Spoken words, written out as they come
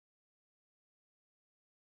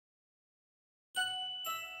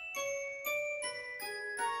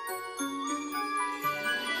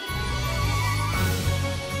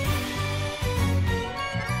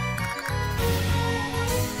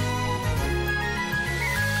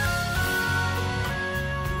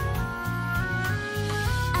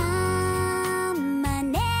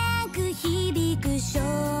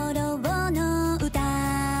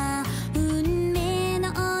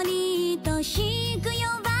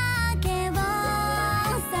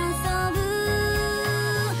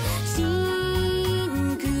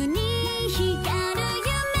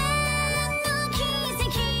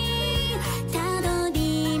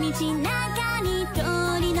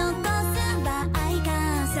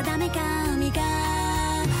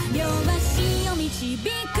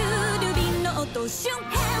瞬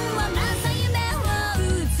間はまさ夢を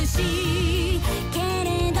映しけ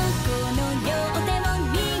れどこの両手を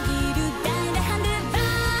握る大なハンドルバ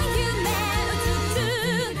ー夢をつつ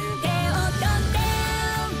手を取って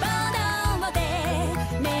ボードをで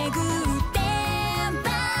巡って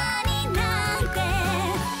場になって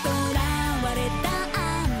囚われた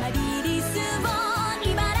アマリリスを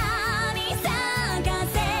茨に探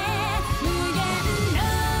せ無限の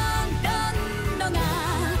どんどが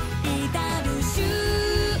至る瞬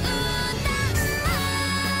間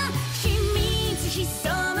秘密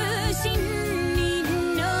潜む森林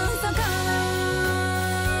の底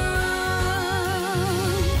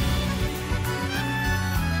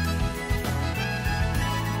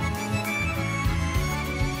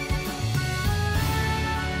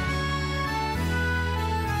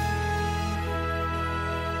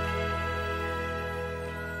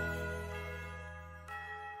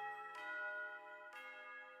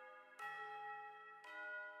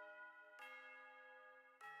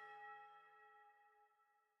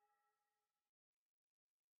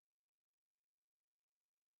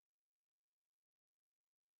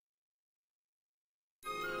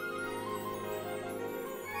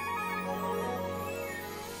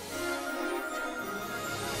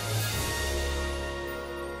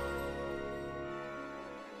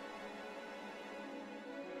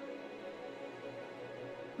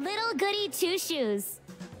Little Goody Two Shoes.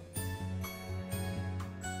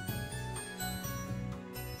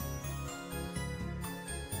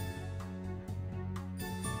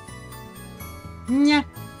 Nya.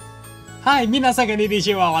 Hi, 皆さんこんに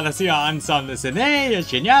ちは。私はアンソンですね。よ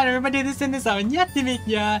しにゃ、everybody this and this are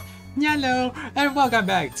Nyatimikya. Nyalo, and welcome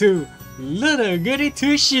back to Little Goody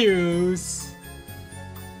Two Shoes.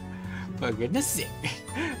 For goodness sake.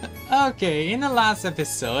 Okay, in the last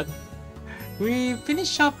episode, we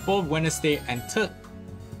finished up both Wednesday and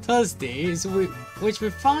Thursdays, which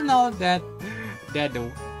we found out that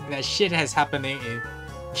shit has happening in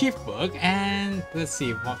Kieferberg. And let's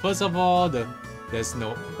see. Well, first of all, there's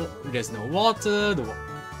no water.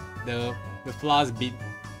 The flowers been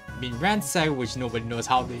ransacked, which nobody knows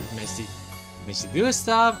how they managed to do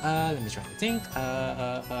stuff. Let me try to think.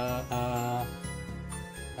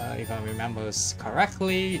 If I remember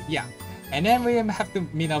correctly, yeah. And then we have to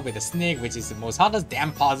meet up with the snake, which is the most hardest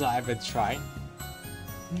damn puzzle I ever tried.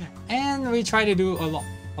 And we try to do a lot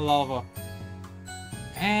of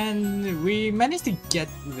and we managed to get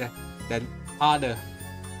the other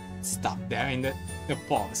stuff there in the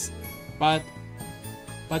forest. But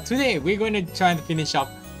today we're going to try to finish up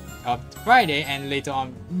Friday, and later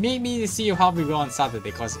on maybe see how we go on Saturday,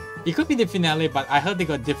 because it could be the finale, but I heard they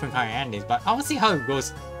got different kind of endings. But I will see how it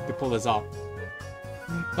goes to pull us off.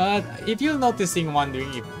 But if you're noticing,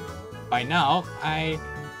 wondering if by now I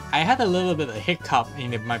had a little bit of a hiccup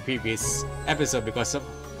in my previous episode because of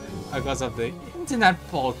the internet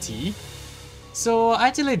faulty. So I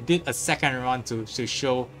actually did a second run to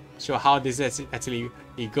show how this actually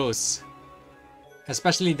it goes.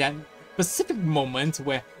 Especially that specific moment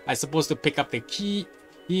where I'm supposed to pick up the key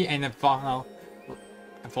and then follow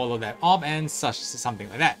that up and something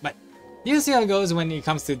like that. But you see how it goes when it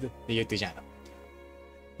comes to the YouTube channel.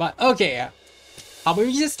 But okay, how about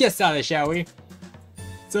we just get started, shall we?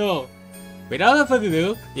 So, without further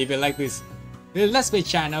ado, if you like this Let's Play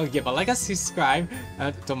channel, give a like and subscribe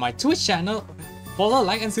to my Twitch channel. Follow,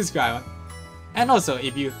 like, and subscribe. And also,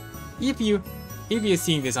 if you're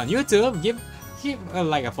seeing this on YouTube, give a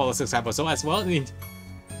like, a follow, subscribe also as well.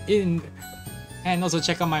 And also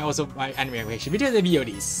check out my anime reaction videos and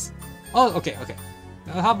VODs. Oh, okay.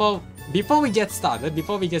 How about before we get started?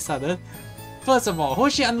 First of all,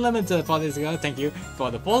 Hoshi Unlimited for this girl, thank you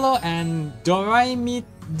for the follow, and Doraimi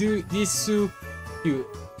do Disu you.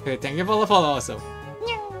 Thank you for the follow also.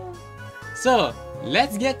 So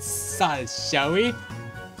let's get started, shall we?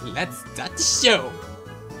 Let's start the show.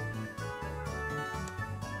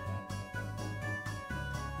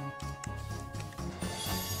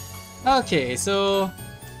 Okay, so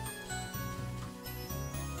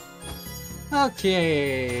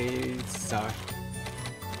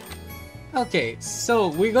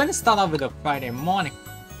we're going to start off with a Friday morning.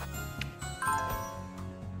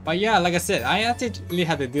 But yeah, like I said, I actually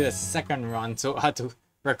had to do a second run, so I had to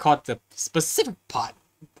record the specific part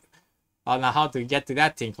on how to get to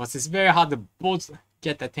that thing, because it's very hard to both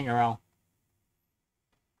get that thing around.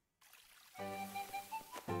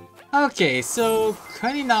 Okay, so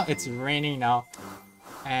currently now it's raining now,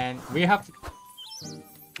 and we have,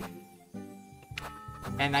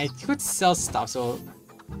 and I could sell stuff, so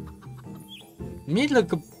meet the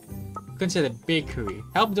consider the bakery.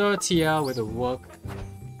 Help Dorothea with the work.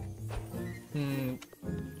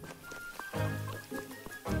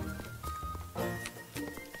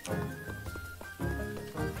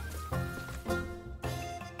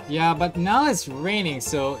 Yeah, but now it's raining,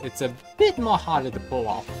 so it's a bit more harder to pull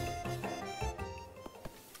off.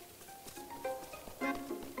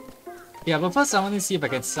 Yeah, but first I want to see if I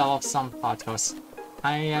can sell off some parts, 'cause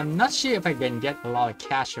I am not sure if I can get a lot of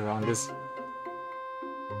cash around this.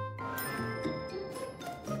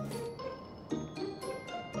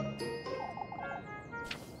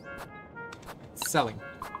 Selling.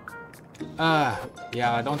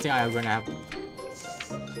 Yeah, I don't think I'm gonna have...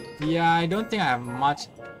 Yeah, I don't think I have much.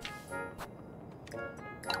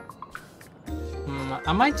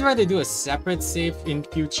 I might try to do a separate save in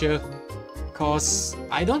future, cause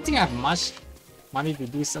I don't think I have much money to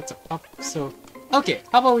do such up. So, okay,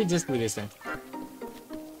 how about we just do this then?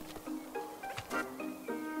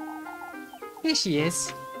 Here she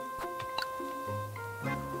is.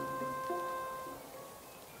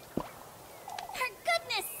 For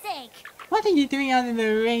goodness sake! What are you doing out in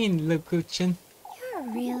the rain, Locution? You're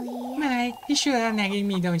really... My, you sure are nagging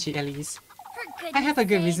me, don't you, Elise? For goodness I have a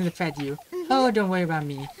good sake. reason to fret you. Oh, don't worry about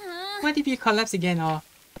me. Huh? What if you collapse again or...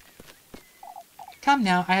 Come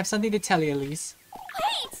now, I have something to tell you, Elise.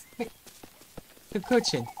 Wait!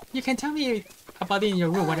 Locution, you can tell me about it in your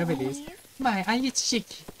room, whatever it is. Elise. My, are you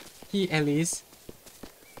cheeky, Elise?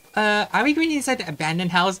 Are we going inside the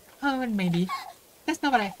abandoned house? Oh, maybe. That's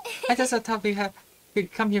not what I just thought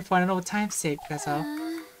we'd come here for an old time's sake, that's all.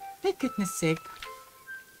 For goodness sake.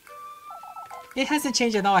 It hasn't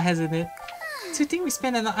changed at all, hasn't it? To think we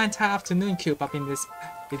spent an entire afternoon cooped up in this...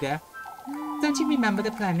 there. Don't you remember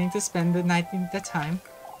the planning to spend the night in that time?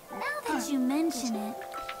 Now that you mention it...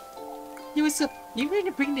 You were going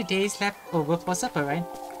to bring the days left over for supper, right?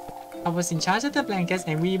 I was in charge of the blankets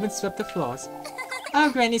and we even swept the floors. Our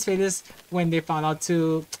granny's faces when they found out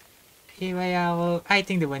too... Well, I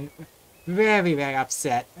think they went very, very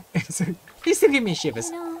upset. So, they still give me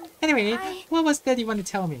shivers. No, Anyway, what was that you want to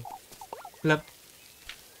tell me? Love.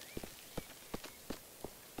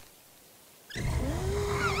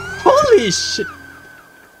 Holy shit!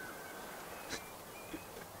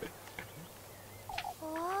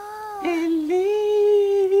 Whoa.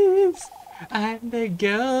 Elise! I'm the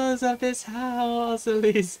ghost of this house,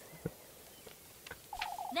 Elise.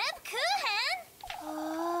 Them Kuhan?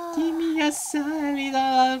 Give me a solid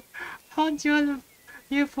love. Haunt you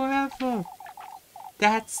forever.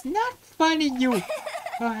 That's not funny, you.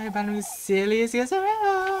 Oh, I'm as silly as yes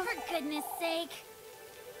around. For goodness sake.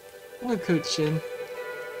 Locution.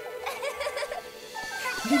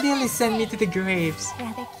 You nearly sent me to the graves.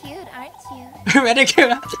 Rather cute, aren't you? Rather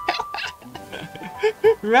cute, aren't you?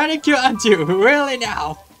 Rather cute, aren't you? Really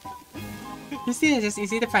now? You see, it's just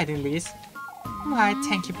easy to fight, Elise. Why,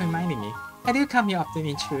 thank you for reminding me. I do come here often,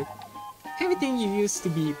 in truth. Everything you used to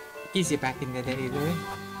be easy back in the day, really.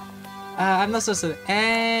 I'm not so sure.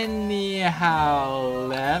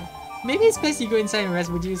 Anyhow, maybe it's best you go inside and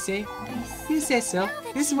rest, would you say? You say so.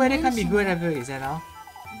 This weather can be good ever, is that all?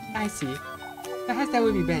 I see. Perhaps that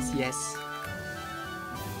would be best, yes.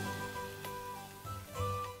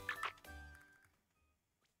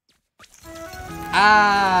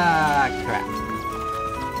 Ah, crap.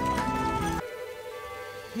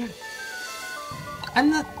 I'm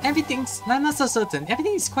not so certain.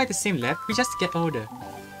 Everything is quite the same left. We just get older.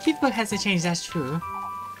 Kieferberg hasn't changed, that's true.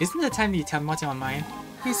 Isn't it time you tell what's on my mind?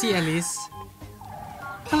 You see, Elise.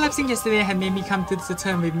 Collapsing yesterday had made me come to the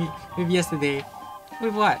term with yesterday.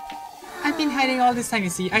 With what? I've been hiding all this time, you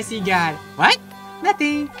see. I see God. What?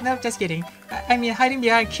 Nothing. No, just kidding. I mean, hiding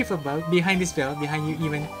behind Kieferberg, behind this veil, behind you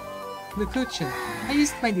even. Locution. I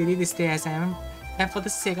used my duty to stay as I am, and for the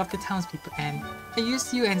sake of the townspeople, and I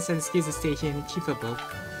used you as an excuse to stay here in Kieferberg.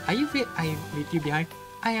 Are you afraid I leave you behind?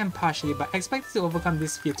 I am partially, but I expect to overcome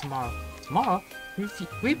this fear tomorrow. Tomorrow?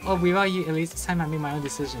 With or without you, at least this time I made my own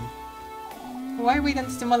decision. Why wait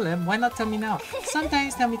until tomorrow? Why not tell me now?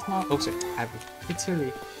 Sometimes tell me tomorrow. Oh shit, it's too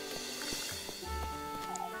late.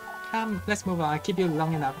 Let's move on. I'll keep you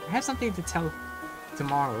long enough. I have something to tell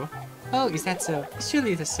tomorrow. Oh, is that so?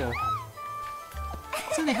 Surely that's so.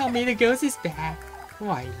 Something help me, the ghost is back.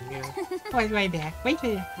 Why you? Why right there? Wait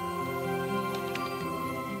here.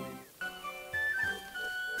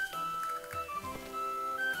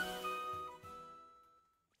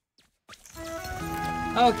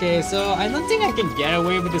 Okay, so I don't think I can get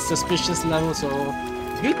away with the suspicious level, so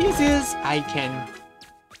good news is I can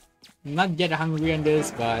not get hungry on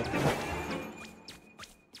this, but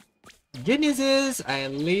good news is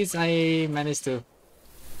at least I managed to.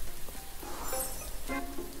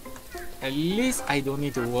 At least I don't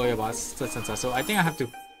need to worry about such and such, so I think I have to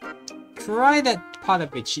try that part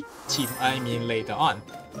of it later on.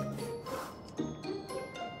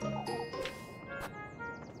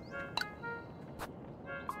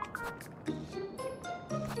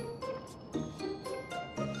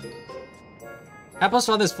 Apple's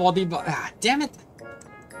father is 40, but damn it!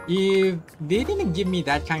 If they didn't give me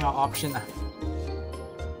that kind of option.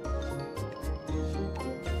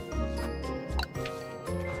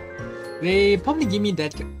 They probably give me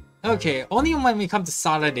that. Okay, only when we come to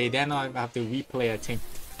Saturday, then I have to replay, I think.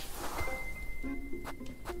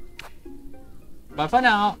 But for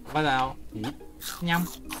now, Nyam.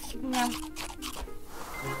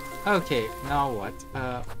 Okay, now what?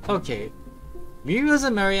 Okay.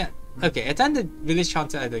 Rosenmarine. Okay, attend the village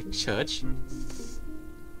counter at the church.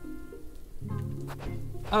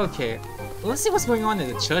 Okay, let's see what's going on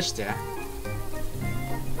in the church there.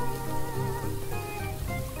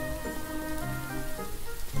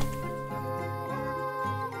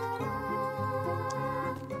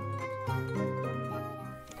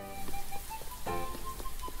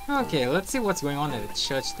 Okay, let's see what's going on at the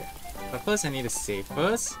church there. But first I need to save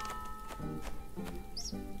first.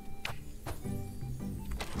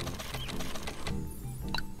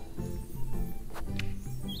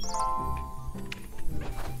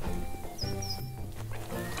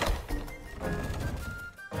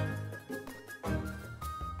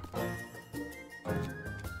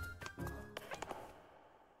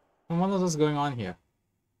 I wonder what's going on here.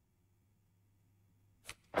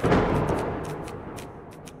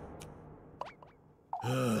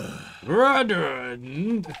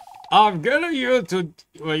 Brethren, I've gathered you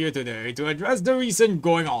today to address the recent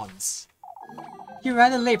going-ons. You're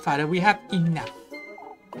rather late, Father. We have enough.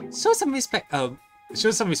 Show some respect,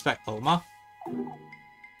 Oma.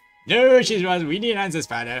 No, she's right. We need answers,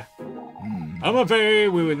 Father. I'm afraid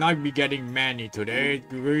we will not be getting many today,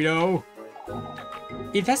 Guido.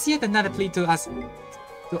 If that's yet another plea for us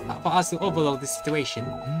to overload the situation.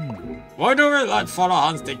 Why don't we let Father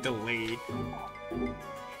Hans take the lead?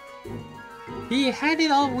 He had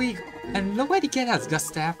it all week, and look where he get us,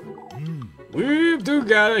 Gustav. We've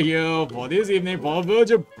together here for this evening for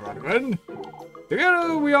Virgin Brethren.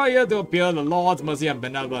 Together we are here to appeal the Lord's mercy and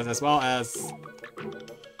benevolence, as well as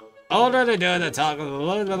already do the talk of the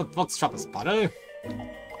Lord of the Fox Trappers, Father.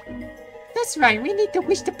 That's right, we need the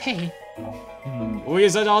witch to pay. Who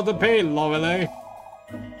is such out to pay, Lorelei?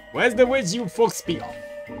 Where's the witch you folks speak of?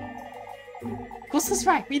 Gusta's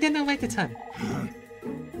right, we don't know where to turn.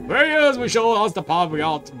 Prayers will show us the path we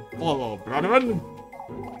ought to follow, brethren.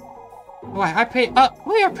 Why, I pray.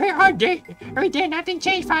 We are praying all day. Every day, nothing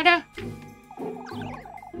changed, Father.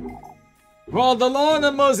 Well, the Lord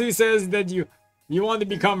of Mercy says that you want to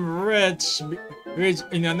become rich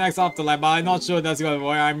in your next afterlife, but I'm not sure that's gonna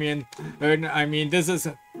work. I mean, this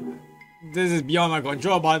is beyond my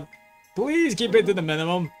control. But please keep it to the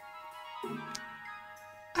minimum.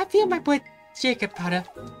 I feel my boy Jacob, Father.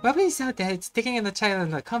 Whoever is out there, it's taking in the child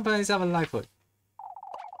and the companies of a livelihood.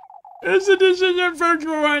 It's a decision for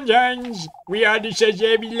everyone's hands. We are to set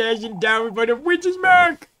every legend down for the witch's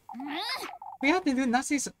mark. We have to do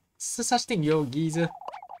nothing such thing, yo, geezer.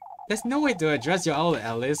 There's no way to address your elder,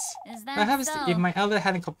 Elise. Perhaps so? If my elder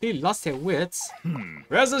hadn't completely lost their wits.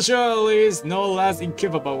 Rest assured, Elise, no less in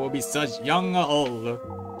Kieferberg will be such young or old.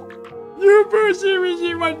 You poor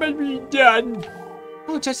seriously, what must be done?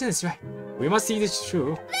 Oh, Justin is right. We must see this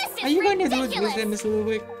through. Are you going to do this, Miss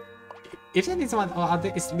Ludwig? If there is one or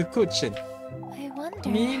other, it's Lukuchen. I wonder.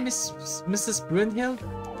 Me, Mrs. Brunhild?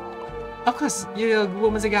 Of course, you're a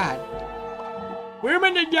woman's a god.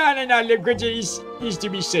 Woman a god and our Lukuchen is to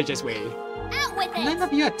be searched as well. Out with it! None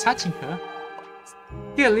of you are touching her.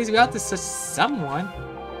 Still, at least we ought to search someone.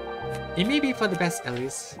 It may be for the best,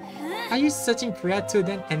 Elise. Are you searching Priya too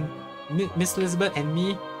then, and Miss Elizabeth and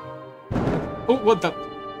me? Oh,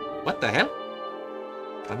 what the hell?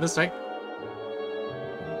 Thunderstrike?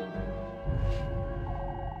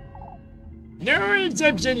 No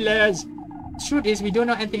exception, lads. Truth is, we don't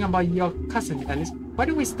know anything about your cousin, Alice. Why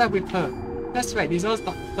don't we start with her? That's right, this all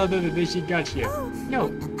started the day she got here.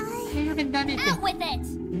 No, I haven't done anything. Out with it!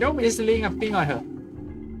 Nobody's laying a finger on her.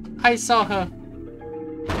 I saw her.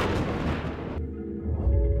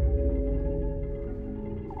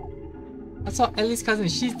 I saw Ellie's cousin,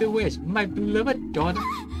 she's the witch, my beloved daughter.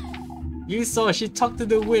 You saw, she talked to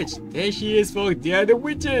the witch. There she is, folks, they are the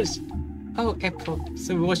witches. Oh, April,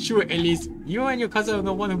 so it was true, Elise. You and your cousin are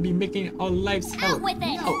the one who'll be making our lives hell. Out with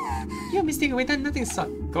it! No, you're mistaken, we done nothing,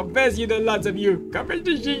 son. Confess, you the lots of you. Confess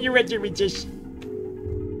to shit, you wretched witches.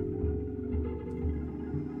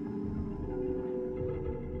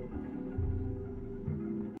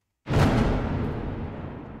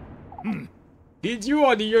 Did you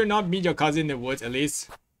or did you not meet your cousin in the woods, Elise?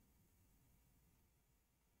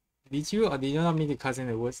 Did you or did you not meet your cousin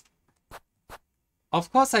in the woods? Of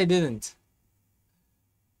course I didn't.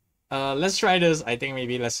 Let's try this. I think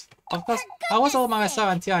maybe let's... Of course, I was all by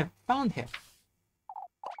myself until I found him.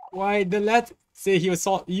 Why the lad say he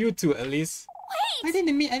saw you two, Elise? Wait! I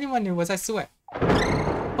didn't meet anyone who was, I swear.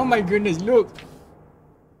 Oh my goodness, look!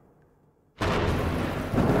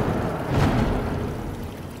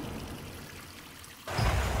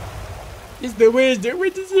 It's the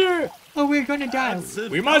witch is here! Oh, we're gonna die.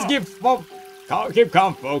 We must keep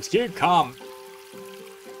calm, folks, keep calm.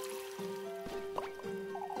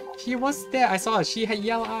 She was there, I saw her, she had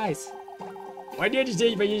yellow eyes. What did you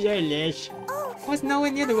say for your Elise? I was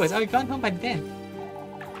nowhere near the woods, I had gone home by then.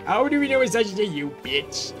 How do we know it's such a thing, you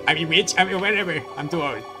bitch? I mean witch, I mean whatever, I'm too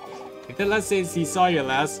old. If the lad says he saw you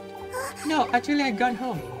last. No, actually I had gone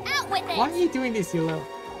home. Out with it! Why are you doing this, Yellow?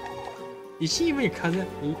 Is she even your cousin,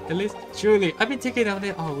 Elise? Surely, I've been taking out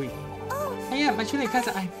there all week. I am actually a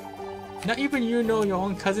cousin. Not even you know your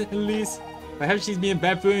own cousin, Elise. Perhaps she's been a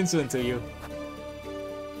bad influence to you.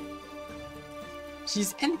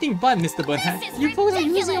 She's anything but, Mr. Burnham. You both are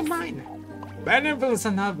losing your mind. Bad influence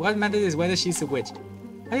or not, what matters is whether she's a witch.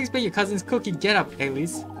 I expect your cousin's cookie get up,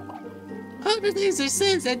 Elise. Oh, the things are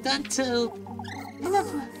sins and done too.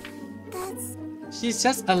 She's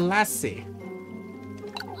just a lassie.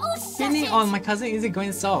 Feeling on my cousin isn't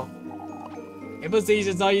going so. Apple says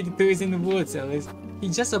just all you do is in the woods, Elise.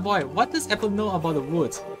 He's just a boy. What does Apple know about the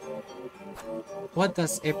woods? What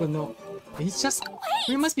does Apple know? He's just...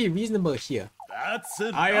 We must be reasonable here. That's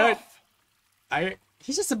enough.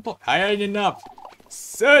 He's just a boy. I heard enough.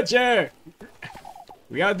 Search her!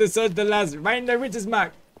 We have to search the last. Find the witch's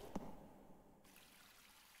mark.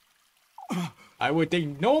 I will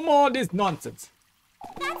take no more of this nonsense.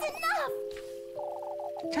 That's enough!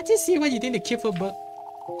 Can't you see what you did to Kieferberg?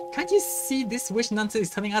 Can't you see this witch nonsense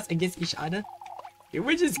is turning us against each other? The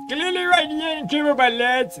witch is clearly right here in Kieferberg,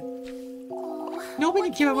 lads! Nobody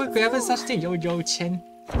in Kieferberg could ever such thing, Yo Chen.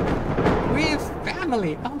 We're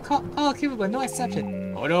family! Oh, Kieferberg, no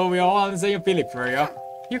exception. Although we are all on the same feeling for you.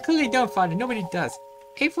 You clearly don't, Father, nobody does.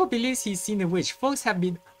 April believes he's seen the witch. Folks have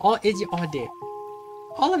been all edgy all day.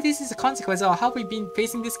 All of this is a consequence of how we've been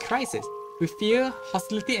facing this crisis. With fear,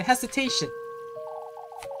 hostility, and hesitation.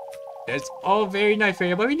 That's all very nice,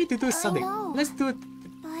 Freya, but we need to do something. Let's do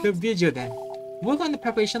the video then. Work on the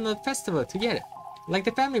preparation of the festival together. Like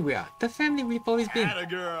the family we are. The family we've always been.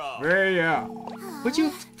 Freya! Would you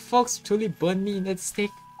folks truly burn me in that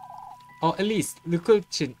stake? Or at least, the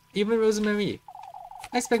kitchen, even Rosenmarine.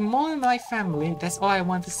 I expect more of my family, that's all I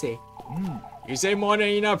want to say. You say more than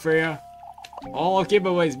enough, Freya. All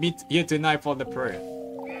giveaways meet here tonight for the prayer.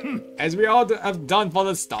 As we all have done for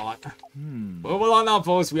the start. Move along now,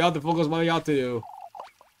 folks. We have to focus on what we have to do.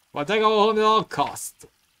 We'll take our home at all costs.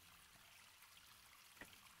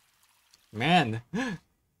 Man.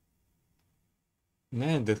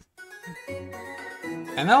 Man,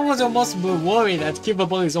 and I was almost worried that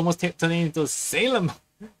Kieferberg is almost turning into Salem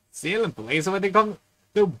place where they come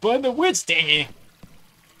to burn the witch thingy.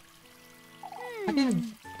 I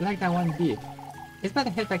didn't like that one bit. It's better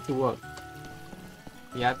head back to work.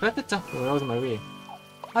 Yeah, better talk to Rosemary.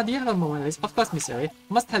 Oh, do you have a moment, Liz? Of course, Miss Erin.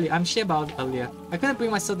 Must tell you, I'm sure about it earlier. I couldn't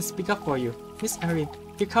bring myself to speak up for you. Miss Erin,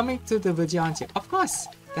 you're coming to the Virgin, aren't you? Of course!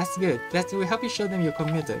 That's good. That will help you show them you're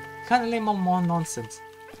committed. Can't lay more nonsense.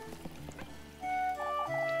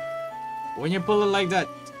 When you pull it like that,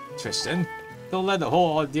 Tristan, don't let the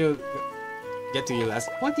whole ordeal get to you, Les.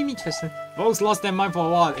 What do you mean, Tristan? Folks lost their mind for a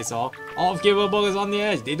while, it's all. All of Kieferberg is on the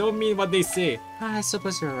edge. They don't mean what they say. I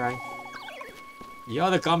suppose you're right. You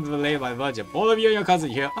ought to come to the lake by Virgin. Both of you and your cousin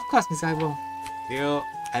here. Of course, Miss, I will. Still,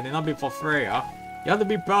 had it not been for Freya, you have to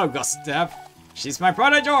be proud, Gustav. She's my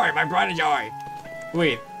pride and joy, my pride and joy.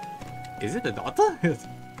 Wait, is it the daughter?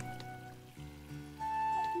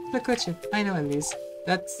 Look at you. I know, Elise.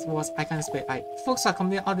 That was I can't speak. Folks are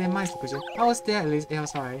completely out of their minds, look at you. I was there, Elise. It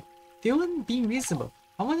was alright. They weren't being reasonable.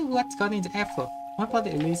 I wonder what got into effort. What about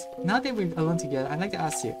it, Elise? Now that we're alone together, I'd like to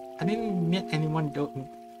ask you. I didn't meet anyone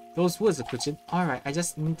those words, the question. Alright, I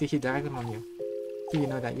just need to hear directly from you. Do you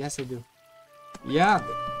know that? Yes, I do. Yeah.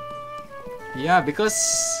 Yeah, because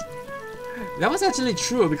that was actually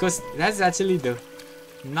true, because that's actually the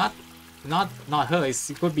not her,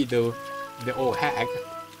 it could be the old hag.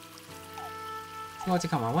 So what's it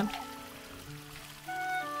come on one?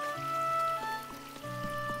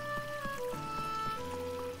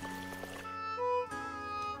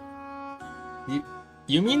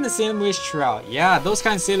 You mean the Salem Witch Trial? Yeah, those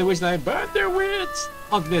kind of Salem Witch like burn the witch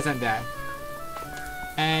of this and that.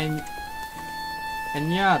 And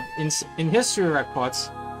yeah, in history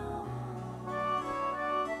records,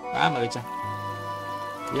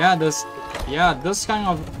 those kind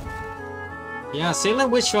of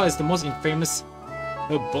Salem Witch Trial is the most infamous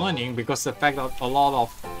burning because the fact of a lot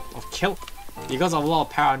of kill, because of a lot of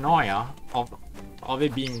paranoia of of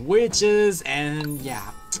it being witches, and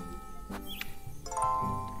yeah.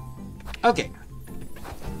 Okay.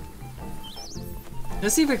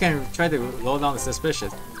 Let's see if we can try to lower down the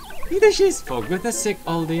suspicious. Leadership, for goodness sake,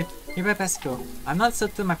 Oldie. You better best go. I'm not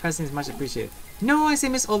certain my presence is much appreciated. No, I say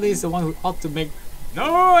Miss Oldie is the one who ought to make.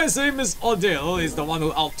 No, I say Miss Odile is the one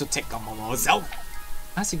who ought to take on herself.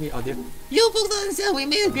 I agree, Odile. You folks on yourself, we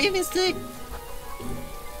made a great mistake.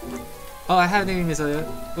 Oh, I have named Miss Odile.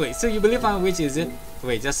 Wait, so you believe I'm a witch, is it?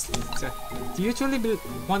 Wait, just. Do you truly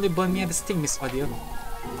want to burn me at the stake, Miss Odile?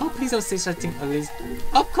 Oh, please don't say such a thing, Elise.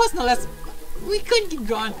 Of course not, we couldn't keep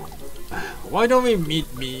going. Why don't we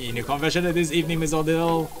meet me in the confessional this evening, Miss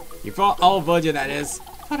Odile? Before our virgin, that is.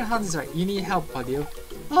 Father Hans is right. You need help, Odile.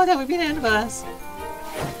 Oh, that would be the end of us.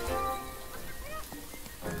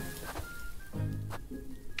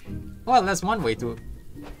 Well, that's one way to.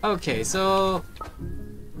 Okay, so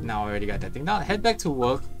now I already got that thing down. Head back to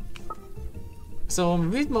work. So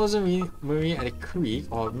meet Rosenmarine at the creek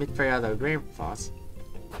or meet Freya at the grain fast.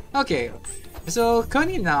 Okay, so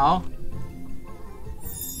currently now.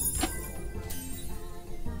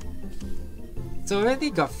 So already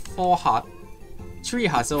got 4 hearts, 3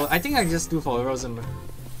 hearts. So I think I just do for Rosenmarine.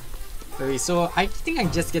 So I think I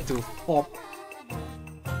just get to 4.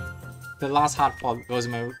 The last heart for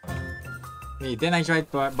Rosenmarine. Then I try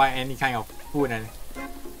to buy any kind of food and.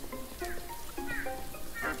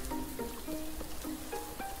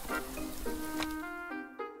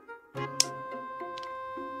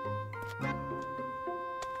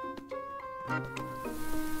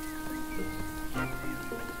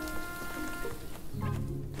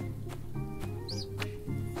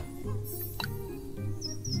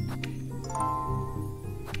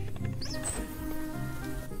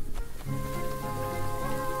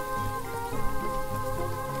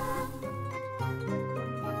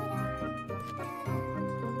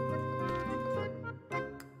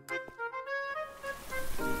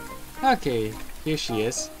 Okay, here she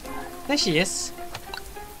is. There she is.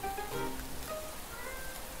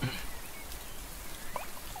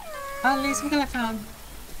 Elise, look what I found.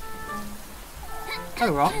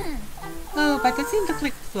 Oh, rock. Oh, but does it look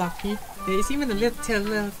like Floppy? There is even a little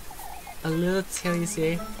tail, you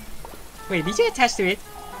say. Wait, did you attach to it?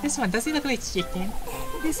 This one doesn't look like chicken.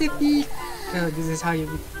 It's a beak. Oh, this is how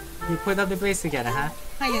you put up the braids together, huh?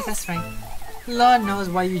 Oh yes, that's right. Lord knows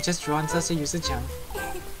why you just drawn such a useless junk.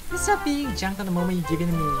 It's not being junk on the moment you give it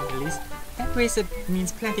a meaning, Elise. That bracelet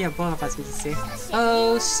means plenty of both of us, would you say?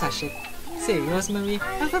 Oh, such it. Say, Rosemary,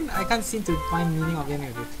 how come I can't seem to find meaning of any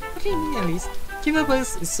of it? What do you mean, Elise?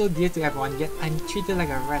 Kieferberg is so dear to everyone, yet I'm treated like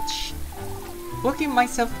a wretch. Working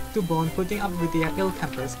myself to bone, putting up with their ill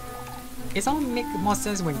tempers. It's all make more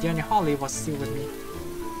sense when Granny Holly was still with me.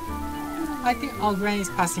 I think our Granny's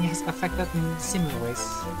passing has affected in similar ways.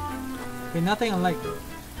 We're nothing unlike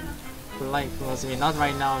Rosemary, not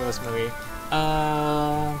right now, Rosemary.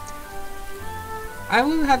 I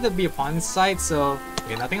will have to be upon side, so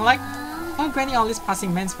we're nothing alike. All Granny Holly's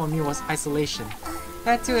passing meant for me was isolation.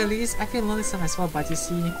 That too, at least I feel lonesome as well, but you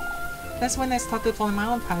see, that's when I started following my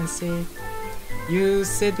own path and say, you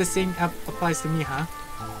said the same applies to me, huh?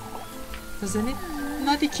 Doesn't it?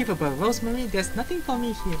 Naughty Kieferberg, Rosemary, there's nothing for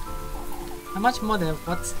me here. I'm much more than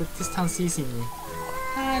what this town sees in me.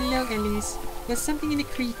 Ah, look, Elise, there's something in the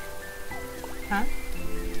creek. Huh?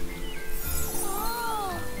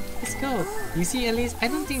 Let's go. You see, Elise, I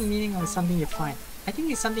don't think meaning is something you find. I think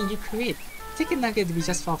it's something you create. Take a nugget to be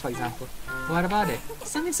just found, for example. What about it?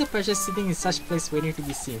 Something so precious sitting in such place waiting to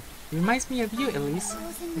be seen. It reminds me of you, Elise.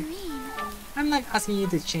 I'm not asking you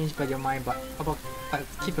to change your mind about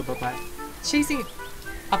Kieferberg, but chasing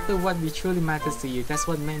after what truly matters to you, that's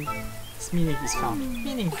what meaning is found.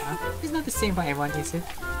 Meaning, huh? It's not the same for everyone, is it?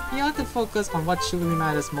 You ought to focus on what truly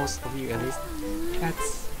matters most of you, Elise.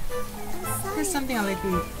 There's something I'd like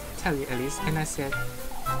to tell you, Elise, and I said,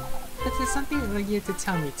 but there's something I'd like you to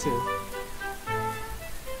tell me too.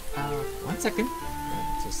 1 second.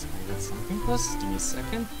 Just get something close. Give me a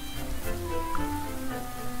second.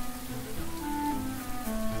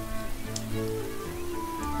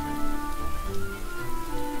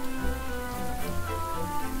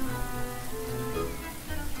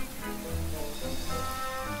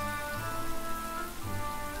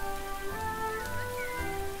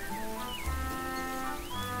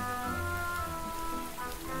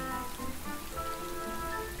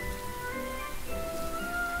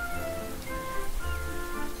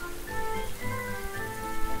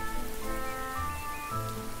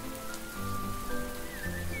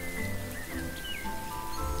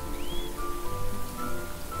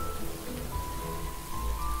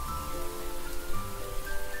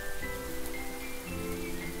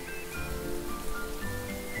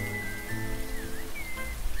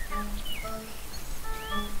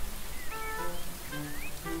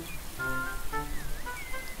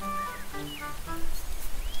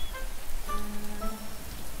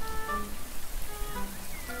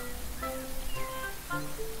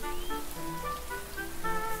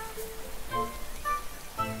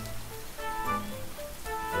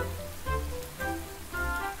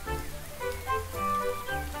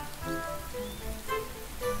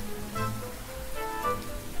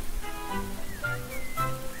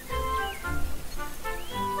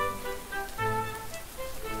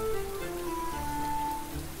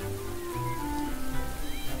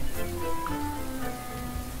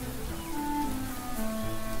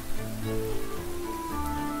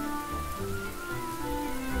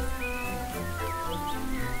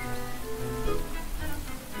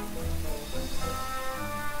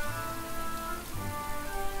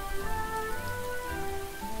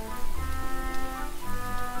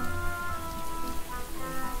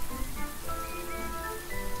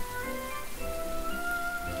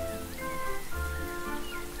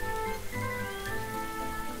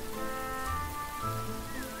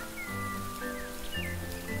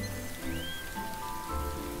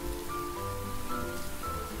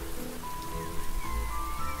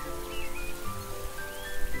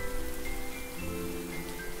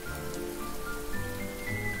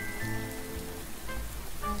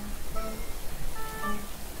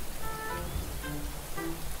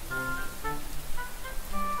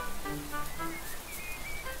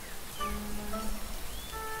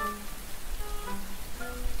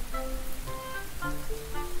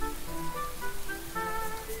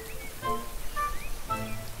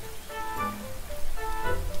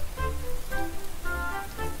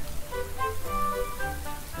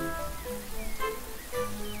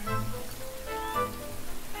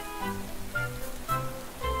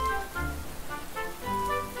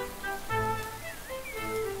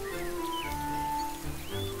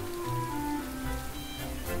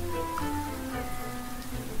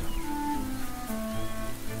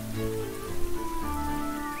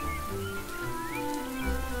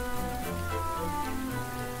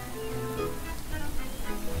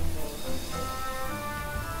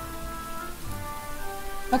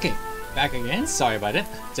 Okay, back again. Sorry about it.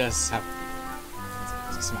 Just my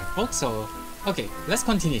fault. So, okay, let's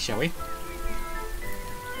continue, shall we?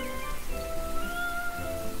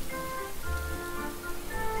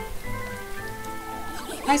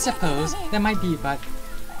 I suppose there might be, but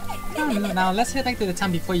now let's head back to the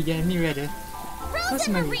town before you get any ready.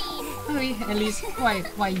 Rosenmarine. Hurry, Elise.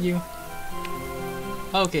 Why you?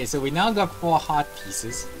 Okay, so we now got 4 heart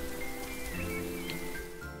pieces.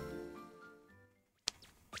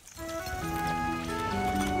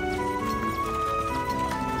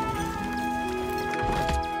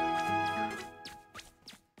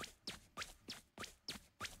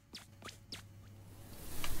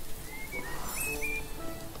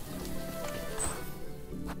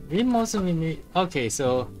 We mostly need. Okay,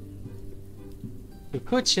 so the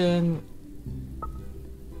cushion.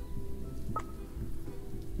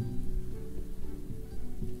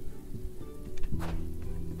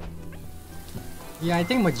 Yeah, I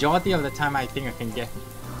think majority of the time I think I can get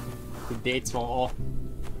the dates for all.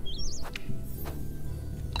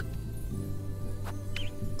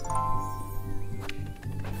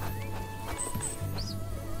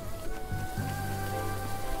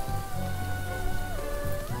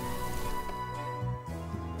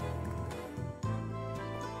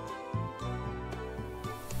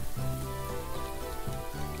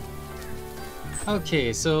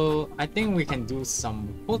 Okay, so I think we can do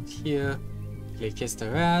some hook here. Play Kiss the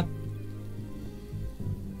Rat.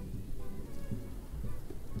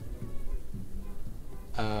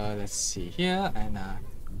 Let's see here and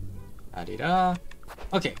da-di-da.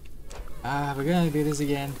 Okay, we're gonna do this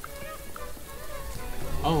again.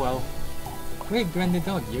 Oh well. Wait, Granddad,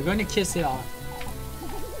 don't. You're gonna kiss it off.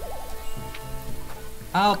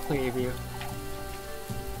 I'll play with you.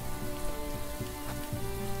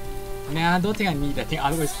 Nah, I don't think I need that thing.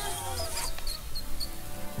 Otherwise,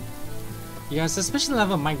 yeah, suspicion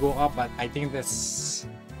level might go up, but I think that's.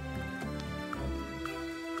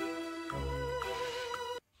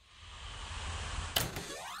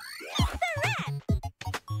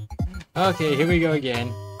 Okay, here we go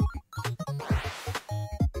again.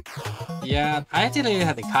 Yeah, I actually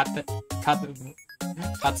had to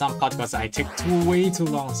cut some part because I took way too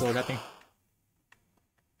long, so that thing.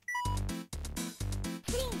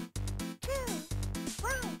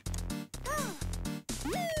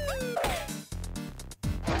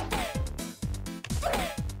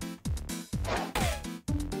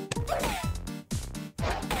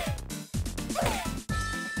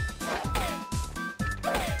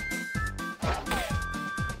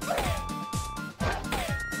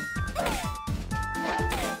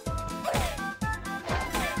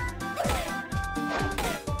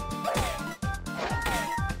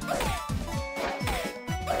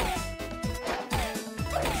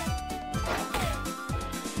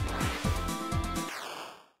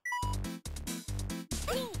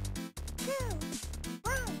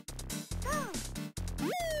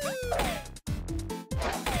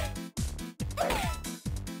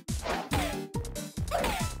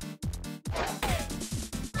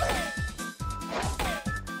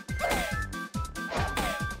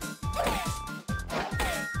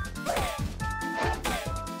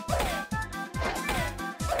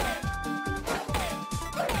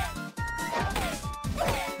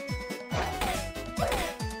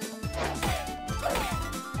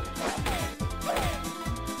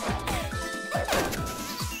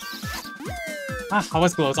 Ah, I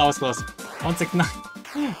was close, 169.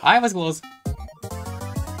 I was close.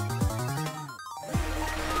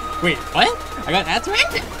 Wait, what? I got ads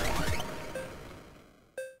ranked?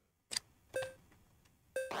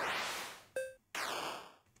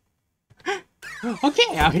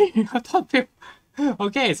 Okay, I mean, I thought people...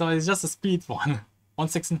 Okay, so it's just a speed one.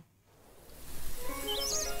 169.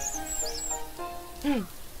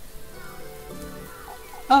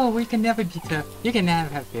 Oh, we can never beat her. You can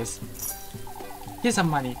never have this. Here's some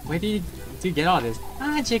money. Where did you get all this?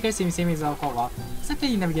 Ah, Jacob seems saving his own for a while.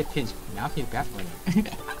 Something you never get pinched. Now I feel bad for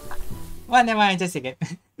it. Well, never mind, just take it.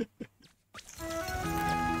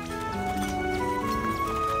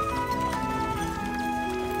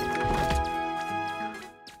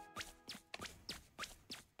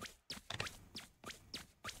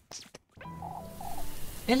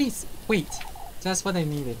 Elise, wait. Just what I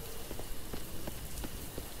needed.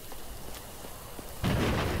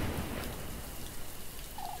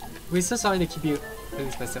 We're so sorry to keep you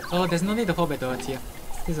Elise myself. Oh, there's no need to hold my daughter here.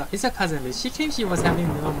 It's her cousin Liz. She claimed she was having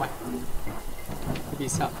no mind to be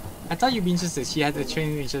help. I thought you'd be interested. She has a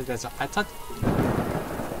training interest as well. I thought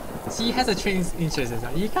she has a training interest as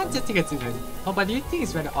well. You can't just take her to her. Oh, but do you think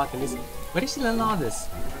it's rather odd, Elise? Where did she learn all this?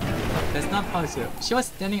 That's not possible. She was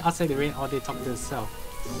standing outside the rain all day talking to herself.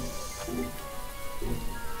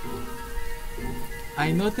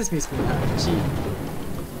 I noticed Miss Mina.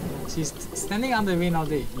 She's standing on the rain all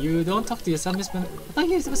day. You don't talk to yourself, Miss Mina. I thought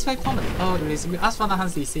you was very common. Oh, Elise, ask for the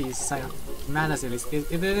hands they say is manners, Elise.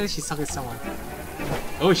 She's talking to someone.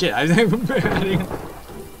 Oh shit, I was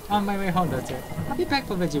on my way home, that's it. I'll be back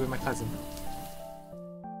for veggie with my cousin.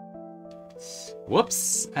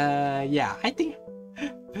 Whoops. Yeah, I think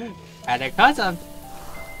at the cost of...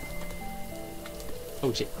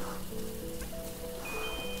 Oh shit.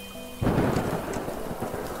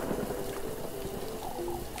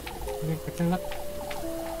 Look.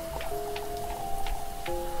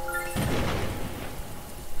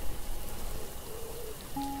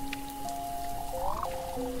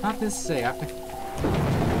 Nothing to say.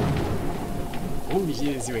 Holy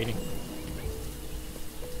shit, is waiting.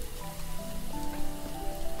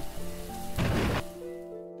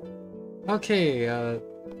 Okay,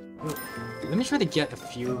 let me try to get a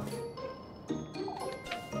few.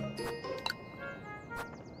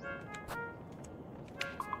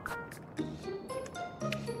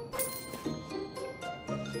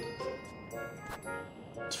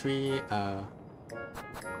 Three,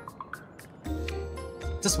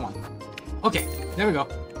 just one. Okay, there we go.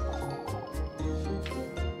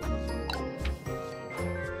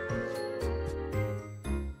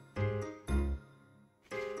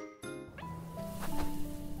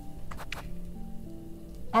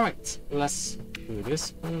 Alright, let's do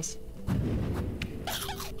this first.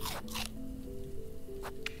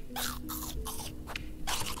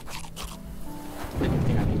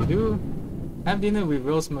 Anything I need to do? Have dinner with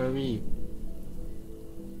Rosemary.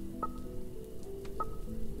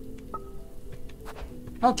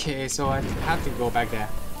 Okay, so I have to go back there.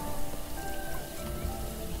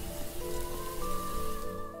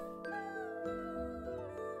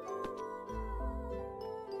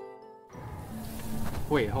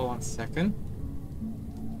 Wait, hold on a second.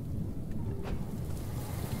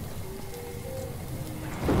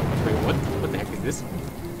 Wait, what the heck is this?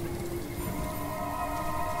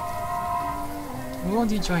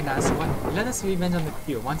 Won't you join us? What? Let us revenge on the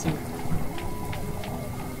field. Once you...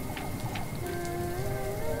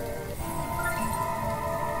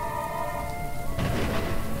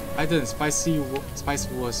 I didn't. Spice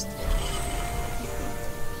worst.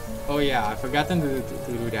 Oh yeah, I forgotten to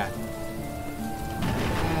do that.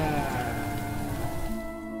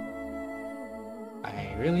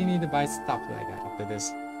 I really need to buy stuff like that after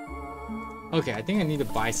this. Okay, I think I need to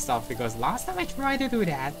buy stuff because last time I tried to do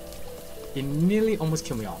that, it nearly almost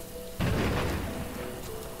killed me off.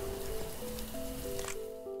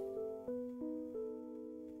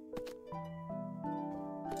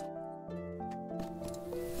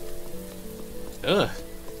 Ugh.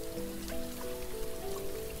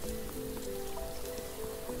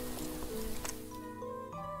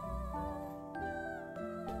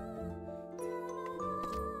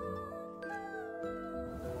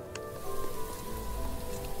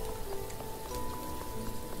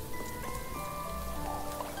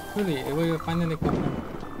 Really, we will finally come.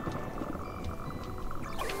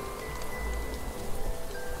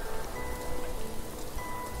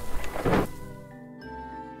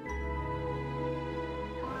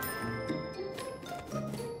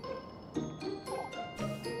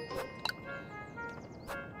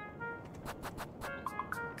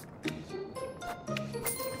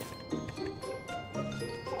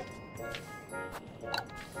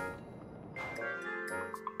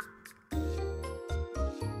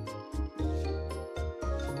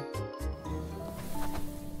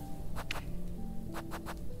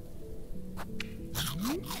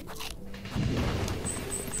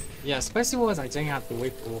 Yeah, spicy walls I think I have to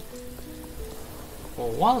wait for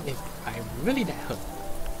a while if I'm really that hurt.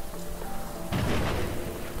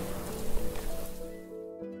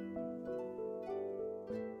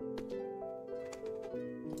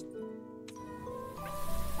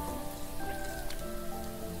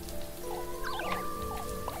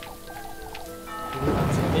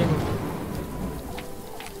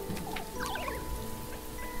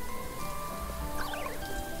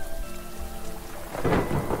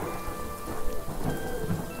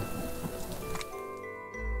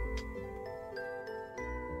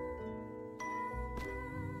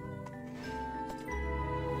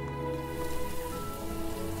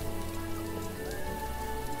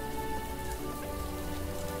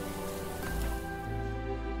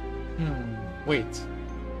 Wait.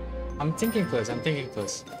 I'm thinking first.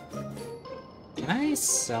 Can I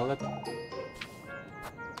sell it?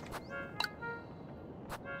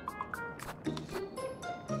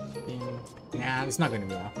 Nah, it's not gonna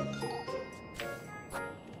be enough.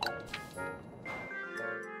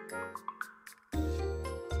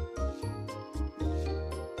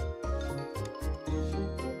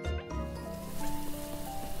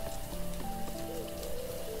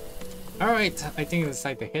 Alright, I think it's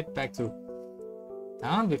time to head back to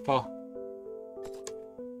town before.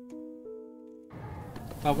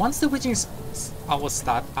 But once the witching hour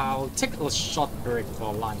start, I'll take a short break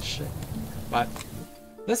for lunch. But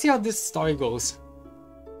let's see how this story goes.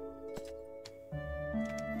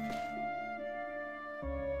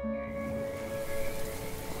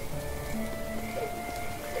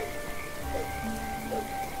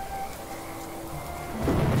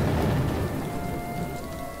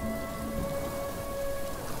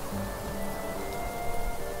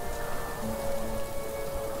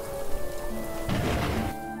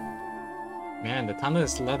 Man, the thunder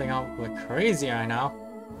is letting out like crazy right now.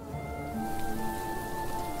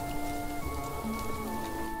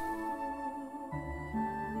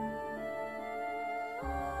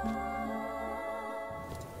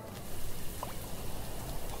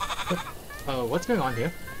 What's going on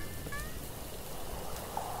here?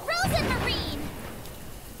 Rosenmarine!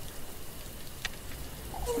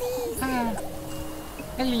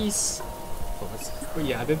 Elise! Oh,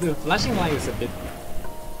 yeah, the flashing light is a bit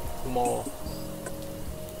more,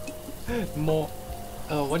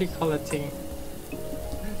 what do you call that thing?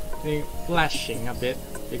 Flashing a bit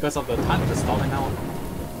because of the thunder stalling out.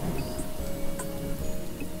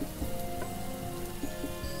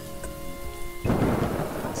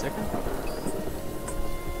 One second.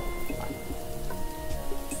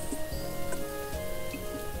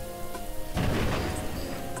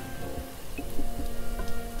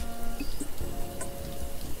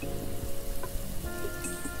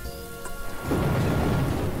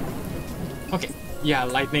 Okay, yeah,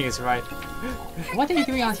 lightning is right. What are you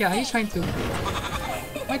doing out here? Are you trying to...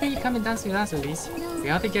 Why don't you come and dance with us, Elise? We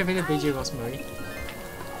have to get rid of BG Rosemary.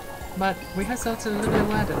 But we have such a little bit of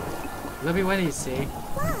weather. Lovely weather, you say?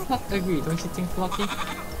 Not agree, don't you think, Flocky?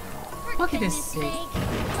 For goodness sake.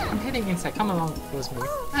 I'm heading inside. Come along, Rosemary.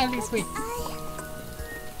 At least wait.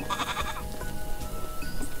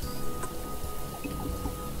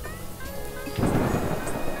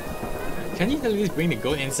 Can you at least bring the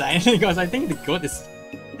goat inside? Because I think the goat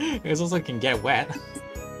is also can get wet.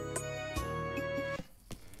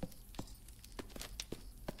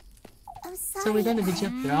 So we're gonna be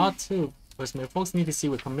jumping out too. Rosemary, folks need to see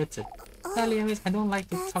we're committed. Sadly, Elise, I don't like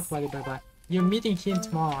to talk about it, but you're meeting him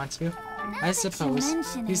tomorrow, aren't you? I suppose.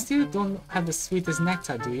 You still don't have the sweetest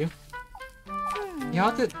nectar, do you?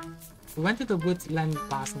 We went to the woodland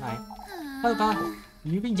last night. What about it?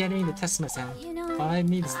 You've been getting the testament, and all I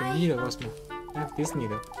need is the needle, Rosemary. I have this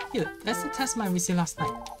needle. Here, that's the testament we seen last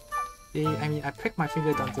night. I pricked my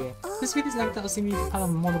finger down to it. The sweetest nectar also needs part of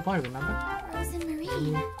the mortal body, remember?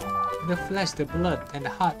 The flesh, the blood, and the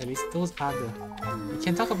heart, at least those are the... We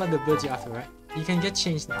can talk about the virgin after, right? You can get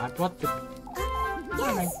changed now. I brought the...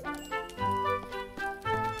 Alright.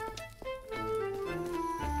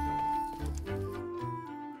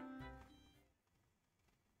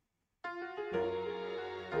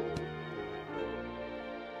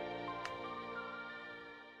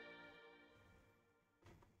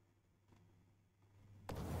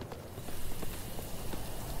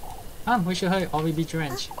 We should hurry or we'll be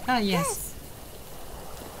drenched. Yes.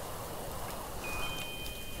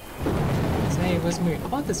 Say, Rosemary,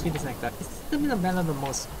 about the sweetest nectar, it's the middle man the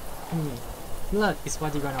most. Blood is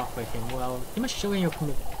what you're gonna offer him. Well, you must show in your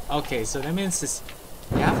commitment. Okay, so that means this,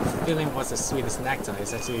 you have the feeling what's the sweetest nectar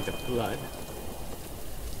is actually the blood.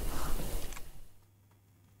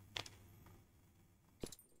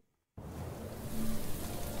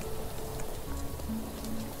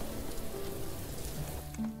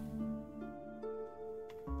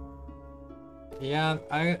 Yeah,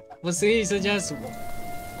 I would say suggest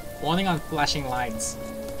warning on flashing lights.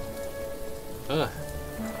 Ugh.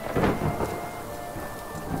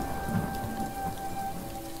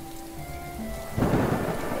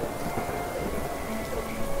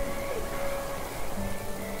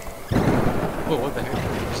 Oh, what the heck?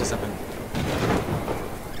 What just happened?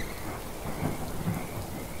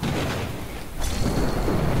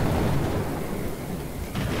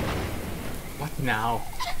 What now?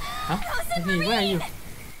 Huh? Hey, where are you?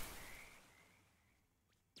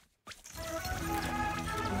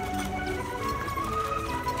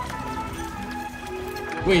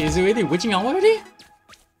 Wait, is it really witching hour already?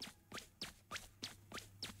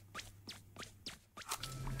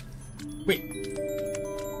 Wait.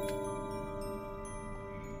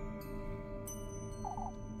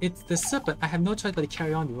 It's the serpent. I have no choice but to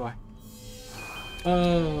carry on, do I?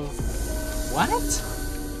 What?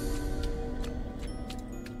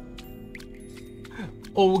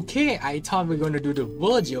 Okay, I thought we were gonna do the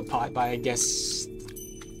Virgil part, but I guess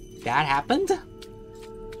that happened?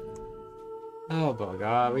 Oh my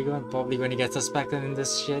god, we're probably gonna get suspected in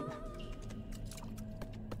this shit.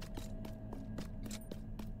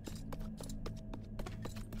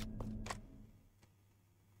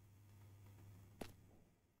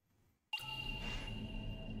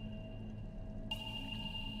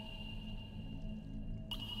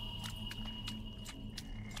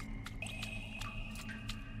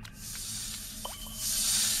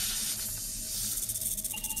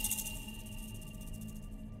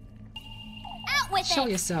 with Show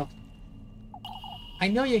it. yourself. I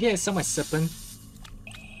know you're here somewhere, Serpent.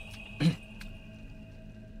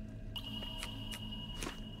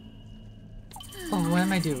 Oh, what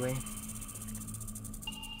am I doing?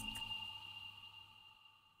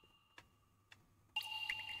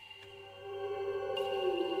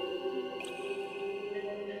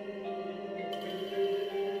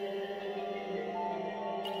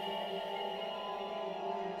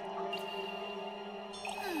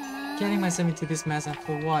 Getting myself into this mess, and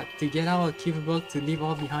for what? To get out of Kieferberg, to leave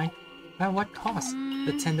all behind? At what cost?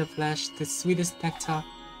 The tender flesh, the sweetest nectar,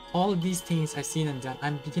 all of these things I've seen and done.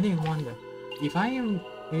 I'm beginning to wonder if I am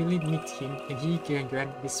really meet him and he can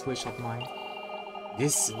grant this wish of mine.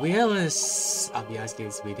 This will is obviously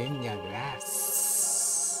within your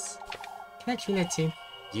grasp. Can I truly let him?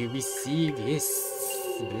 You receive his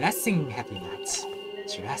blessing, happy night.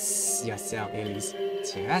 Trust yourself, Elise.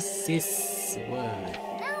 Trust his word.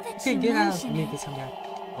 Okay, get out of me this time.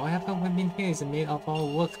 Whatever we've been here is made of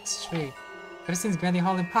all work straight. Ever since Granny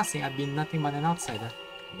Hall in passing, I've been nothing but an outsider.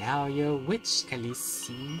 Now you're a witch,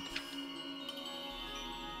 Elise.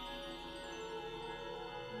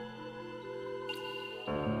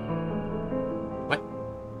 What?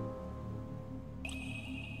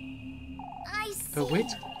 I see. A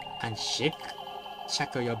witch? Unshake.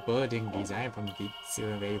 Shackle your burden design from the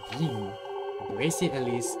silver beam. Embrace it,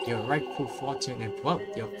 Elise, your rightful fortune and wealth,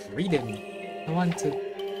 your freedom. I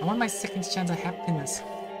want my second chance of happiness.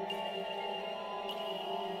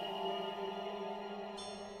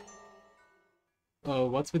 Oh,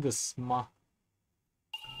 what's with the smart?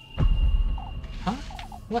 Huh?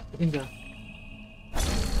 What in the?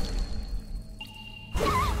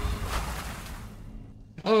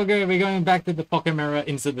 Oh, okay, we're going back to the pocket mirror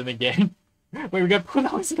incident again. Wait, we got put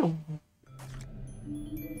out into the...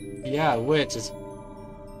 Yeah, witches.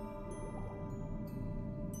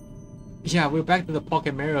 Yeah, we're back to the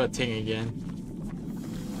pocket mirror thing again.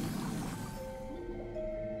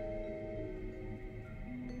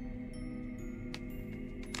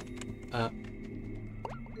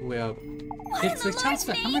 Well, it's a chance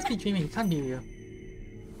for... I must be dreaming, it can't be real.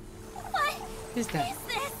 What Is that? is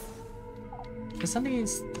this? There's something in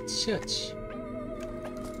the church.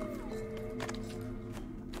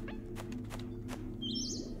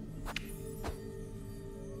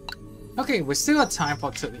 Okay, we still got time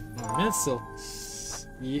for 30 more minutes, so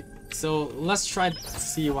yeah, so let's try to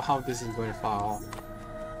see how this is going to fall.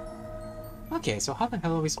 Okay, so how the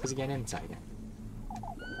hell are we supposed to get inside?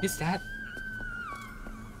 Is that?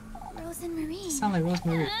 Rosenmarine. Sound like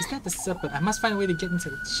Rosemary? Is that the serpent? I must find a way to get into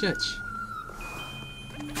the church.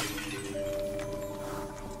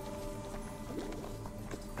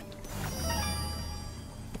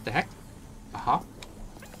 What the heck? Aha.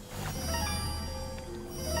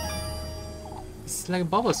 It's like a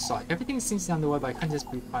bubble shot. Everything seems underwater, but I can't just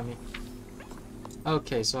breathe by me.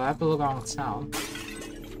 Okay, so I have to look around town.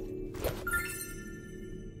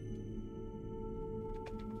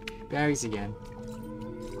 Berries again.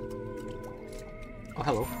 Oh,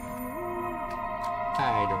 hello.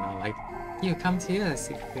 I don't know, like... You come to here,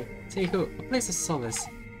 say who? A place of solace.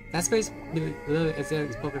 That space below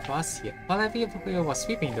is perfect for us here. All I think was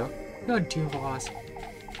sweeping though. No doom for us.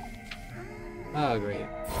 Oh, great.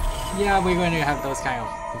 Yeah, we're going to have those kind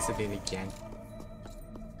of incidents again.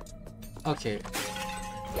 Okay.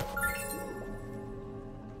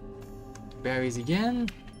 Berries again.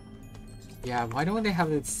 Yeah, why don't they have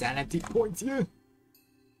the sanity points here?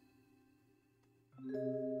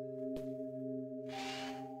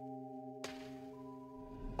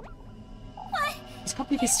 What? It's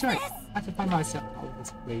completely destroyed. I have to find myself out of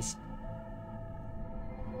this place.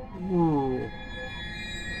 Ooh.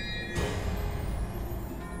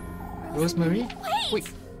 Rosemary? Wait!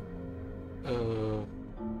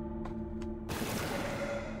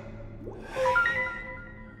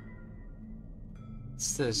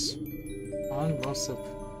 What's this? On most of...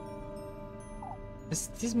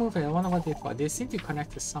 This movie, I wonder what they for. They seem to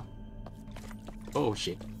connect to some. Oh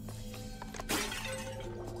shit.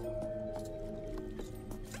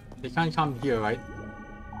 They can't come here, right?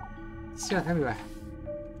 See it everywhere.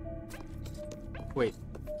 Wait.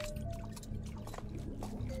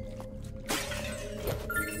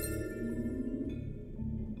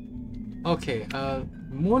 Okay,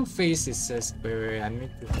 moon face is says wait, I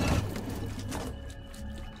need to...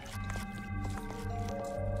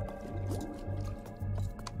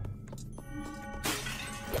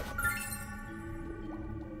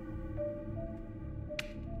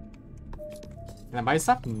 Can I buy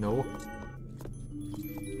stuff? No.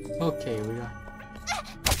 Okay, we got...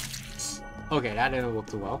 Okay, that didn't work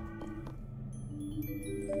too well.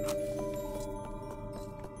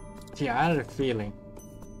 Okay, I had a feeling.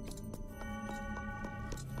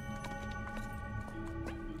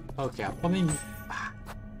 Okay, I'm probably...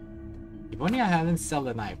 If only I hadn't sold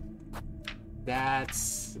the knife.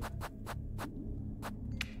 That's...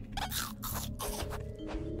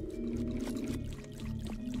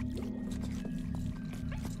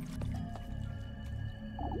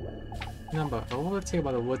 Number, I want to take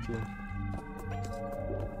about the wood room.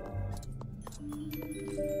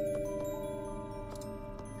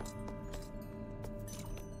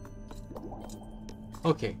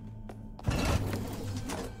 Okay.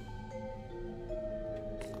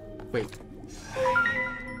 Wait.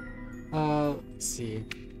 Let's see.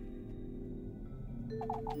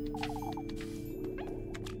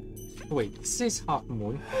 Wait, this is half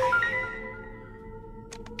moon.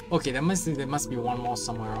 Okay, there must be one more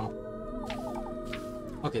somewhere else.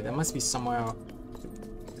 Okay, there must be somewhere.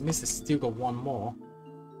 That means there's still got one more.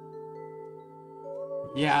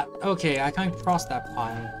 Yeah, okay, I can't cross that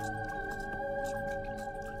pile.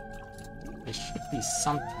 There should be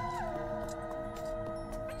something.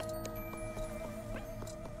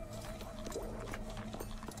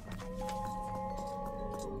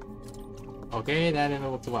 Okay, that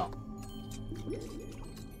didn't work well.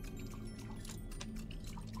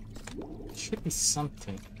 There should be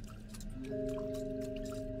something.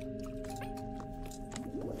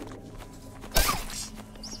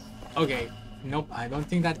 Okay, nope, I don't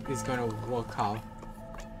think that is gonna work out.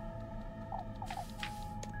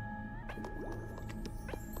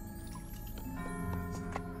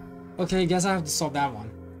 Okay, guess I have to solve that one.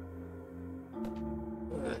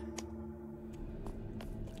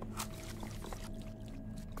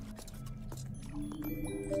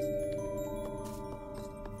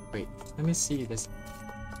 Wait, let me see this.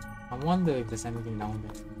 I wonder if there's anything down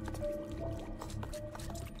there.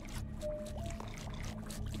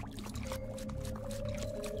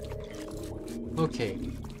 Okay.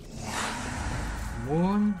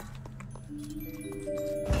 Moon.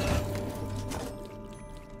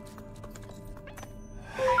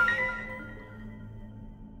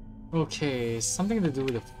 Okay, something to do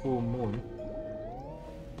with the full moon.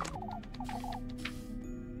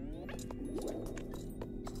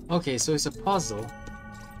 Okay, so it's a puzzle.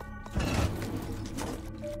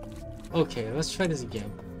 Okay, let's try this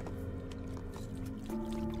again.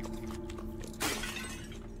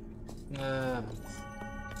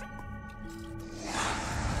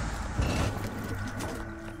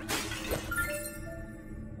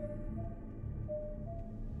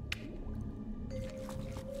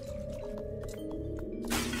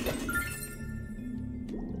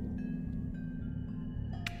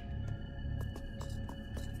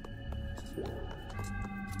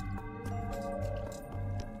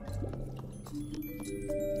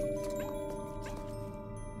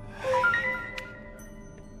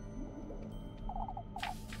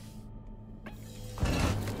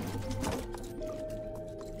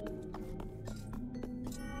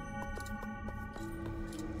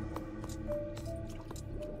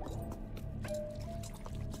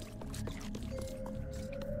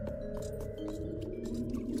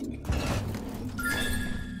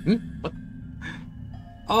 What?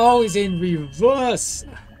 Oh, it's in reverse!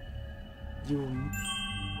 You...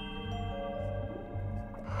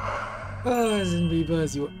 Oh, it's in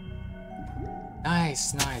reverse, you...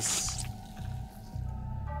 Nice, nice.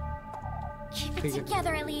 Keep it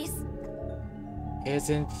together, Elise. It's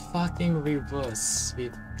in fucking reverse,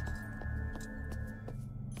 sweet.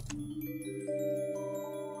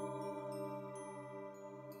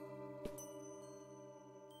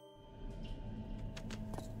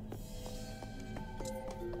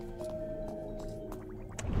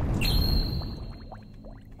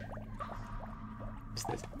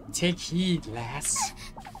 Take heed, lass.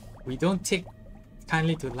 We don't take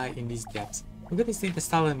kindly to light in these depths. Look at this thing that's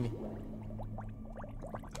taller than me.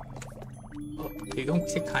 Oh, they don't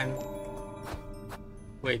take kind.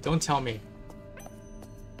 Wait, don't tell me.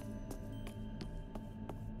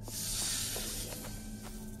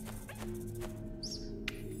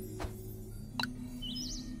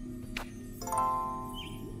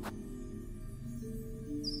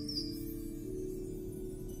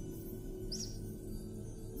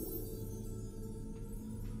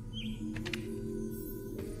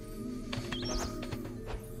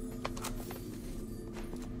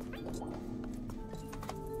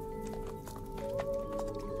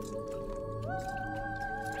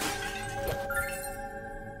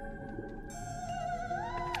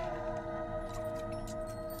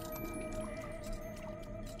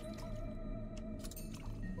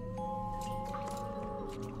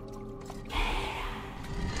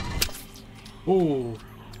 Oh.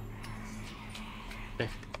 Okay.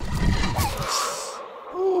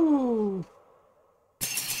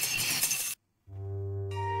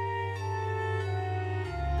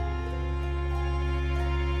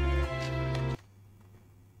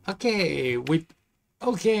 Okay,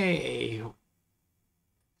 okay.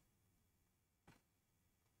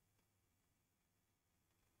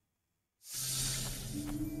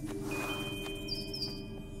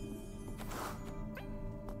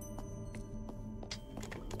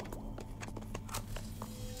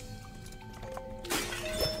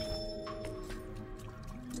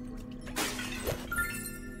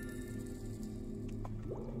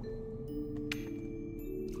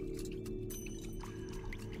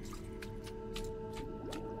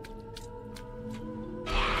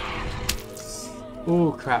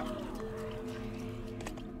 Oh crap.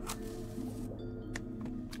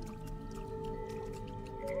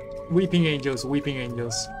 Weeping angels, weeping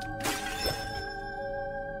angels.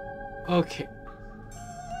 Okay.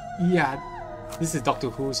 Yeah, this is Doctor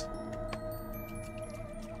Who's.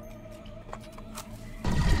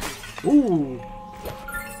 Ooh.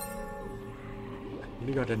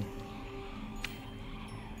 We got an.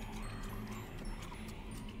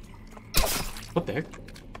 What the heck?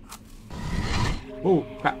 Oh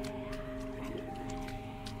crap.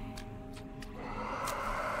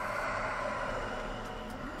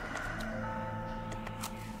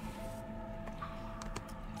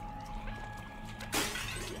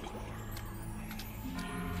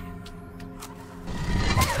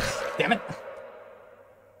 Damn it.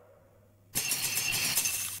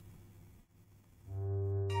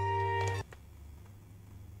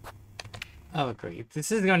 Oh great,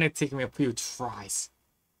 this is gonna take me a few tries.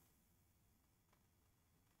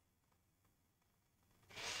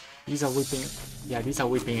 These are weeping, yeah, these are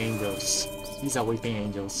weeping angels. These are weeping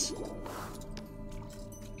angels.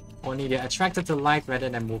 Only they're attracted to light rather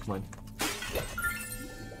than movement.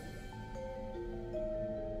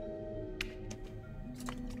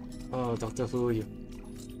 Oh, Doctor Who, you.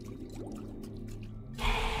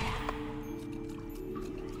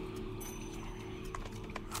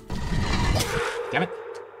 Damn it.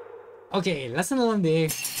 Okay, lesson learned there.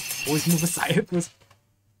 Always move aside.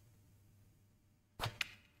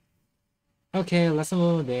 Okay, lesson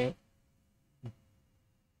learned there.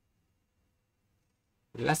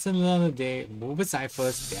 Lesson learned there. Move aside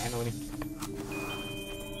first, then only.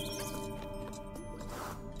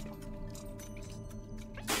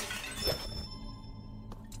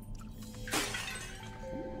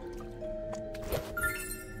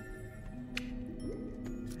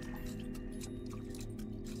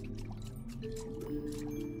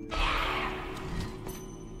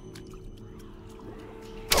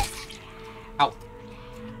 Ow.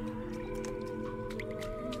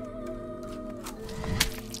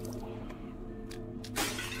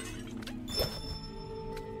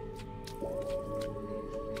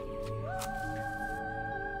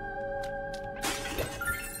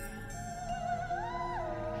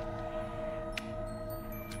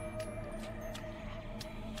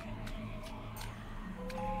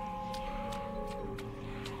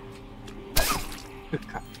 Good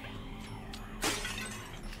crap.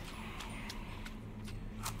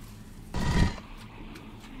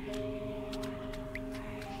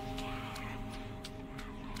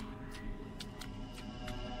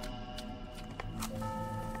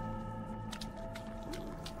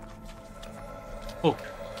 Oh,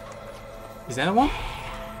 is that a one?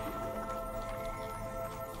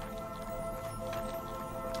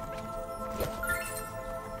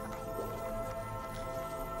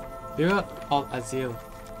 Spirit of Azil.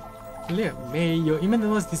 Clear, may your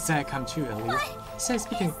immense desire come true, Elise. So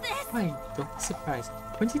speaking, why, don't be surprised.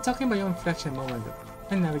 Weren't you talking about your inflection a moment ago?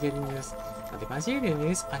 And navigating this. What depends on you,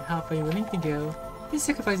 Elise, on how far you're willing to go. This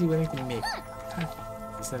sacrifice you're willing to make.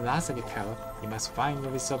 It's the last of your power. You must find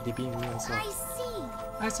your resolve to be in yourself.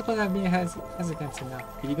 I suppose I've been hesitant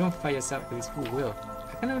enough. If you don't fight yourself, Elise, who will?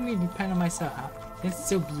 I can only depend on myself, huh? Then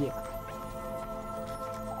so be it.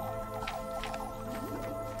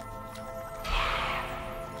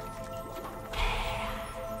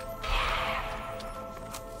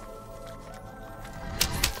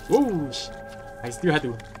 Whoosh! I still had to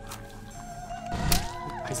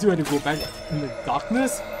go back in the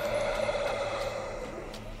darkness.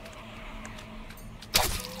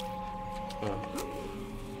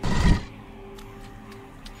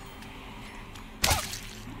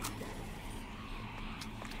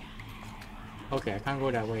 Okay, I can't go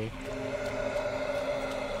that way.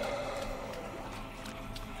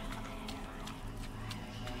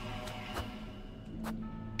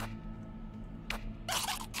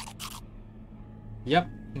 Yep,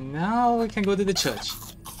 now we can go to the church.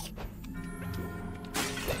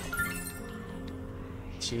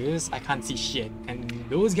 Cheers, I can't see shit, and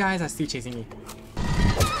those guys are still chasing me.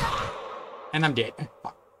 And I'm dead.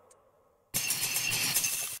 Fuck.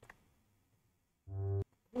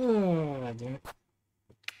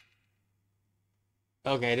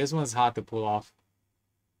 Okay, this one's hard to pull off.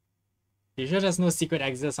 You sure there's no secret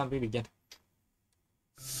exit or something to get?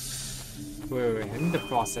 Wait, I need to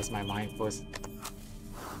process my mind first.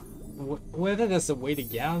 Whether there's a way to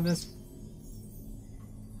get out of this?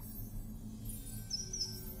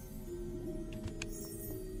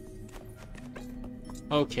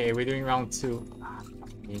 Okay, we're doing round 2.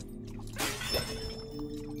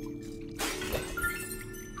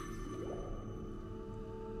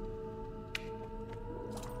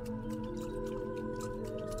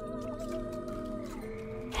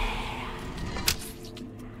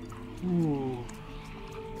 Ooh.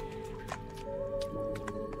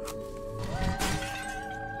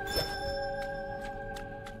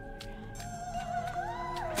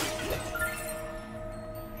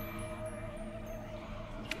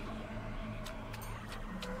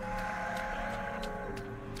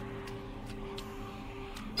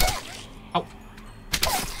 Ow.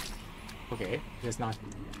 Okay, there's not.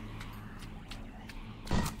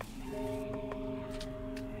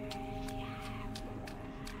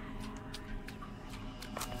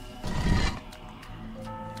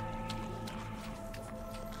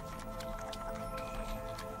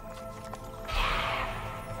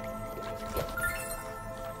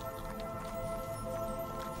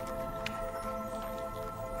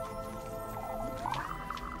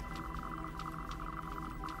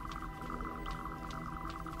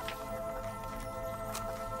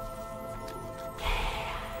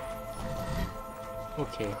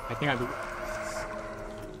 Okay, I think I'll do.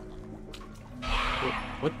 Wait,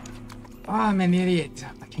 what? Oh, I'm an idiot.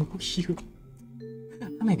 I can go here.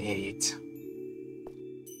 I'm an idiot.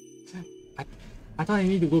 I thought I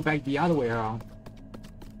need to go back the other way around.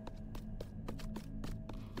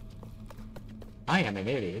 I am an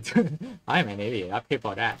idiot. I am an idiot. I pay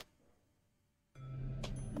for that.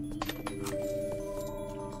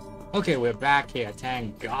 Okay, we're back here.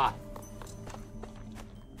 Thank God.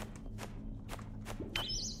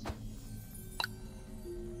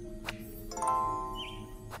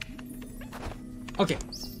 Okay.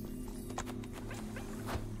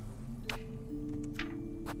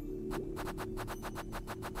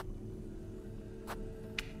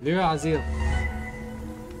 Lure Azil.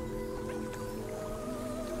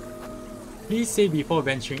 Please say before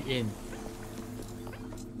venturing in.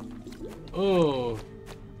 Oh.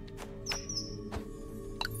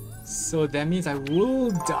 So that means I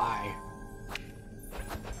will die.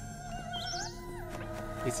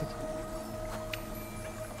 Is it?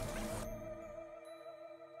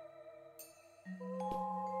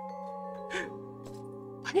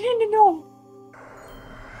 I didn't know.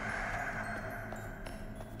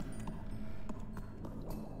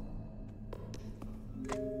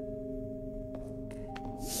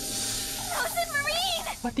 Rosenmarine!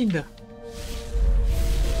 What in the?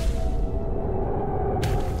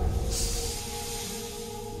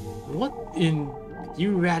 What in?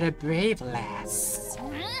 You rather brave, lass.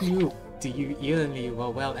 Do you yearly were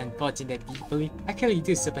well and fortunate deeply? I can lead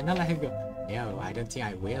to super, not let him go. No, I don't think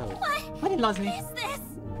I will. What in Lord's name? Is this?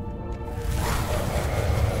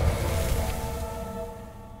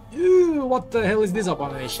 Ew, what the hell is this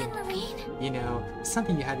abomination? Rosenmarine? You know,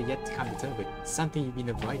 something you haven't yet come to terms with, something you've been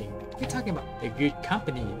avoiding. You're talking about a good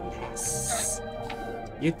company, lass.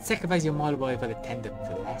 You'd sacrifice your mortal body for the tender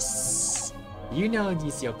flesh. You know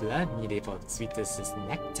it's your blood needed for Sweetest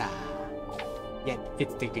Nectar. Yet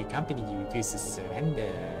it's the good company you refuse to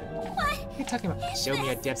surrender. What? You're talking about show me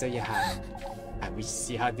your depths of your heart. I wish to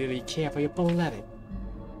see how dearly you care for your beloved.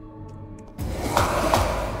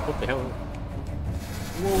 What the hell?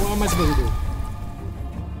 Whoa, what am I supposed to do?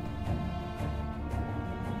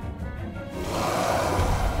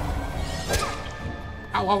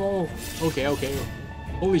 Ow, ow, ow. Okay, okay.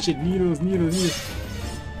 Holy shit, needles.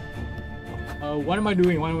 What am I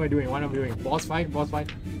doing? What am I doing? Boss fight?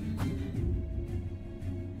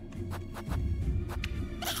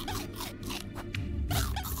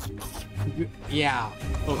 Yeah,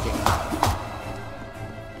 okay.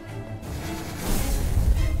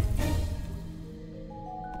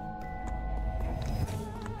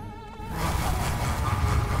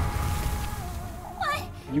 What?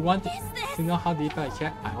 You want is this? to know how deep I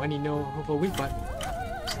care? I want to know for which one.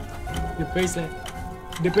 The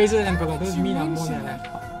bracelet and for those mean I'm more than that.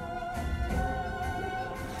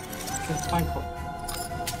 It's fine.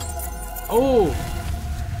 Oh!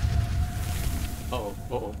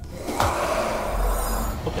 Uh-oh.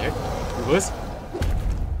 What the heck? Reverse?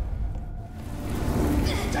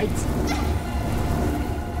 Tight!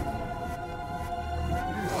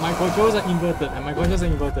 My controls are inverted.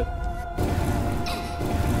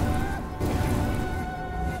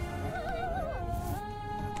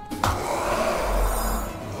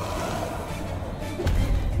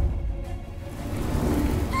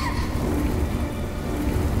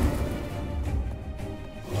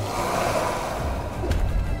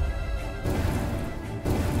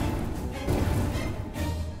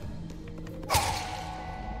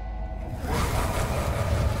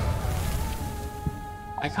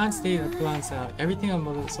 I can't stay at glance. Everything on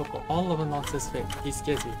motorcycle, all of the nonsense fate. It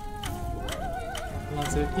scares me.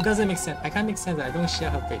 Nonsense. It doesn't make sense. I can't make sense that I don't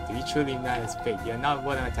share her fate. Do you truly not as fate? You're not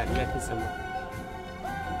more than a tiny. Let this alone.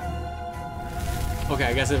 Okay,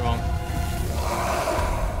 I guess it's wrong.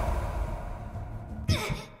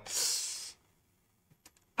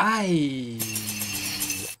 I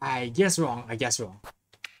guess wrong. I guess wrong.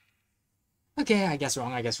 Okay, I guess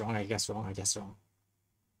wrong. I guess wrong. I guess wrong. I guess wrong.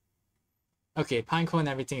 Okay, pinecone and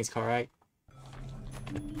everything is correct.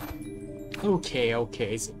 Okay,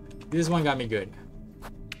 okay. So this one got me good.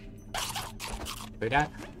 Do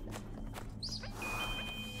that.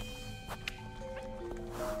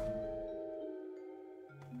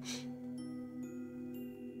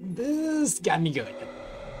 This got me good.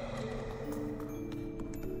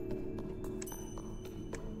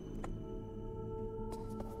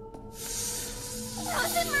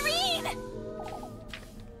 Rosenmarine!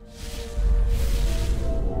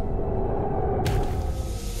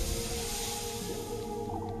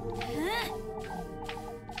 Huh?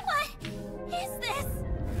 What is this?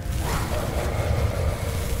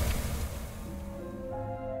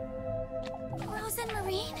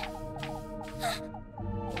 Rosenmarine?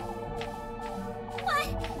 What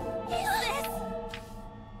is this?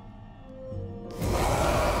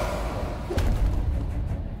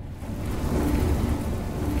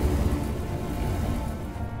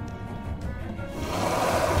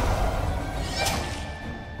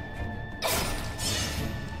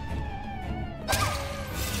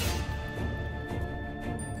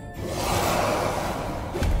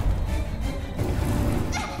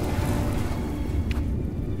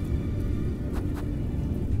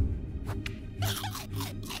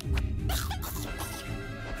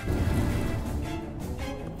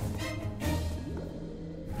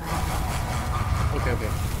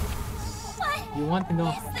 Want to know?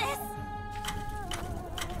 Is this?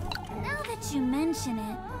 Now that you mention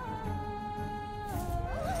it.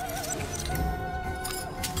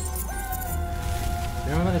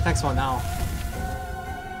 Remember the text one now.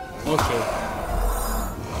 Okay.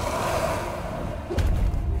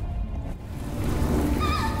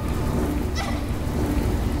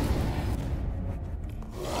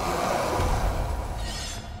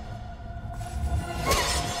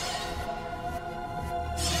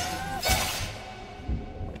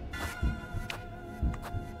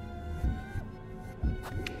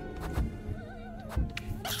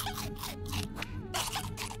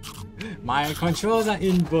 My controls are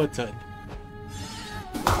inverted.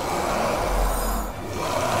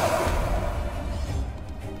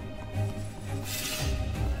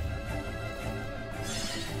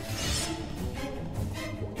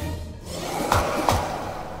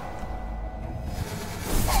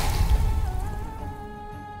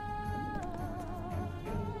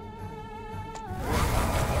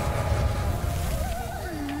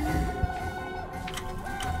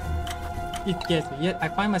 It scares me, yet I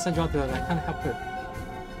find myself drawn to it. I can't help it.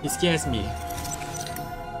 It scares me.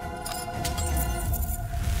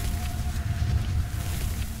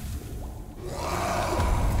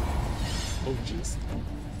 Oh jeez.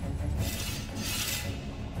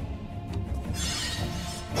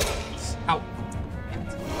 Ow.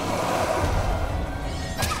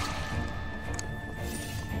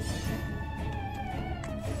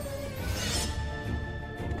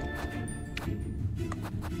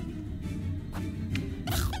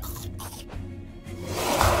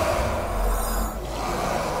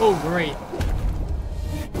 Oh, great.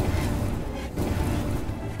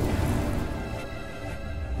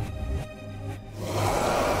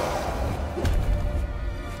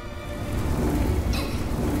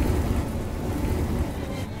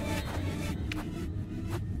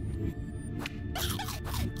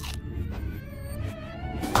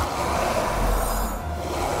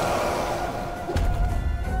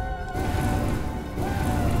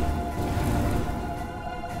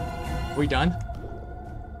 We done?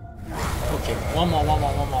 Okay, one more.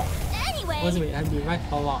 Anyway. What's it? I'll be right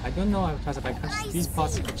how long? I don't know. I'm classified because these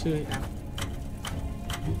parts actually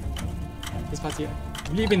these parts here.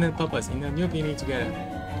 Believe in the purpose, in the new beginning together.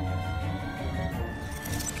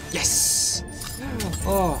 Yes!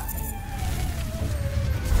 Oh.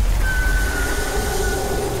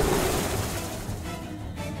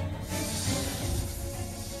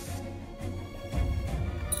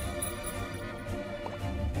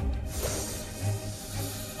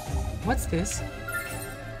 What's this?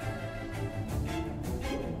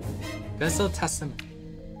 Vessel Testament.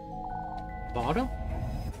 Bottle?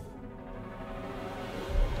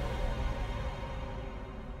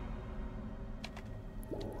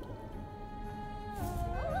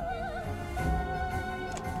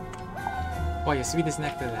 acquire Sweetest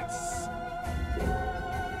Nectar next.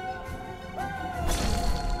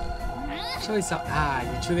 Show yourself. Ah,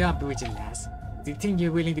 you truly are bewitching, lass. Do you think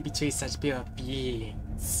you're willing to betray such pure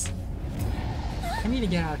beings? I need to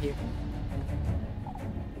get out of here.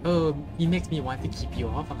 Oh, it makes me want to keep you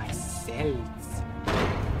all for myself.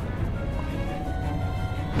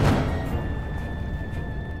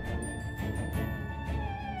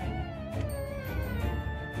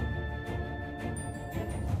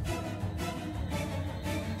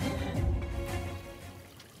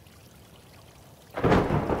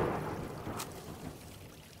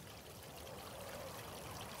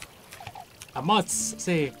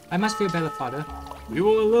 I must feel better, father. We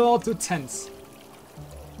were a little too tense.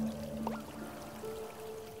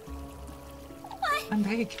 What? I'm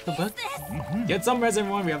ready, Kieferberg. This? Get some rest,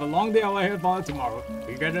 everyone. We have a long day ahead for tomorrow.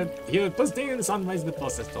 We gotta hear the first thing in the sunrise in the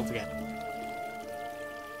process. Don't forget.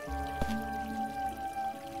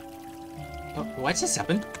 Oh, what just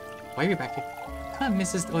happened? Why are you back here? Come on,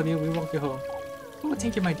 Mrs. Audio. We walk you home. Oh,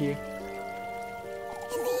 thank you, my dear.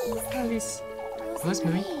 Elise.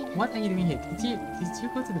 Rosenmarine, what are you doing here? Did you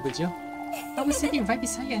go to the vigil? I was sitting right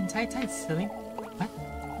beside you the entire time, silly. What?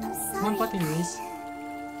 I'm sorry. One button, Elise.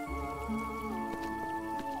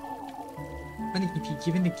 But if you've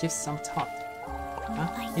given the gifts some thought.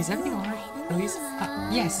 Huh? Is everything alright, Elise?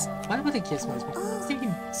 Yes. What about the gifts, Rosemary? I was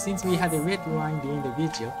thinking, since we had a red wine during the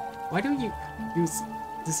vigil, why don't you do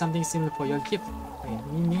something similar for your gift?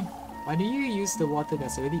 Why do you use the water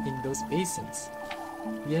that's already in those basins?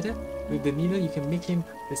 Together, with the needle, you can make him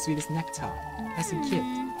the sweetest nectar as a gift.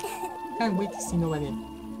 Can't wait to see nobody.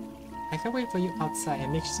 I can't wait for you outside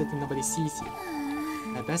and make sure that nobody sees you.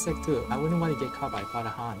 I best like too. I wouldn't want to get caught by Father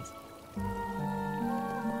Hans.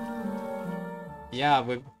 Yeah,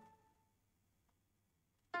 but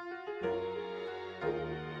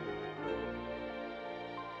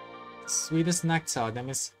sweetest nectar. That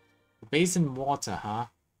means basin water, huh?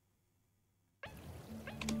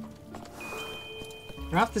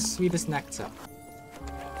 Craft the sweetest nectar.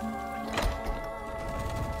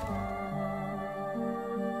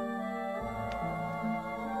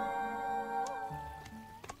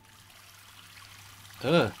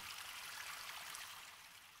 Ugh.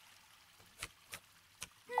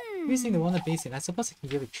 Using the water basin, I suppose I can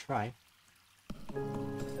give it a try.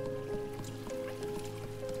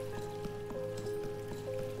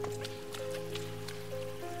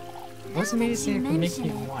 Also made it safe for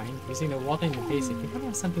making wine using the water in the basin. You probably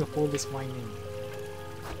have something to hold this wine in.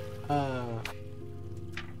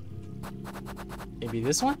 Maybe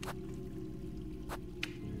this one?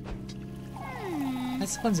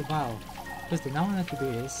 That one's a while. Because now what I have to do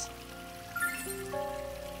is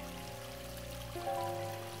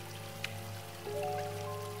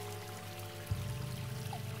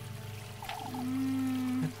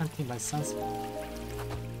I can't think by sounds.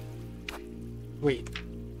 Wait.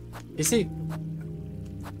 Is it?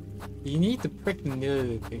 You need to prick the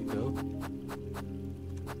needle thing though.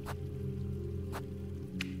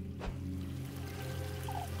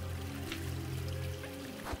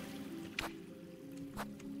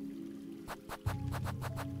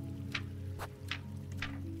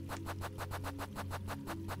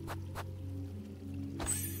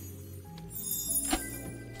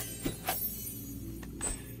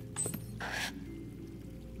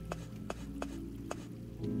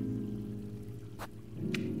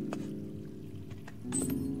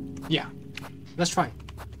 Yeah, let's try.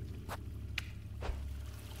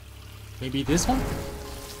 Maybe this one?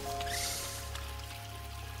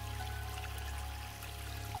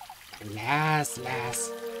 Last.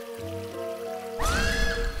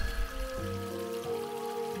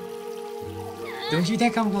 Don't you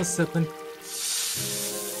dare come close, serpent.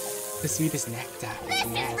 The sweetest nectar. This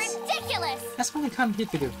is ridiculous! That's what I come here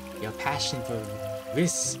to do. Your passion for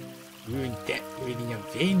risk, ruin death within your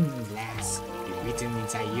veins, lass. The written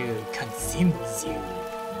inside you consumes you.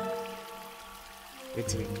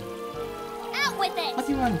 Between me. Out with it! What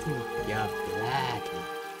do you want to do? Your blood.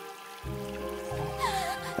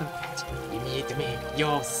 You need to make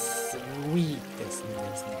your sweetest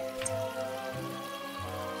nectar.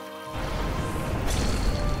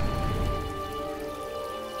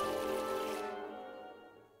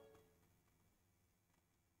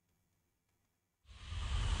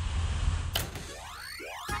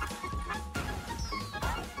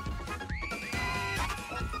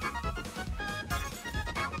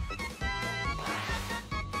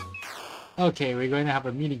 Okay, we're going to have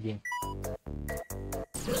a mini game.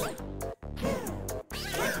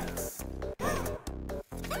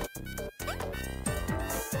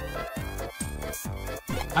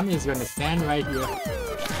 I'm just going to stand right here.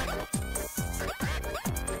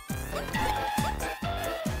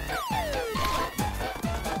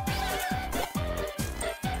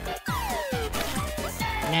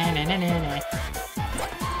 Na, na, na, na, na.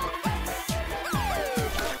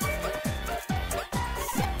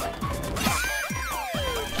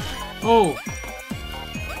 Oh!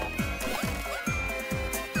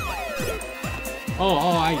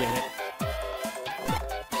 Oh, I get it.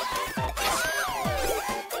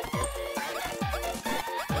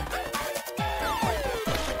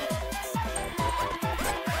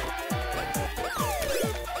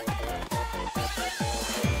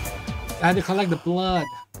 I had to collect the blood.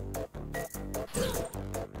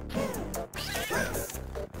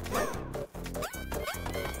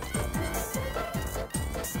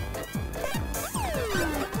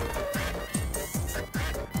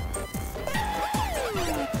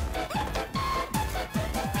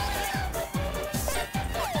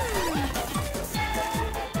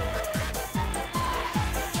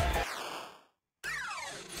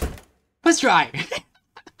 Let's try.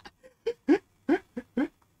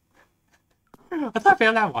 I thought I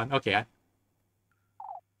failed that one. Okay.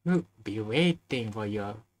 We'll be waiting for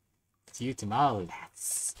you tomorrow.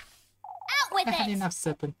 Let's. Out with I had it! enough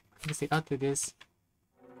serpent. Let me see. After this,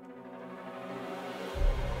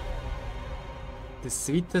 the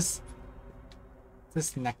sweetest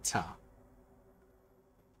nectar.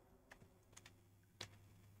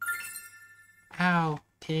 Ow,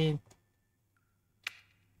 pain.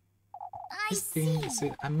 I This thing is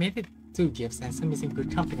sweet. I made it 2 gifts and some missing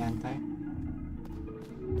good company, aren't I?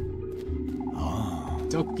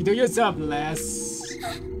 Talk to yourself, Les.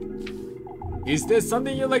 Is there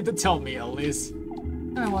something you'd like to tell me, Elise?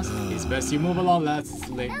 I was. It's best you move along, Les. It's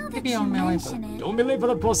late. Now that Maybe you on my way, mention but it. don't be late for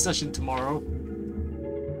the procession tomorrow.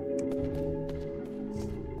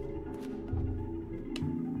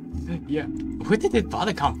 Yeah, where did that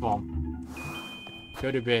bother come from?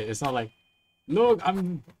 Go to bed. It's not like, look,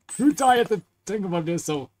 I'm too tired to think about this,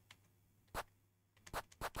 so.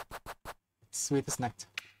 Sweetest Nectar.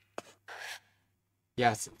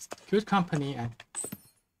 Yes, it's good company and.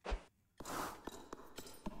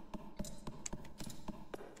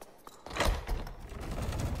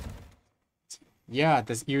 Yeah,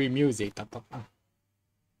 there's eerie music.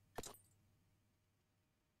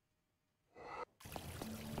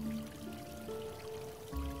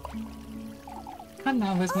 Come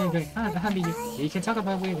now, let's make it. Honey, you can talk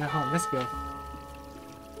about waiting at home. Let's go.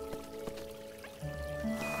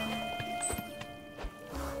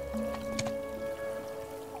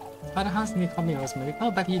 But the house need call me Rosemary.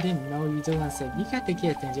 Oh, but he didn't know. You just want to say, you got the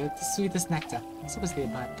gift, and you're the sweetest nectar. Supposed to be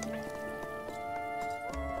bad.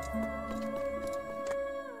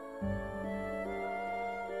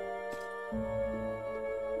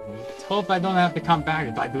 Hope I don't have to come back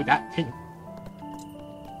if I do that thing.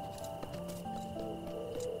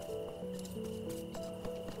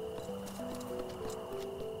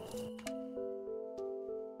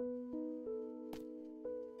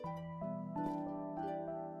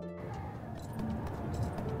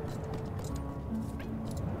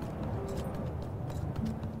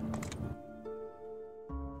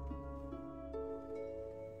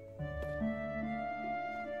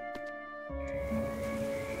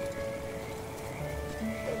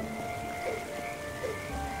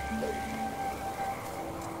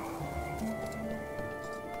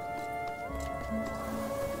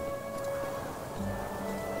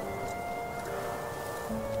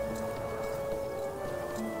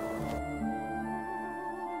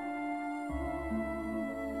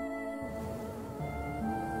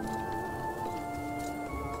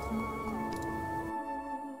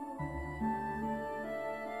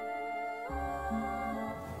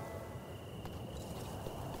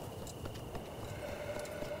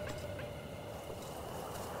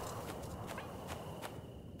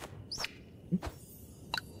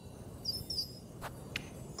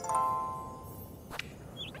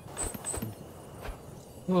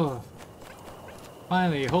 Oh,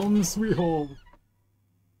 finally, home sweet home.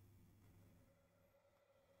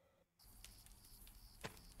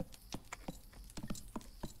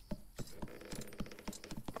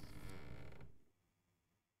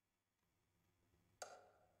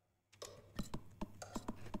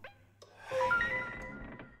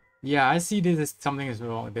 Yeah, I see this as something is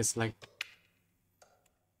wrong. This like.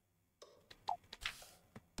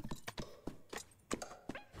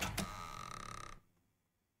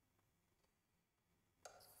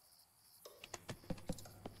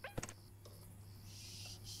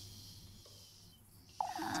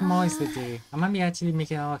 Tomorrow is the day. I might be actually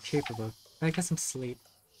making it all Kieferberg, but I get some sleep.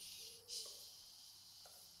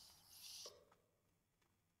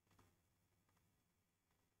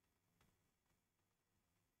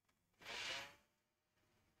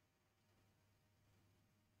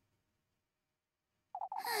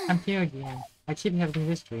 I'm here again. I keep having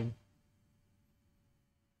this dream.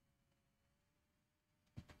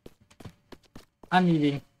 I'm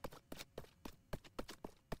leaving.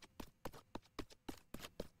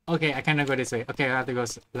 Okay, I cannot go this way. Okay, I have to go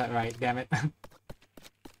right, damn it.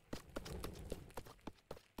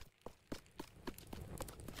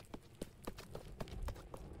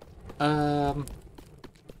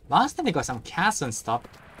 Last time they got some castle and stuff.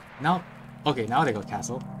 Now, okay, now they got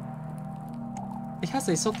castle. The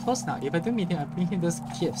castle is so close now. If I do meet him, I bring him those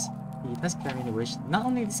gifts. He does grant me the wish. Not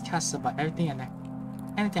only this castle, but everything and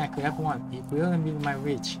anything I could ever want. It will be within my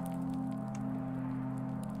reach.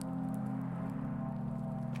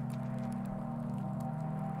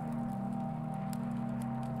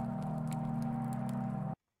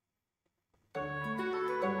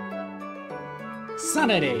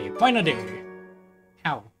 Saturday, final day.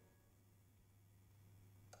 How?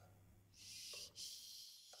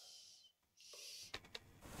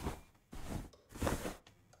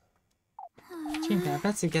 I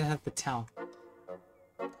bet to get out of the town.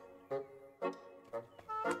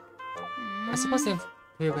 I suppose if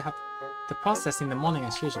we will have the process in the morning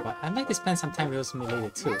as usual, but I'd like to spend some time with Rosemary later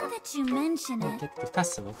too. Now that you mention it. Get to the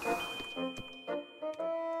festival.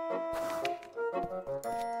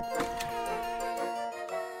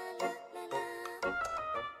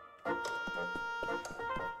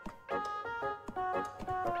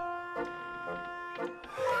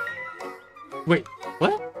 Wait,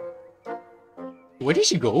 what? Where did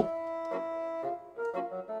she go?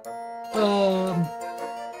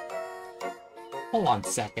 Hold on a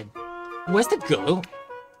second. Where's the girl?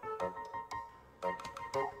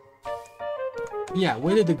 Yeah,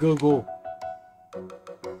 where did the girl go?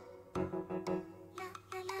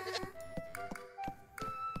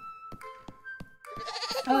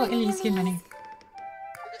 Oh, Elise, good morning.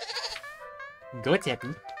 Go, Debbie.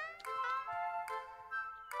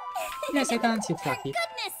 Yes, I don't too fluffy.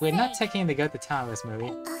 We're not taking the girl to town,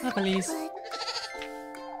 Rosemary. Oh, Elise.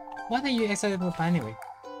 What are you excited about anyway?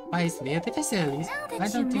 Why is there the festival, Elise? I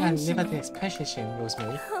don't think I live at the expectation,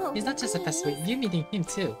 Rosemary. It's not just a festival, you're meeting him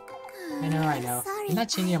too. I know, I know. You're not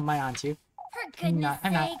changing your mind, aren't you? I'm not.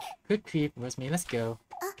 Good creep, Rosemary, let's go.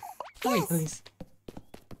 Oh, wait, please.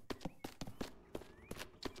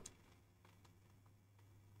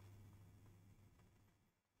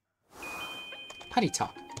 Party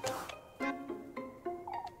talk.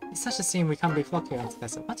 It's such a shame we can't be flocked here on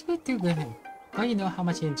Tessa. What do we do with him? Don't you know how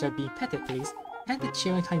much he enjoyed being petted, please? And the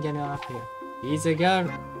children can't get enough here. Easy girl.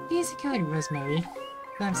 Easy girl, Rosemary.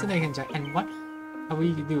 I'm so they can enjoy. And what are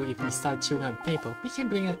we to do if we start chewing on paper? We can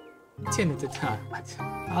bring a tin into town.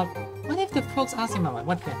 What if the folks ask him about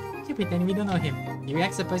what then? Keep pretending we don't know him. If we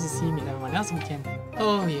act surprised to see him and everyone else, we can.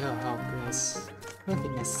 Oh, you're helpless. For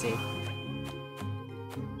goodness sake.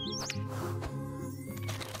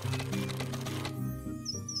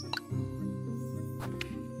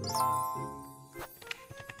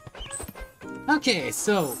 Okay,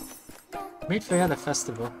 so wait for the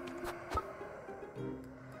festival.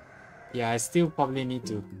 Yeah, I still probably need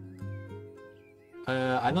to.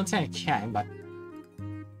 I don't think I can, but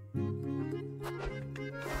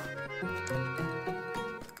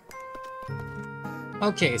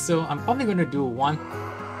okay, so I'm probably gonna do one.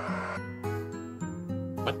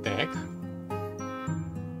 What the heck?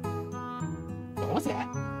 What was that?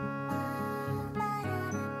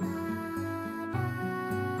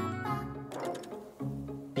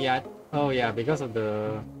 Yeah, oh yeah, because of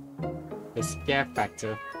the scare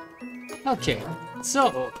factor. Okay,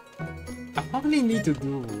 so I probably need to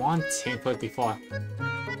do one thing first before.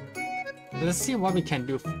 Let's see what we can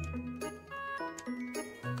do.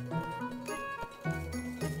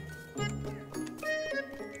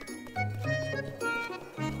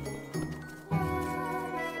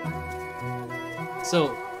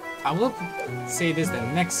 So I will say this,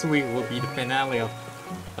 that next week will be the finale of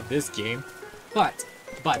this game, but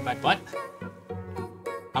I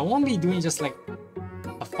won't be doing just like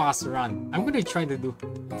a fast run. I'm gonna try to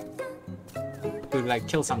like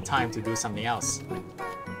kill some time to do something else.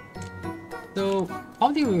 So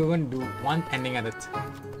probably we're gonna do one ending at a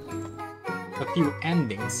few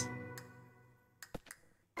endings.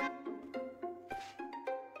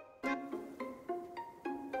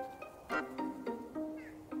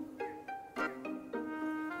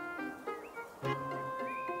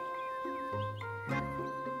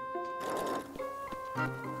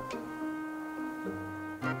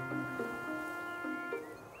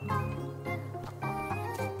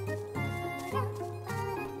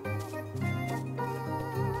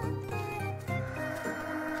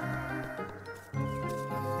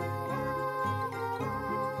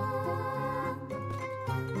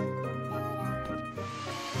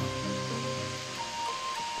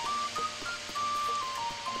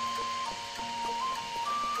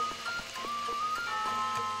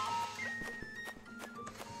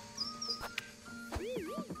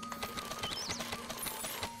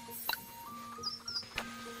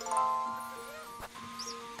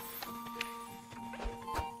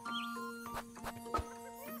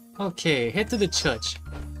 Okay, head to the church.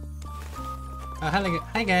 Oh, hello,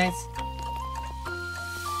 hi guys.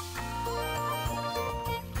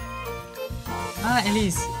 Ah,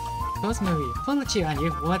 Elise. Rosemary. Full of cheer on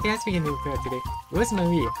you. What else we can do for today?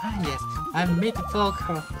 Rosemary. Ah, yes. I made the folk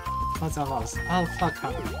her. What's our mouse? Oh, fuck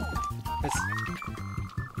her. That's...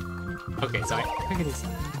 Okay, sorry. Look at this.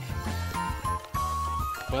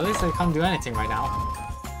 Well, at least I can't do anything right now.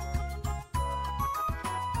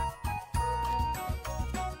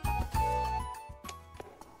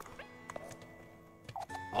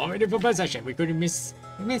 Already for possession, we couldn't miss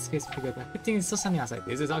his figure. Good thing it's so sunny outside.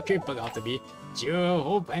 This is our Kieferberg out to be. Cheer,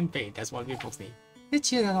 hope, and faith. That's what we folks need. The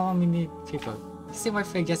cheer that all we need people. See where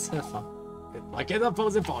faith gets her from. Like it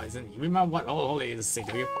opposing poison. You remember what all holy is say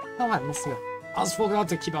to you? Oh, what, monsieur? Us folk out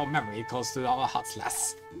to keep our memory close to our hearts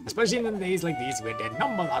less. Especially in the days like these where they're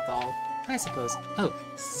numbered at all. I suppose. Oh,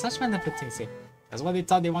 such wonderful things here. That's what they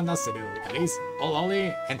thought they want us to do. Elise, all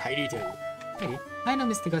holy, and Heidi too. Heidi? I know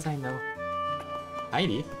Mr. Gus, I know.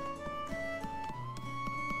 Heidi?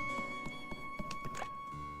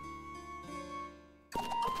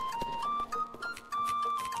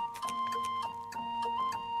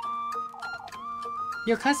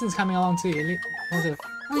 Your cousin's coming along too, Elise.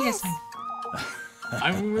 Oh yes.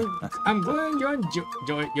 I'm glad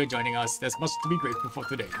you're joining us. There's much to be grateful for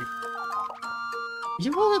today.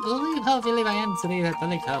 You won't believe how relieved I am today that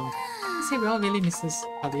Dolly come. I say we all really miss this,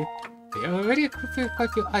 Holly. There are already quite a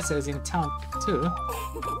few others in town too.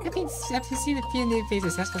 I've seen a few new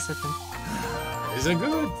faces, that's for certain. It's a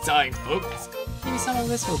good time, folks. Maybe some of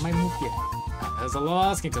us might move here. There's a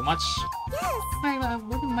lot asking too much. Yes. I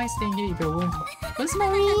wouldn't mind staying here if it weren't for...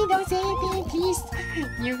 Rosemary, don't say anything, please.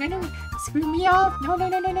 You're gonna screw me off. No.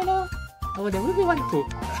 Oh, that would be wonderful.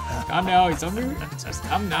 Come now, it's only... Just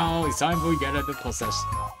come now. It's time we get at the process.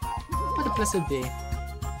 What a blessed day.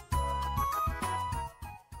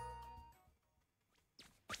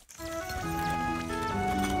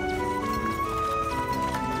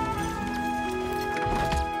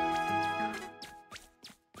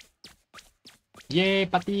 Yay,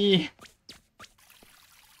 party!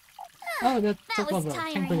 Oh, that's so clever.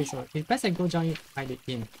 Thankfully so. It's best I go join by the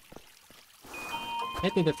inn.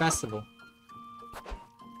 Head to the festival.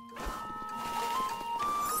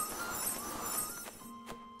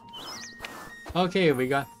 Okay, we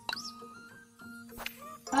got...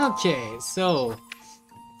 Okay, so...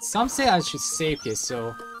 Some say I should save here,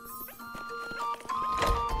 so...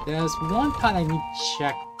 There's one part I need to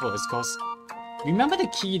check first, cause... Remember the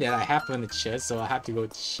key that I have on the chest, so I have to go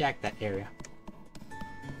check that area.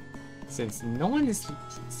 Since no one is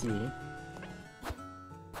seeing.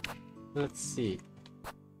 Let's see.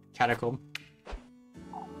 Catacomb.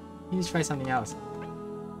 Let's try something else.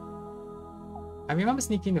 I remember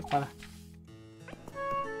sneaking the fella.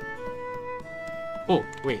 Oh,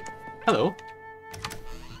 wait. Hello.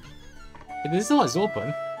 This door is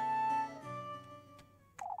open.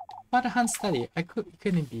 Father Hunt's study. It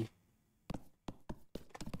couldn't be.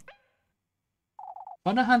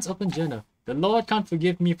 Father Hunt's open journal. The Lord can't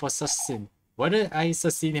forgive me for such sin. Whether I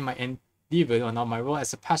succeed in my endeavor or not, my role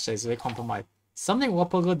as a pastor is very compromised. Something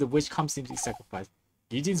Wapolgo the witch comes into sacrifice.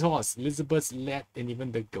 Eugene's horse, Elizabeth's lad, and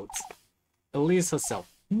even the goats. Elise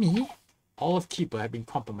herself. Me? All of Keeper have been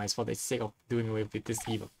compromised for the sake of doing away with this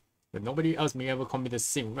evil. But nobody else may ever commit the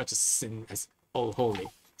same wretched sin as All Holy.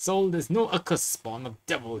 So there's no accursed spawn of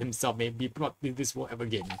devil himself may be brought to this world ever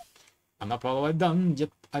again. I'm not proud of what I've done, yet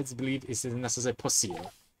I believe it's a necessary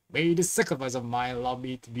procedure. May the sacrifice of mine allow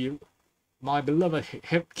me to be my beloved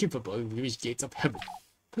Kieferberg reach gates of heaven.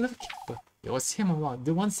 Beloved Kieferberg, it was him around,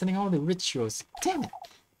 the one sending all the rituals. Damn it!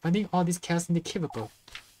 Finding all these chaos in the Kieferberg.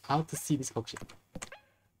 How to see this auction.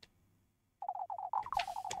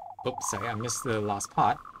 Oops, sorry, I missed the last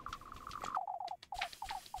part.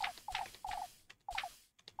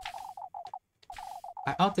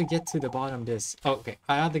 I ought to get to the bottom of this. Oh, okay,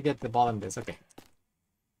 I ought to get to the bottom of this. Okay.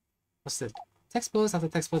 What's this? Textbooks after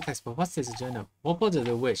textbook. What's this journal? Wapol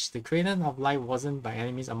the witch. The creator of life wasn't by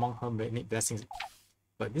any means among her many blessings.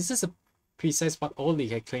 But this is a precise what Oli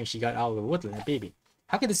had claimed she got out of the woodland, a baby.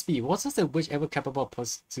 How could this be? Was the witch ever capable of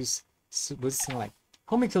possessing life?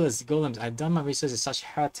 Homicula's golems. I've done my research in such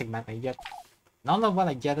heretic man, and yet none of what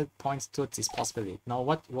I gathered points towards this possibility. Now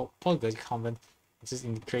what Polga's convent is just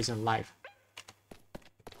in the creation of life.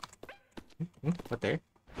 What there?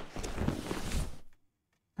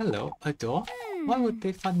 Hello, a door? Why would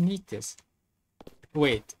they need this?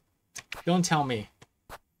 Wait, don't tell me.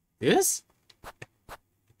 This?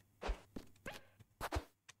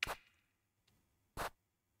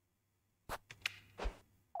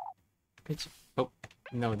 Oh,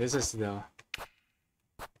 no, this is the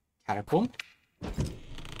catacomb.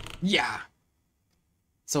 Yeah.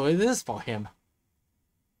 So it is for him.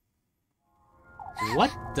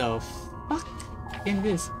 What the fuck in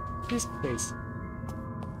this place?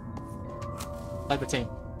 Like a tank.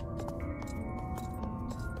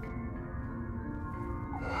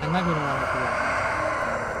 I'm not gonna want to do that.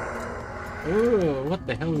 Oh, what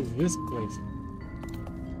the hell is this place?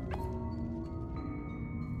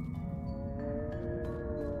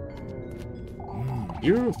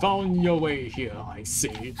 You found your way here, I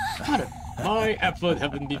see. My effort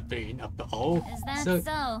haven't been vain after all. Is that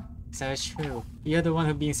so? That's true. You're the one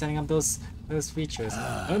who's been setting up those features.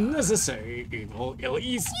 Unnecessary evil,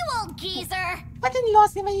 Elise. You old geezer! What in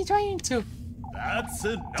Lord's name are you trying to? That's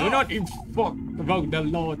enough. Do not invoke the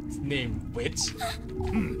Lord's name, witch.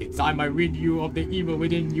 It's time I rid you of the evil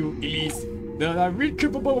within you, Elise. That I rid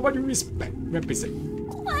capable of what you represent.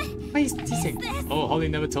 What? What is this? Oh, Holly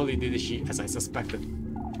never told you, did she? As I suspected.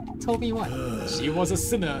 Told me what? She was a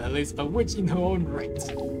sinner, at least a witch in her own right.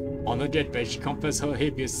 On her deathbed, she confessed her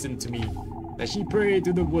heaviest sin to me, that she prayed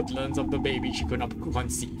to the woodlands of the baby she could not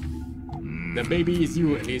conceive. The baby is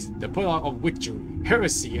you, Elise, the product of witchery,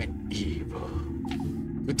 heresy, and evil.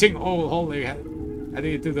 To think old Holly had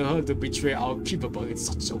it to her to betray our Kieferberg in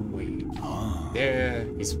such a way. There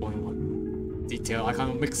is one detail I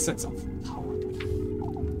cannot make sense of.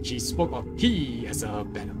 She spoke of he as a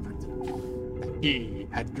benefactor, and he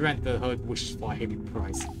had granted her wish for a heavy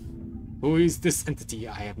price. Who is this entity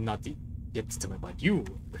I have not yet determined about you,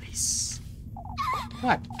 Elise?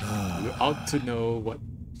 What? You ought to know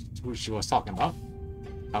who she was talking about.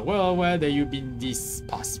 I'm well aware that you've been these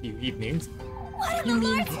past few evenings. What in the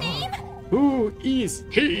Lord's name? Who is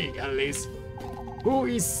he, Elise? Who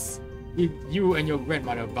is it you and your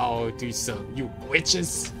grandmother vowed to serve, you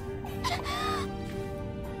witches?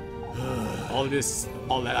 All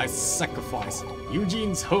that I sacrificed,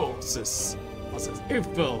 Eugene's horses, was as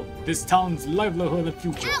evil, this town's livelihood and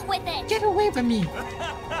future. Out with it! Get away from me!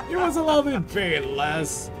 It was a love in vain,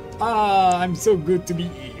 lass. Ah, I'm so good to be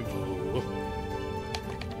evil.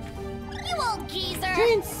 You old geezer!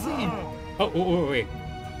 You're insane! Oh, wait.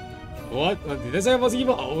 What? Did I say I was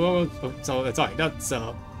evil? So that's sorry, that's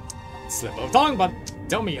a slip of tongue, but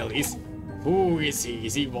tell me, Elise, who is he?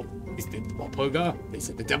 Is the Whopperger? Is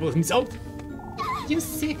it the devil himself? You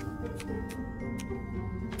sick.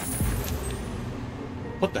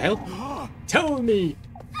 What the hell? Tell me!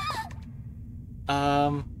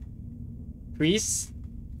 Priest?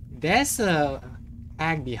 There's a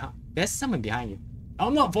hag behind. There's someone behind you.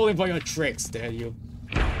 I'm not falling for your tricks, there you.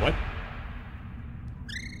 What?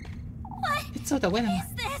 What? It's so the way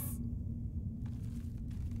Is this?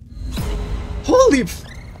 Holy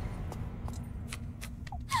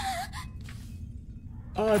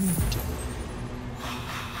Oh!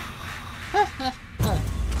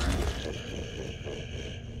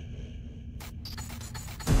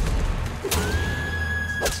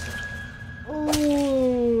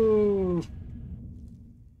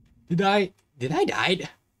 Did I die?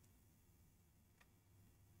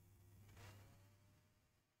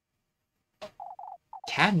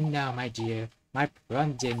 Come now, my dear, my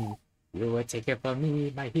progeny. You will take it from me,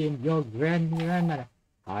 by him, your grandmother.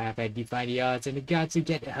 I have defied the odds and the gods to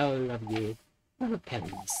get a hold of you. Oh,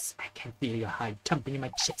 Elise, I can feel your heart thumping in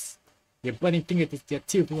my chest. Your burning fingertips, your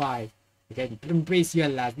teeth wide. You can embrace your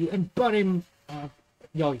life. You embody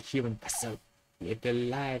your human vessel. Live the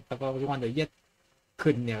life of a wonder, yet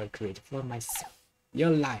could never create for myself. Your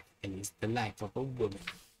life, Elise, the life of a woman.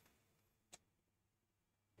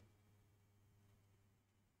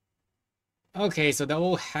 Okay, so the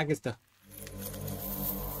old hag is the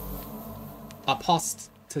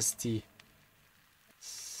apostasy.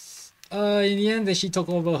 In the end, she took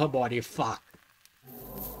over her body. Fuck.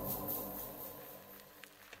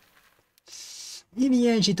 In the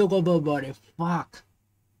end, she took over her body. Fuck.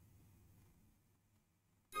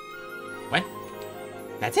 What?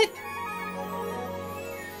 That's it?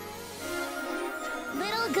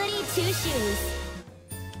 Little Goody Two Shoes.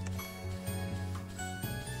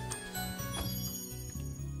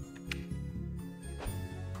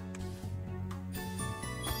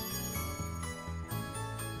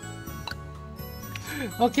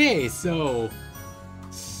 Okay, so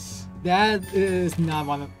that is not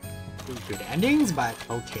one of the good endings, but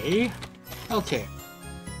okay. Okay.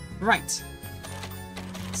 Right.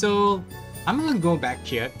 So I'm gonna go back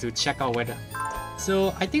here to check out whether.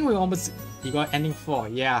 So I think we got ending 4,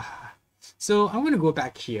 yeah. So I'm gonna go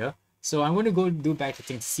back here. So I'm gonna go do back the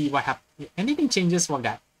thing to see what happened. Anything changes for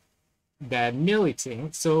that melee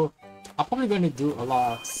thing. So I'm probably gonna do a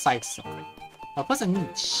lot of side stuff. But first I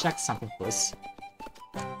need to check something first.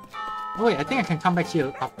 Oh wait, I think I can come back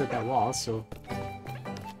here after that wall, so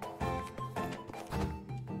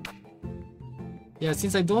Yeah,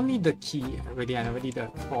 since I don't need the key already and already the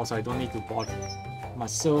core, so I don't need to bother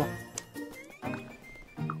much. So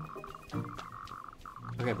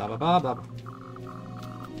okay, blah blah blah blah.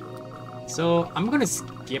 So I'm gonna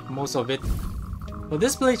skip most of it. For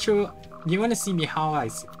this playthrough, you wanna see me how I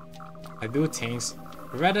do things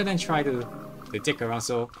rather than try to dig around.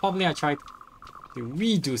 So probably I try to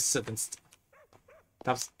redo certain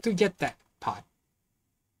stuff to get that part.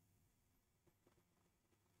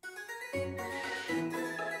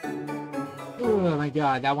 Oh my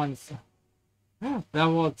god, that one's... that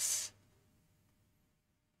was...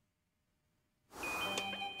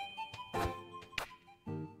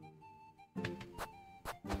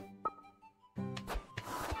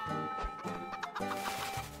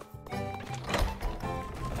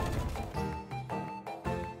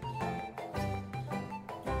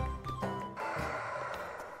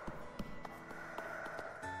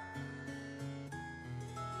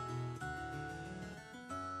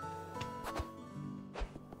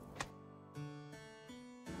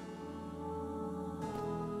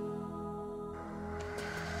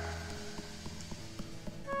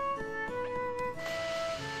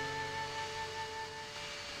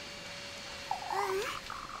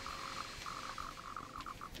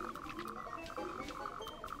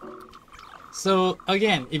 So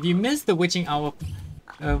again, if you missed the witching hour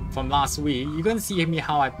from last week, you're gonna see me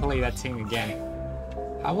how I play that thing again.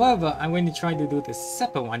 However, I'm going to try to do the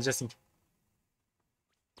separate one just in case.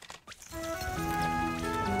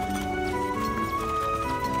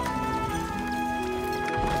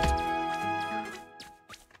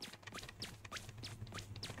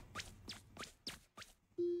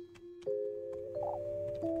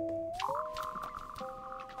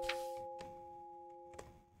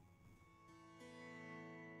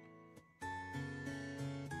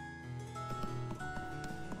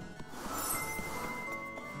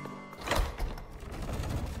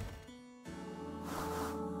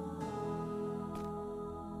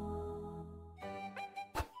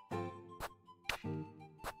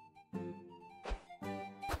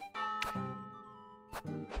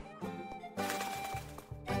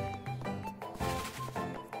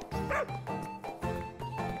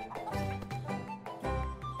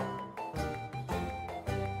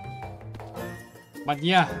 But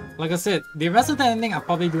yeah, like I said, the rest of the ending I'll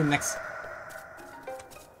probably do next.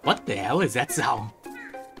 What the hell is that sound?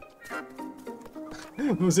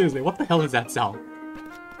 No, seriously, what the hell is that sound?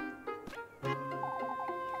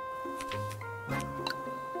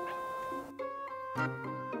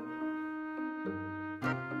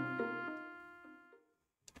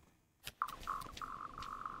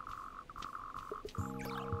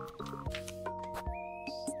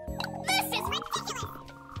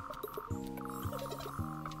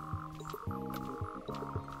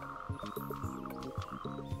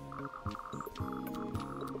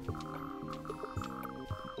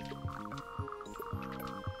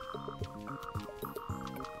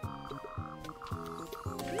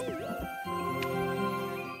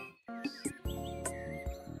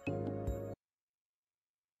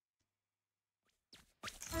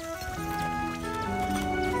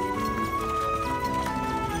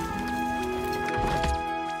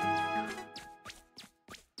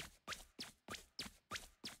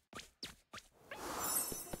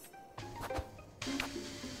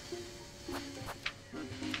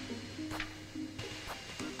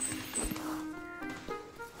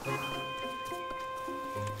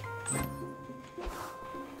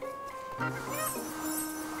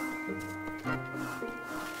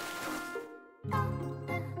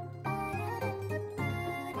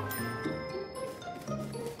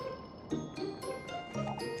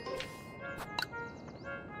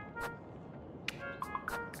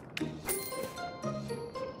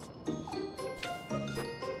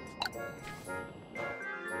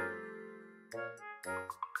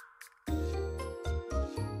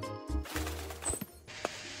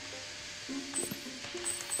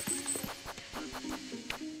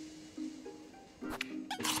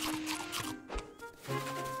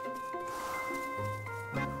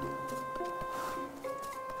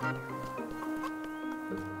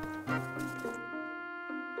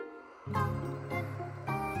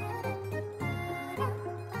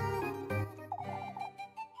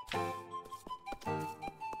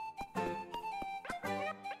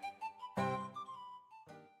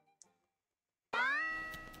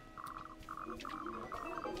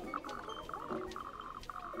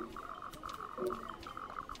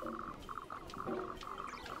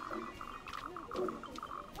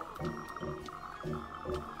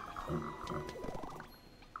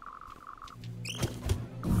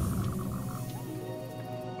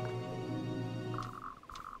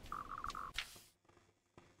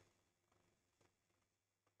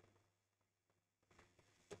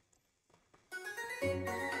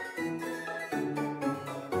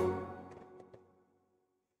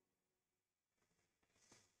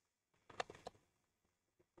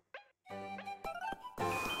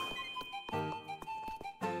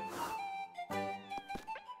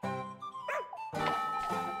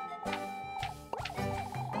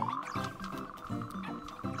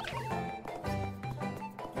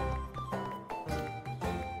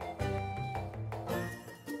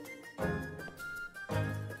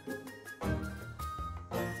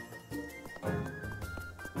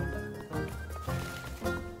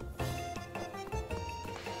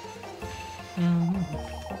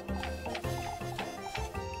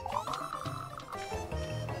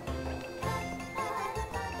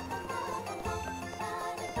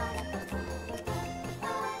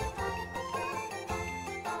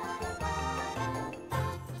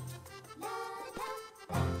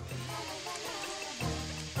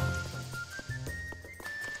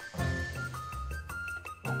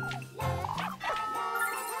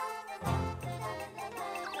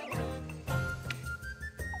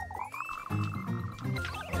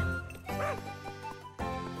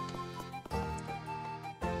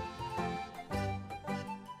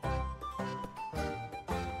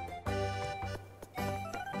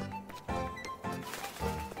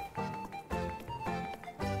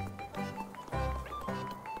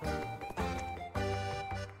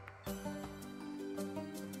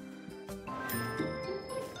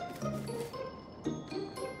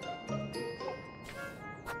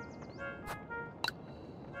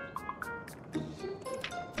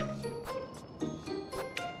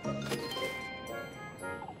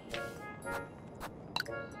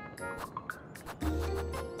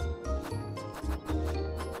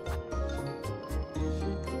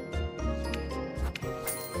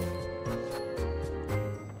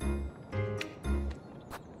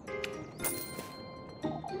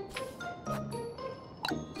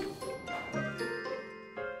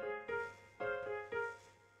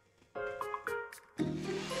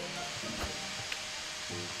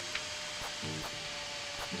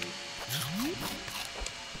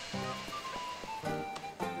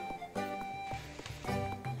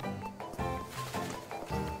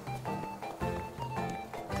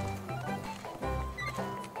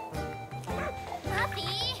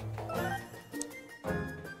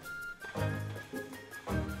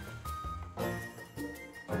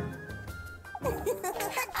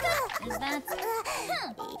 Is that?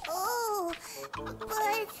 Oh, but.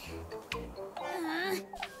 But.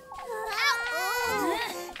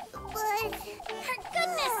 For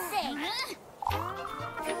goodness sake!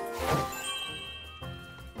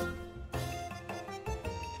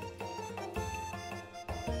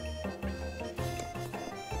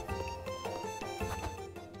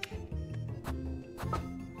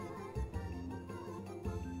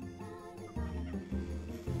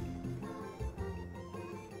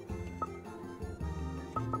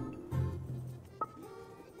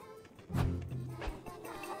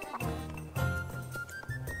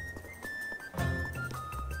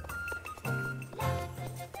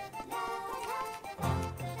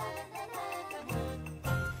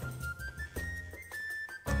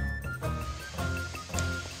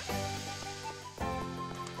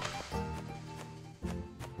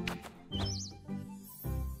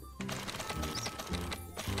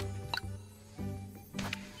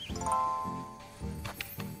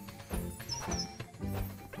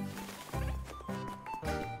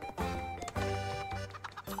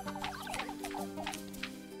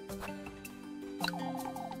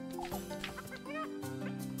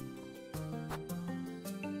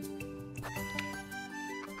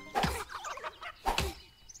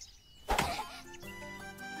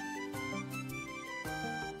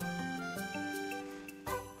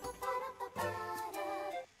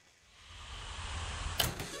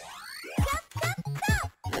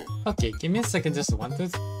 Okay, give me a second, just one, two.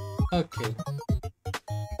 Okay.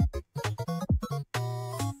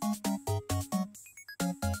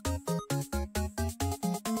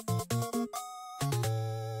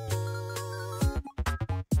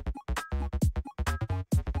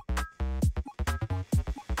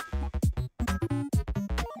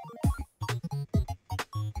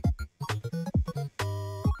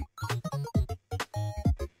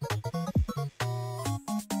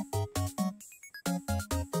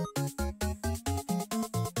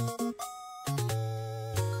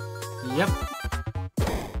 Yep.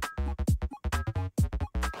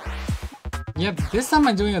 Yep, this time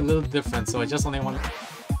I'm doing a little different, so I just only want to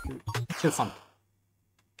kill something.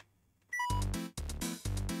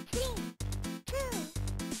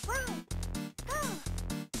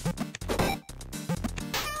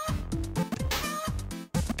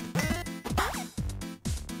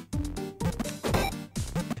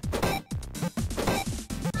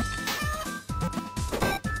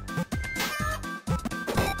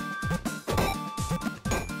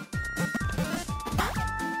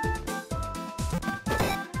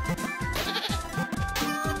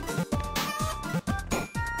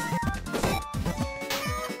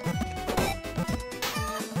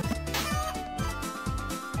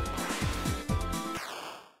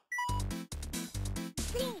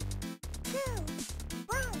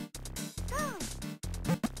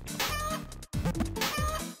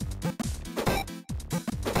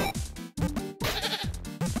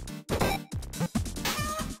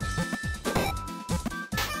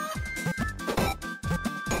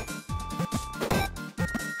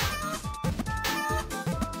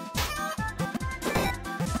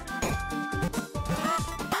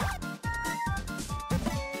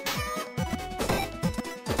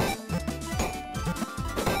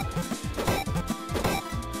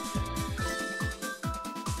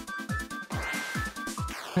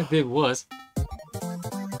 did worse.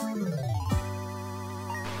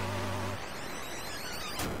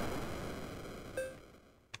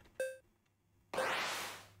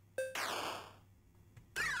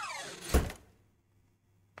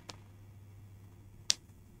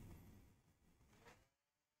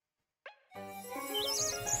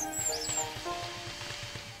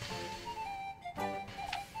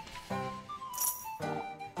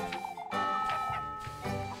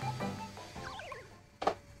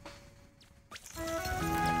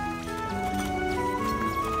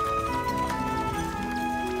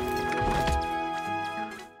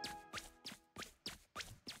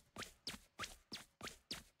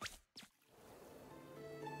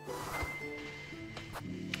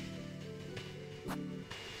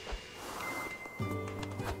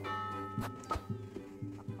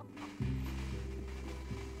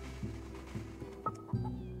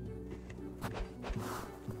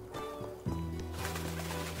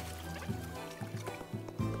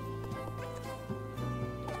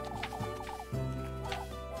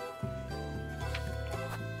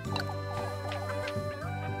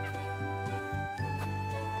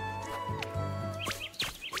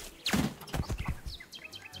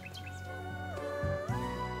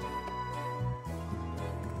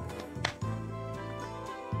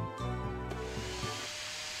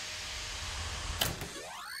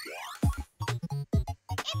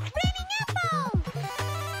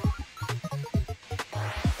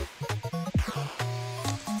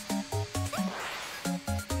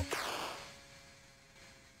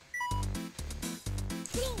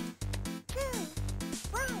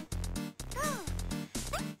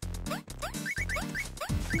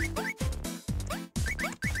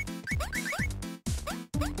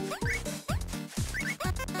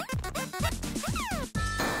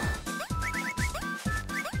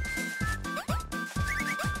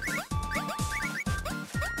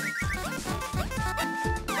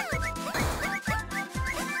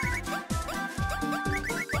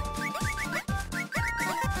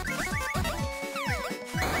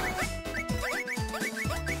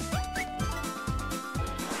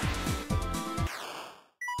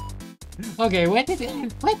 Okay, where did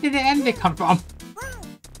the ending come from?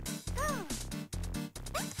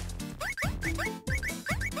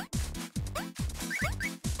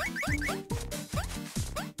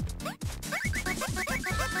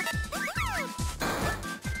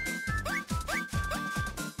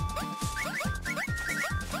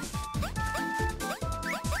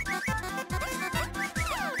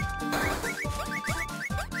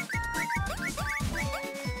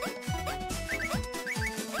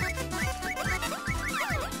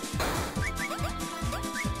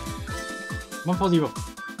 One for zero.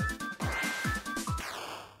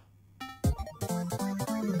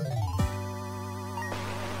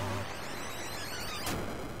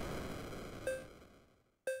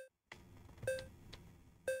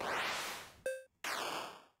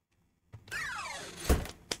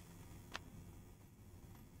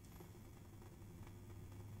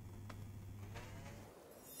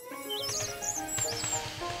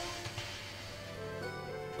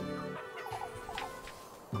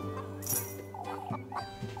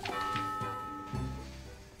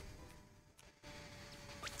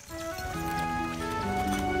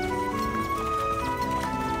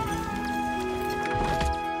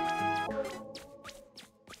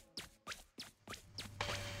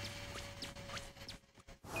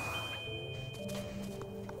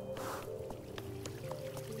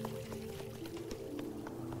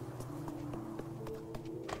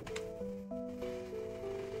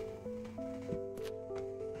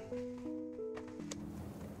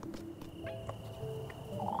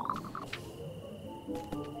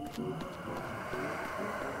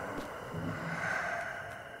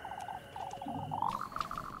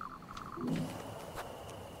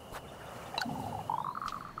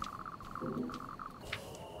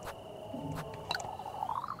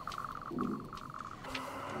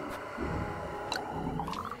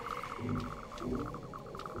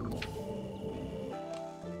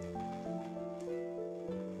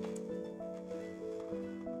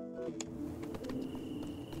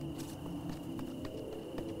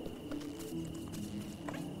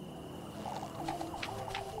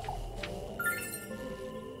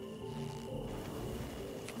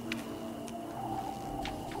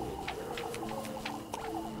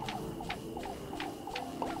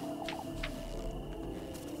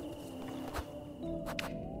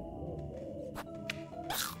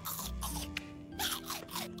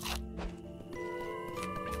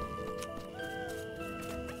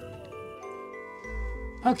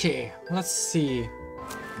 Okay, let's see.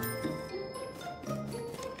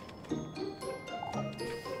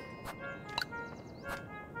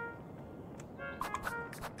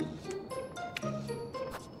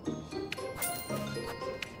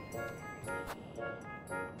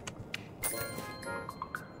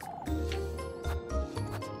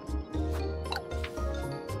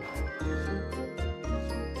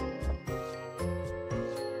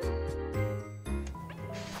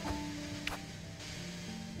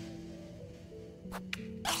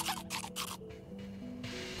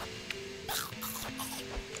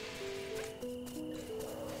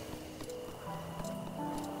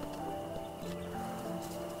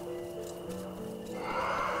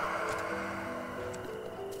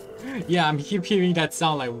 Yeah, I'm keep hearing that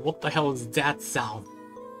sound like, what the hell is that sound?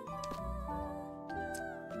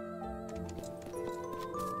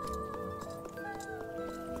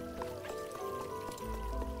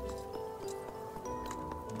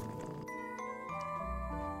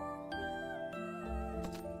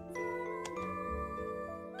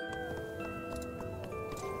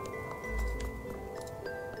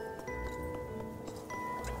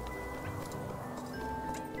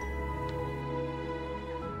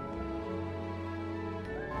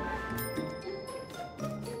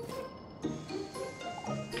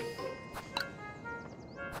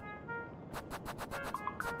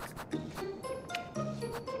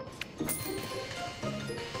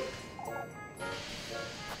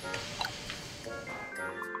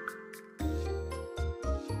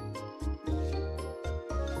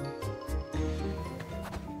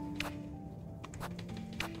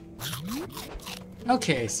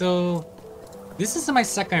 Okay, so this is my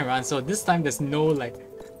second run, so this time there's no like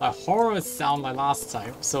a horror sound like last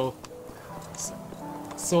time. So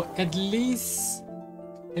at least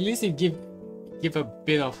you give a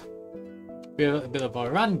bit of a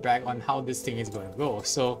run back on how this thing is going to go.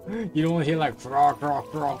 So you don't hear like rock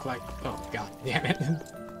like, oh god damn it.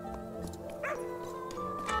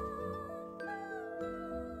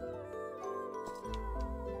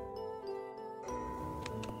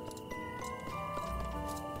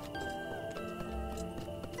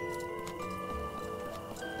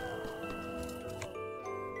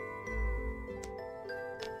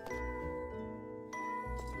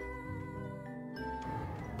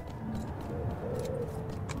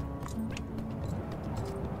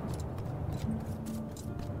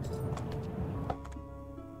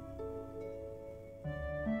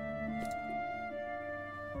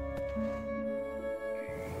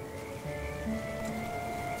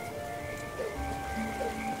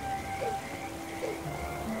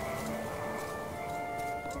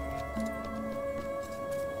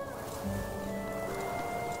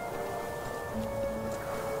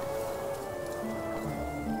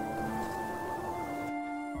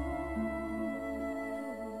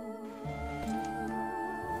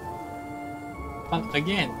 But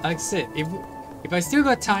again, like I said, if I still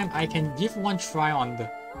got time, I can give one try on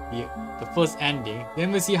the first ending.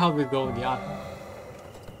 Then we'll see how we go with the other.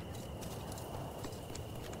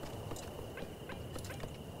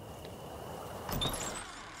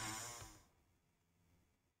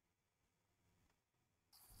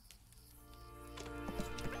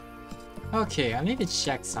 Okay, I need to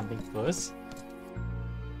check something first.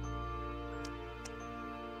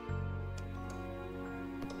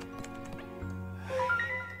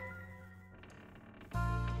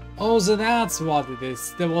 Oh, so that's what it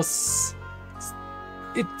is.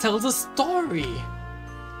 It tells a story.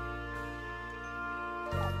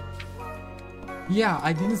 Yeah,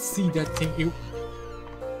 I didn't see that thing.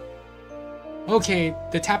 Okay,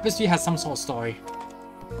 the tapestry has some sort of story.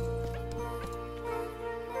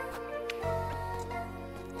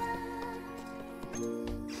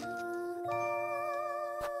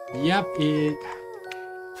 Yep,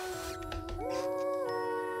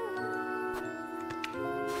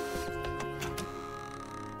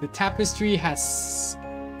 the tapestry has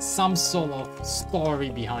some sort of story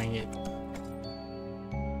behind it.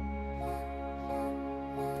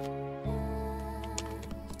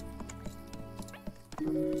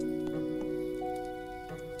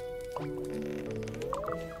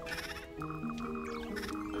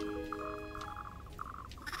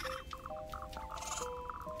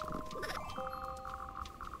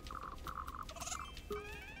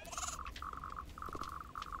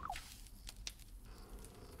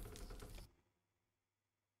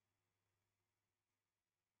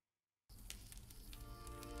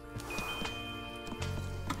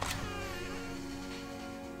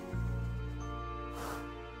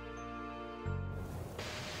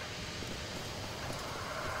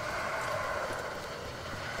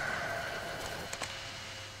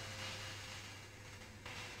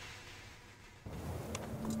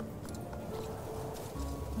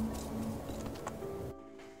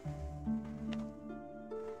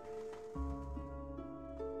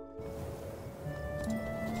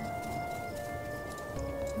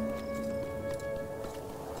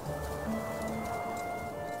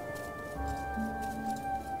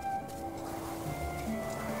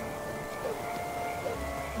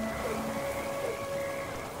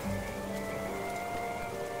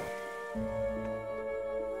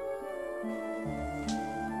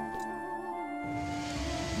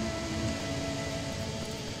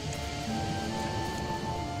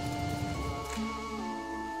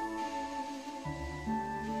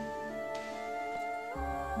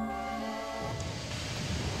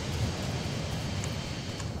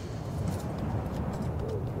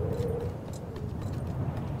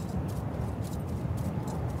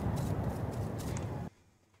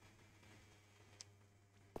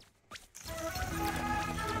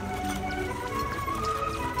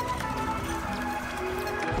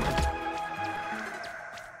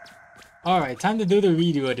 Alright, time to do the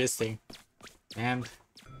redo of this thing. And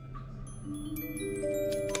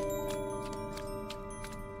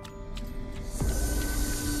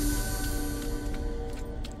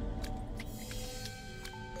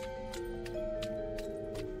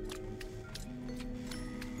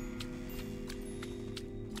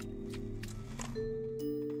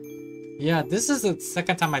yeah, this is the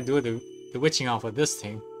second time I do the witching out for this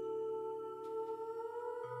thing.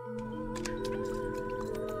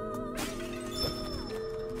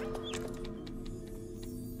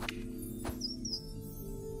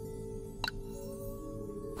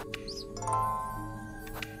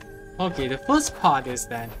 Okay, the first part is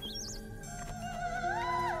that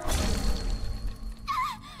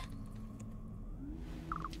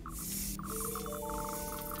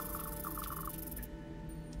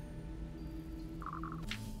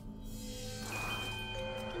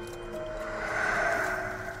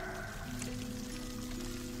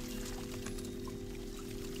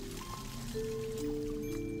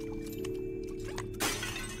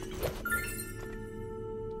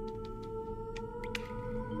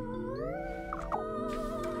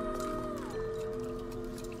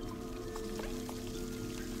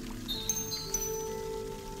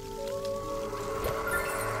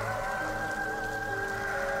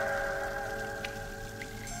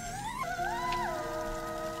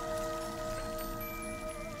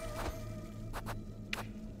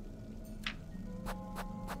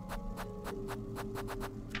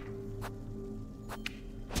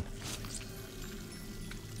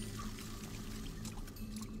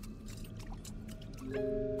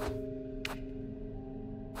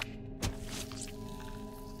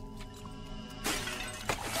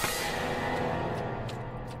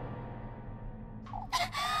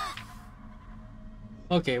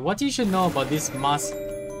okay, what you should know about this mass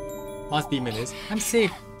demon is, I'm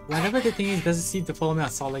safe. Whatever the thing is doesn't seem to follow me on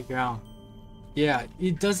solid ground. Yeah,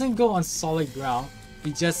 it doesn't go on solid ground,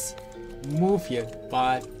 it just move here,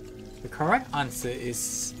 but the correct answer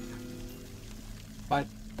is... But,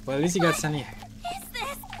 well, at least you got Sunny. Is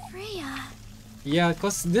this Freya? Yeah,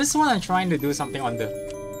 cause this one I'm trying to do something on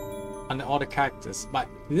the all the characters, but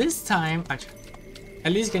this time at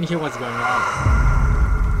least you can hear what's going on.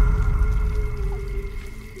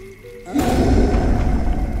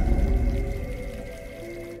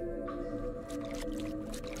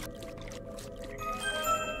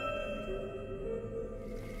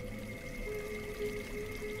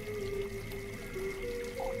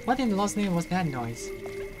 What in Lord's name was that noise?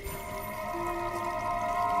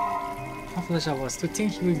 How foolish I was to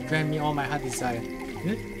think he would grant me all my heart desire.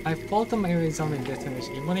 I faltered my resolve in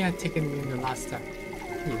determination. If only I had taken me in the last step.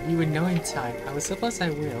 You would know in time. I will suppose I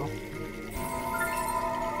will.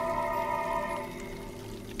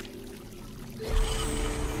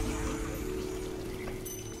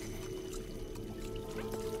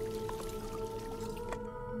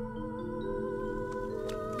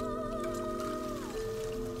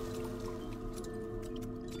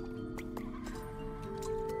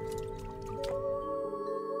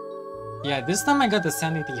 Yeah, this time I got the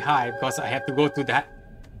sanity high because I had to go to that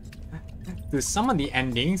to some of the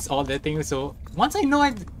endings, all the things. So once I know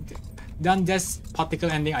I've done this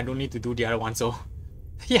particular ending, I don't need to do the other one. So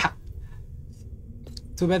yeah,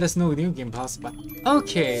 too bad there's no new game pass. But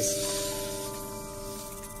okay,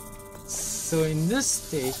 so in this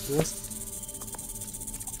stage,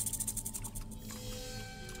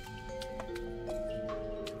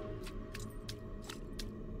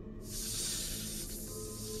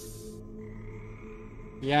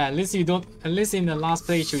 yeah, at least you don't. At least in the last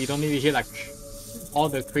playthrough, you don't need to hear like all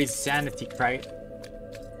the crazy sanity, right?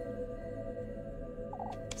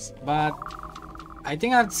 But I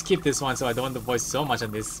think I've skipped this one, so I don't want to voice so much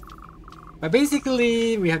on this. But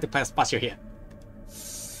basically, we have to pass you here.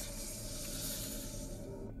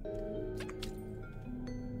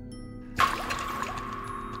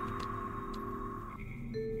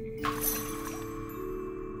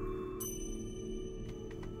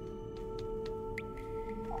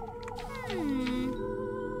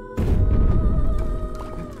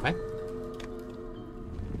 What?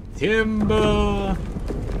 Timber!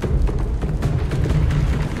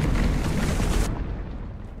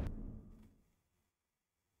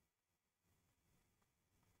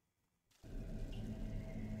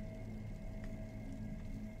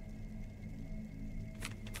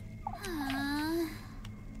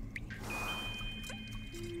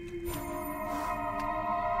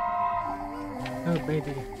 Oh,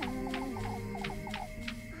 baby.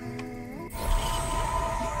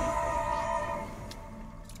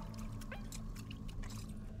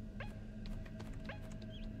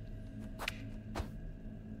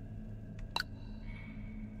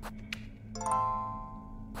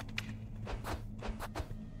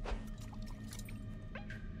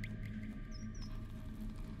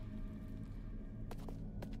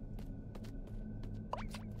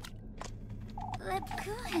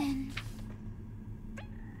 Lebkuchen.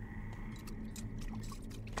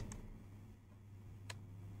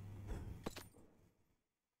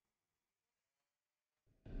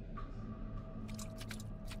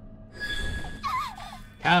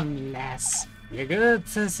 Come, lass. You're good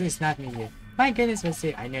since it's not me yet. My goodness,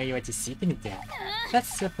 Monsieur, I know you are just seeking it down.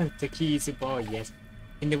 That's something to key easy boy, yes.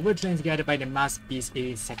 In the woodlands gathered by the mouse beast in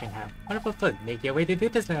its second half. Wonderful foot, make your way to do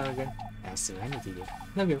this now again. I'll surrender to you.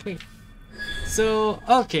 No good, wait. So,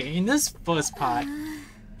 okay, in this first part,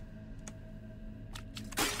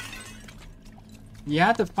 you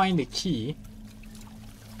have to find the key.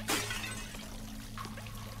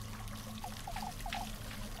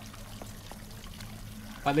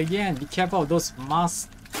 But again, be careful of those mouse.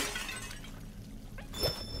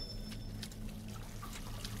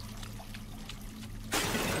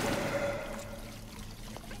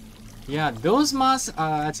 Yeah, those mouse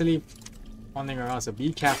are actually wandering around, so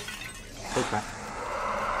be careful. Oh crap.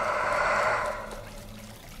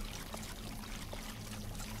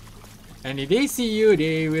 And if they see you,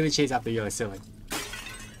 they really chase after your assailant.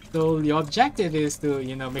 So your objective is to,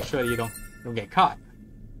 you know, make sure you don't get caught.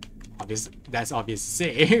 Obvious, that's obvious to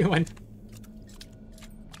say. When...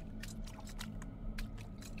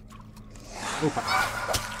 Oh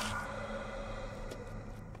crap.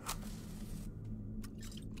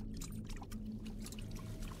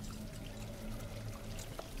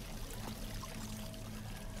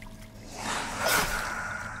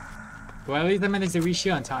 Well, at least I managed to reach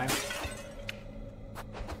you on time.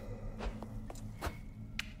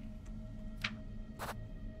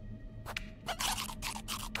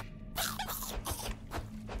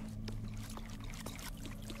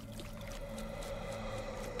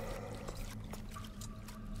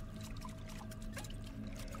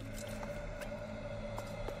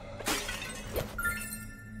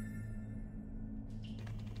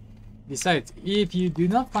 Besides, if you do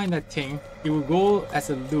not find that thing, it will go as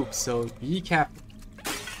a loop, so be careful.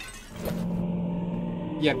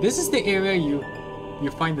 Yeah, this is the area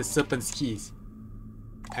you find the serpent's keys.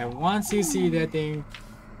 And once you see that thing,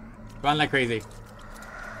 run like crazy.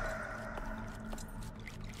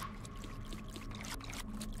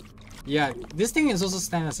 Yeah, this thing is also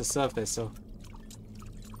standing as a surface, so...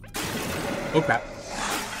 Oh crap.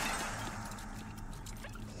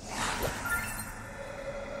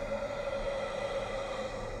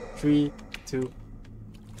 Three, two.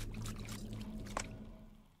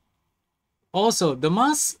 Also, the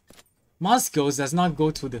mask ghost does not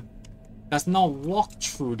walk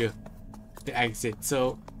through the exit,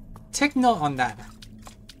 so take note on that.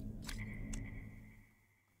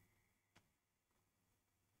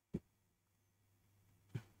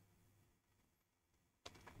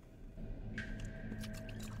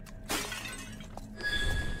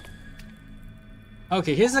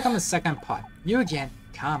 Okay, here's the second part. You again.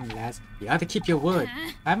 Come, lads. You have to keep your word.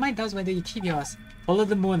 I might doubt whether you keep yours. Follow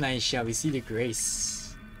the moonlight, shall we see the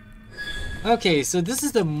grace. Okay, so this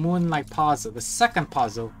is the moonlight puzzle, the second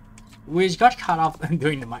puzzle, which got cut off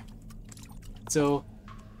during the mine. So,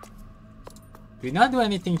 do not do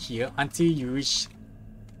anything here until you reach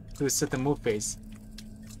to a certain move phase.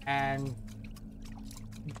 And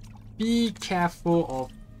be careful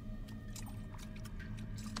of...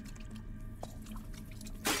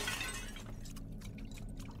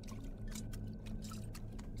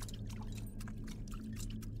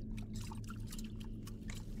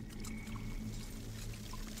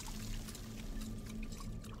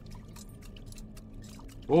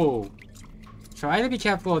 Whoa. Try to be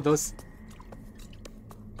careful of those.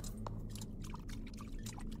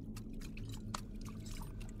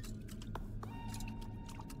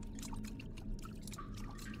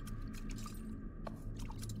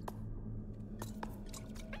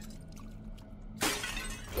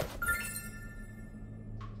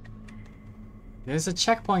 There's a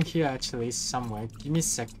checkpoint here actually somewhere. Give me a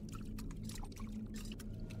sec.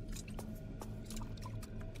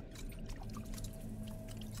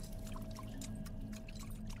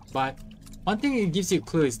 But one thing it gives you a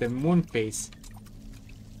clue is the moon phase.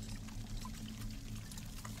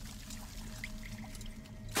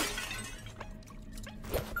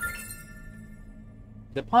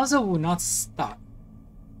 The puzzle will not start.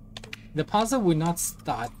 The puzzle will not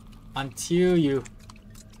start until you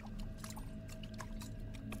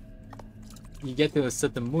get to a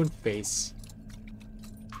certain moon phase.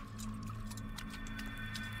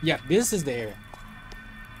 Yeah, this is the area.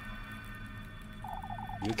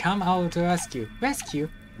 You come out to rescue. Rescue?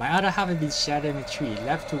 My other half has been shattered in a tree,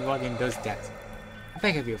 left to rot in those depths. I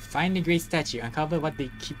beg of you, find the great statue, uncover what they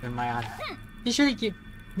keep in my other half. You surely give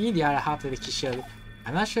me the other half of the Kishel.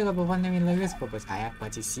 I'm not sure about what name in Lagos purpose I have,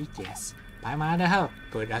 but you seek, yes. By my other half,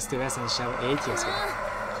 put us to rest and shall aid you as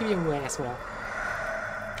well. Give your word as well.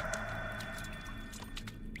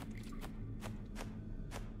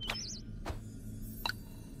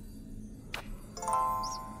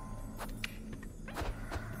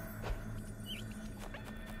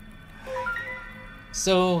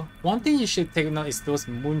 So, one thing you should take note is those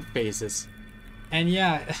moon phases. And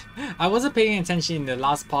yeah, I wasn't paying attention in the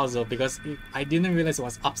last puzzle because I didn't realize it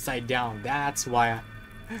was upside down. That's why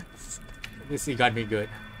this got me good.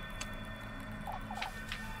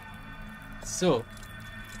 So,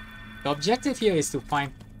 the objective here is to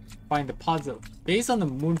find the puzzle based on the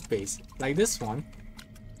moon phase, like this one.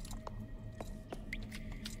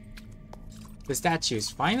 The statues.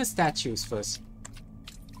 Find the statues first.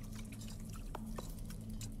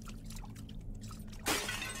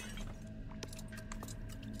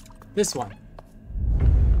 This one.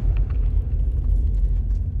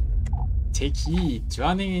 Take heed.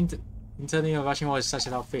 Drowning into the rushing water such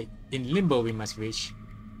as our fate. In limbo we must reach.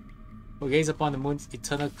 We gaze upon the moon's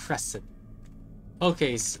eternal crescent.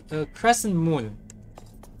 Okay, so, crescent moon.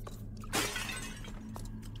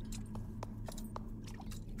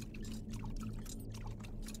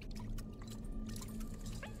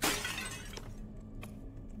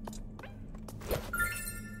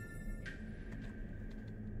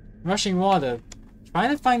 Rushing water.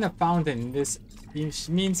 Trying to find a fountain. This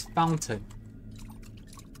means fountain.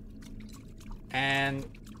 And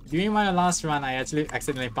during my last run, I actually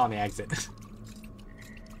accidentally found the exit.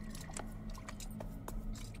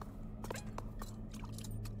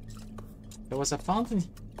 There was a fountain.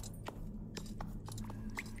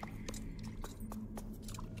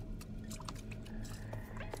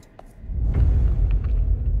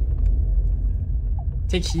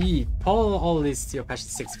 Take heed. Pull all these to your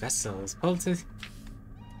precious 6 vessels. Pull to...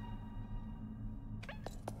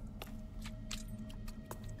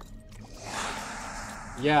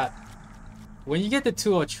 Yeah. When you get the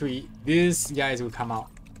 2 or 3, these guys will come out.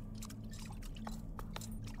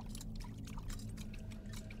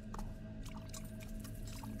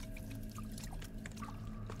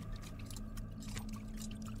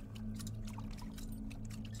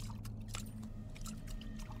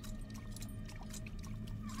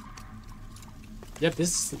 Yep,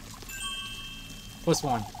 this is first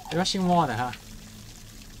one. Rushing water, huh?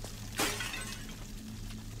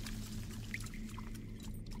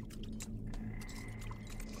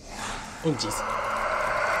 Oh jeez.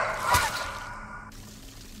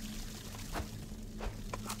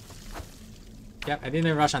 Yep, I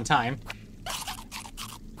didn't rush on time.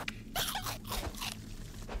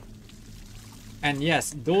 And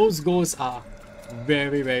yes, those ghosts are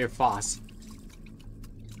very, very fast.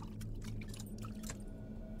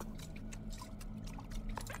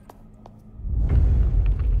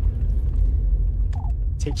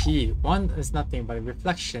 Take heed. One is nothing but a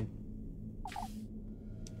reflection.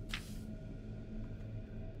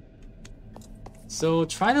 So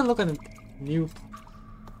try to look at the new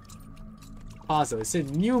puzzle. It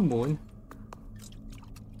said new moon.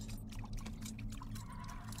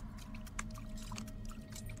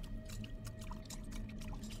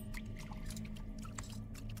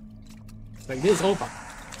 Like this over.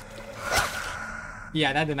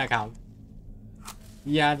 Yeah, that did not count.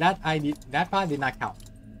 Yeah, that part did not count.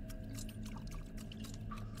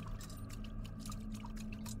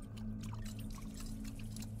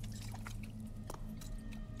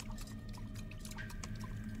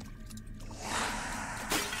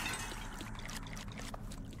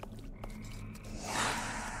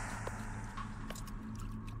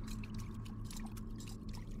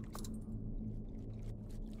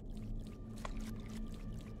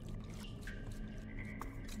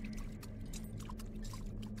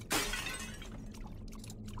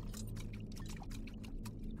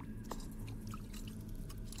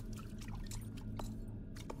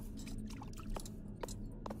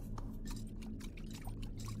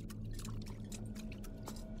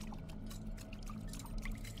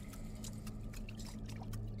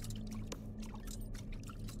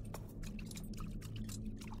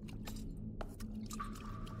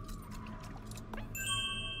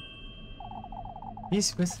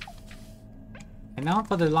 And now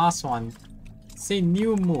for the last one. Say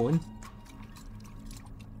new moon.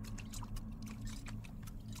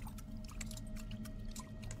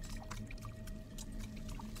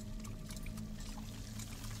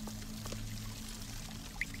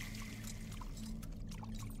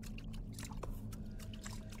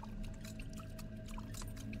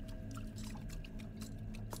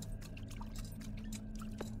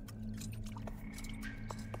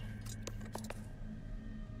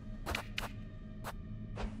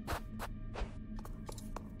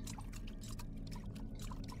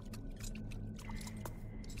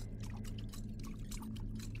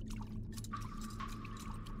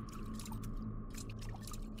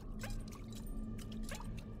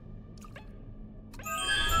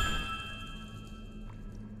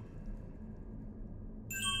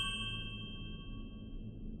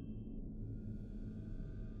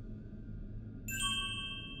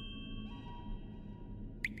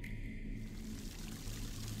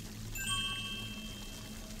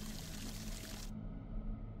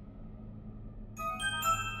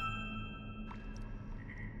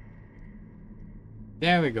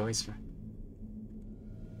 There we go, it's right.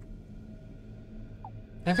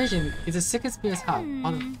 That vision is the second spear's half.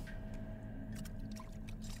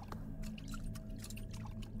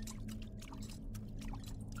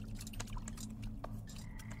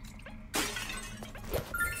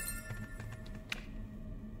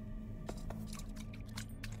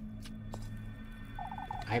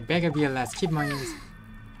 I beg of you, let's keep my ears.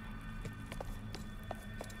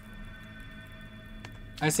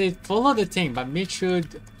 I say follow the thing, but make sure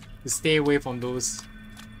to stay away from those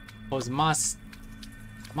mass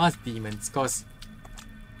demons, cause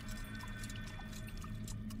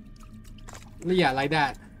yeah, like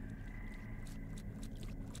that.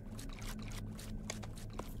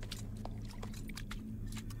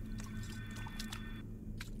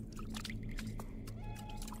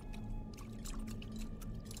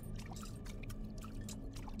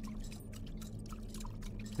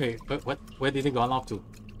 Wait, what? Where did it go off to?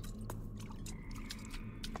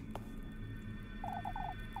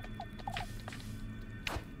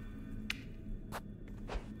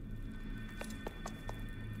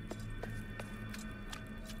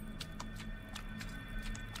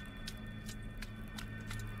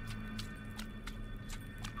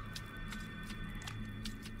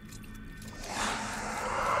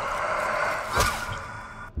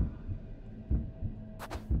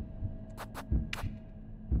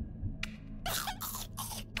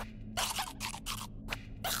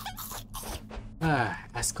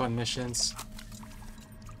 Escort missions.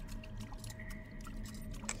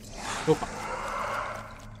 Opa.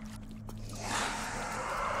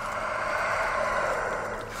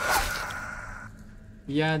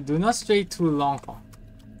 Yeah, do not stray too long for.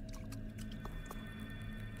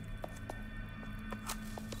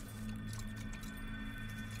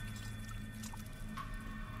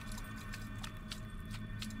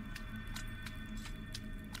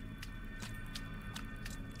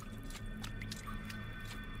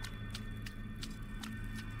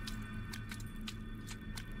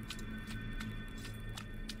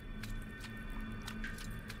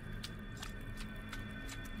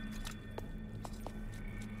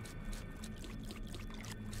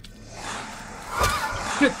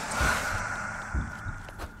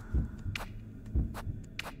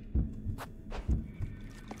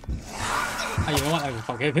 You know what?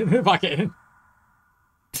 Fuck it. Fuck it.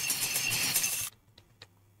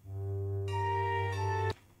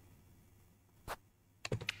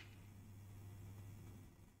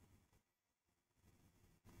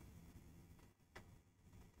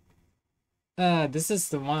 This is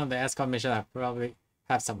the one of the escort mission I probably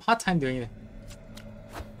have some hard time doing it.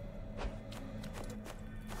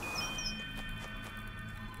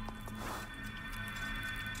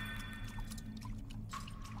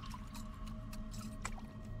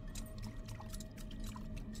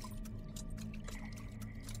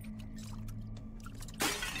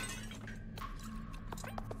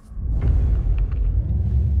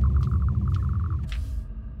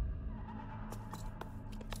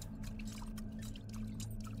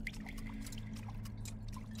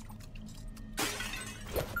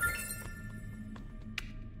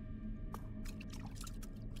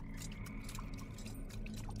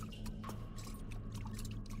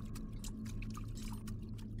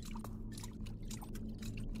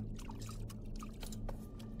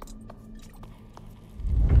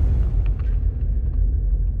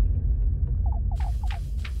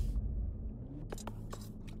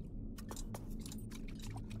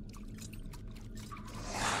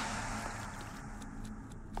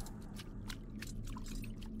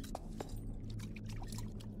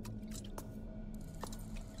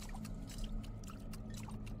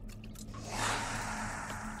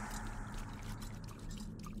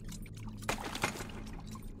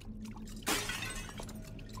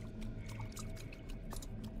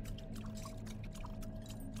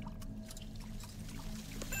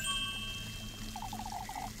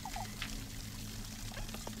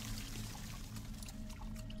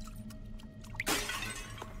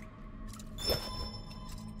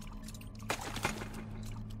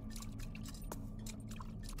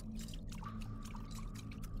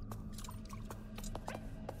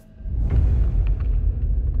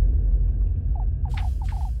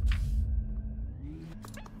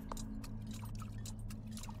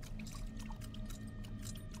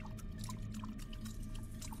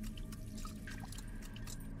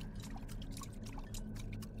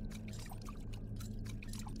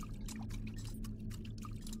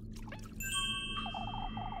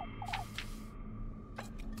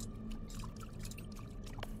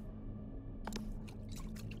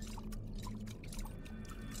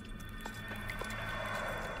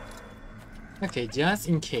 Okay, just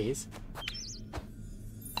in case.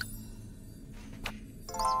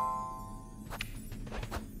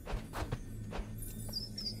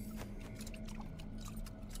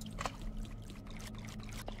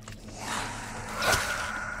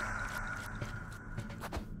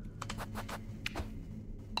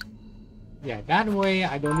 Yeah, that way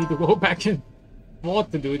I don't need to go back and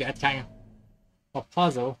forth to do that kind of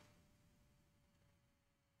puzzle.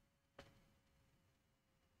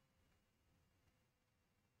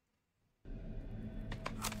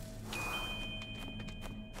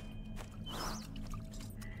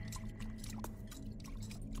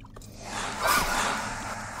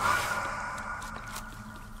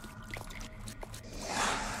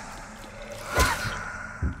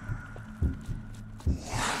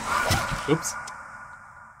 Oops.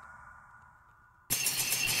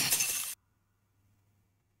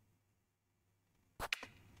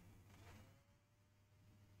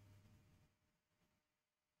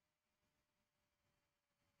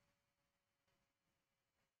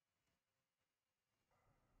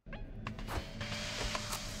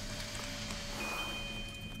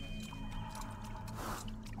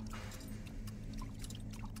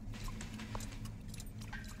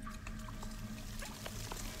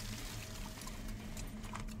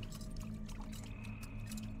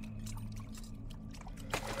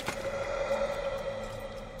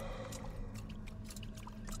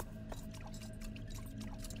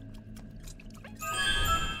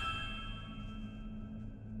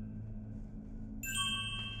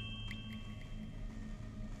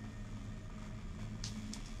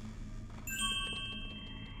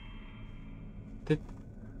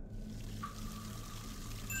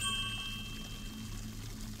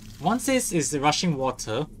 One says is rushing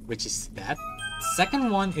water, which is that.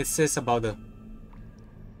 Second one, it says about the...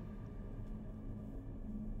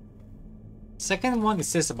 Second one, it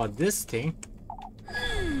says about this thing.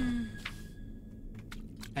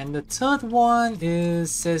 And the third one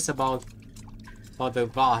is says about the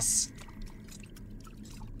vase.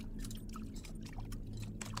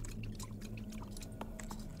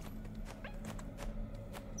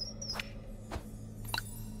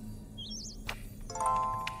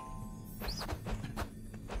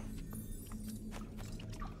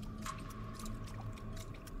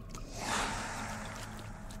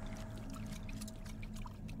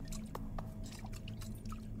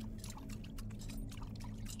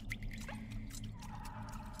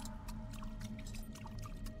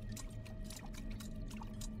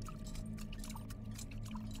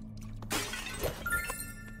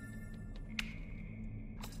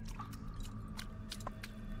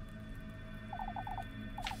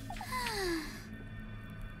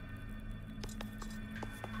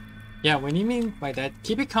 Yeah, what do you mean by that?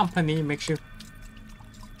 Keep it company, make sure.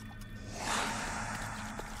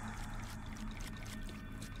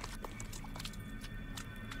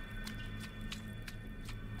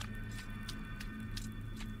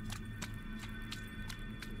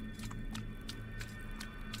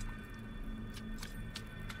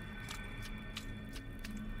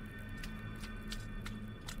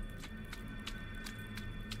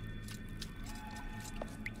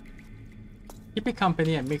 Keep it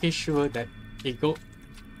company and making sure that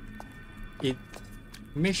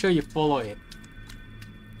make sure you follow it.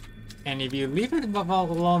 And if you leave it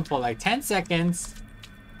alone for like 10 seconds,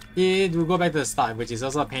 it will go back to the start, which is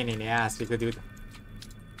also a pain in the ass because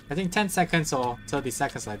I think 10 seconds or 30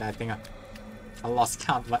 seconds like that. I think I lost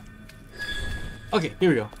count, but okay, here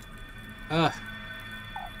we go.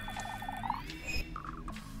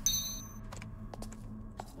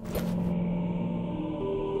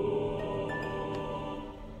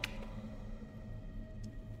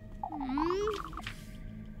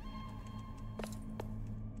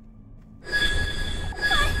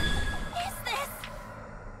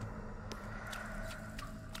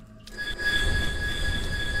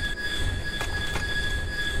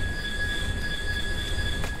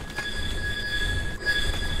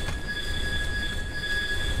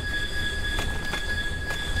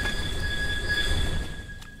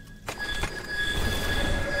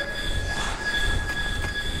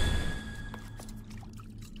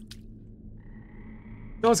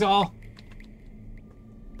 Those all.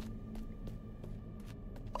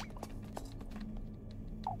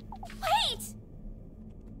 Wait!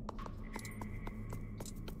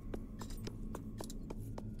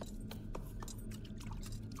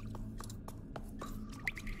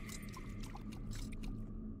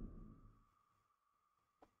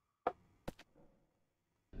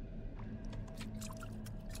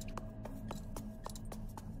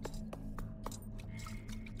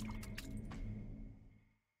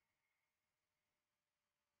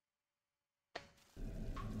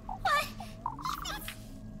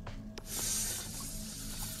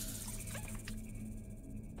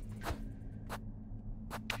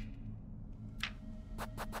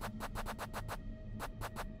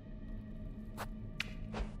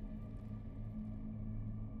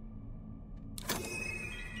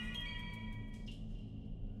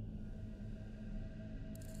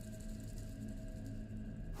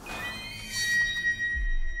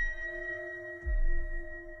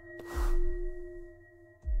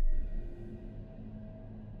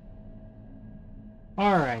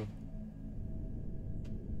 Alright.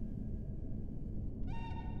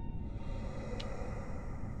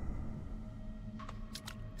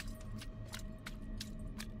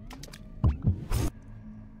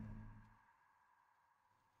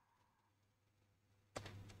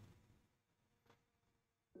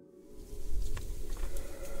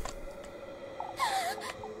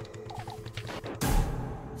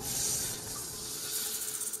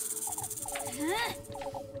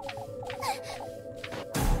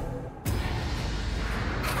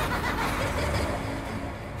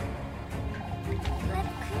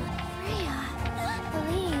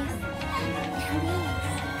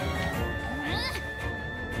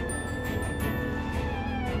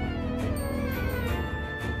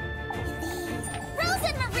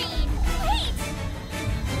 Rosenmarine! Wait!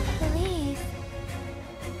 Elise.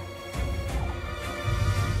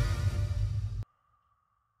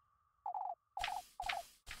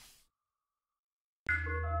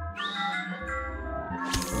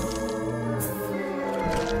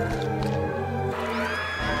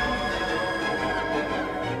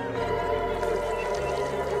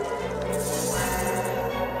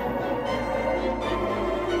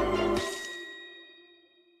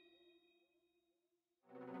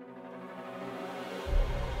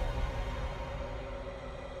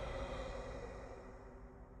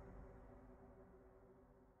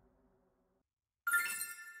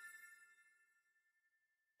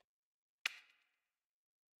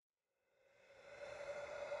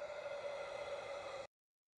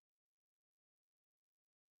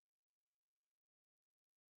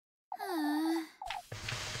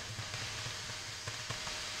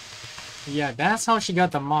 Yeah, that's how she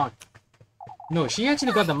got the mark. No, she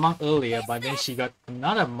actually got the mark earlier, but then she got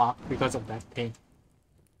another mark because of that thing.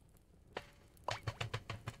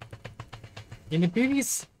 In the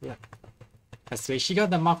previous, yeah, that's right. She got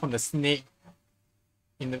the mark from the snake.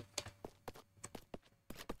 In the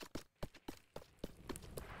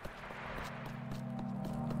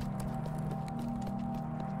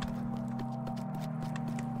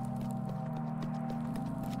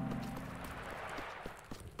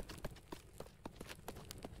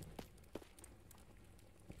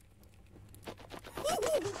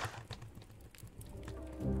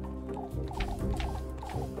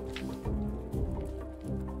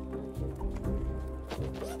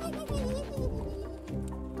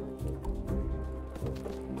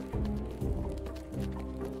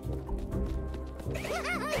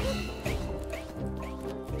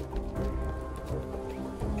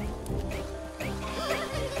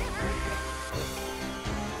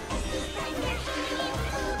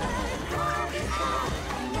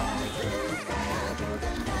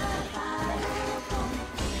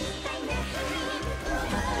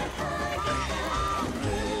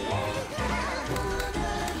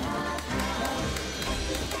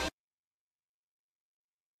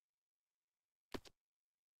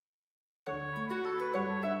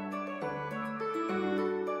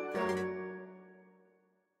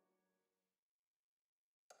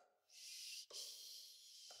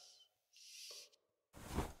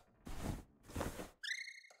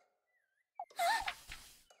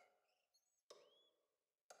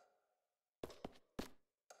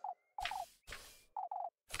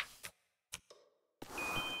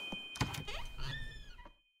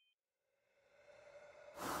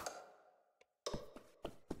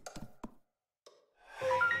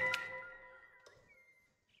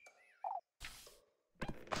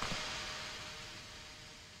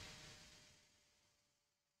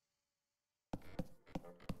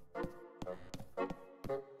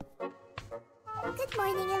Good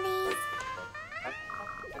morning, Elise.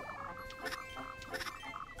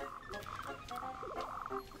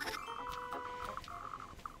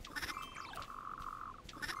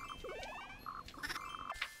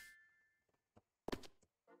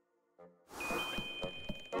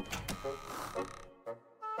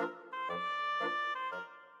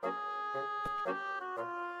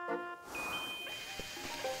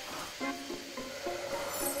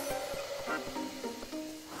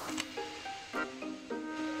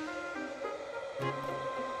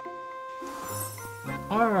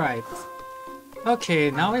 Alright.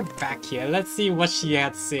 Okay, now we're back here. Let's see what she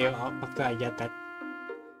had to say after I get that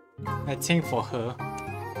thing for her.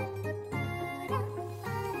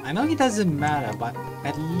 I know it doesn't matter, but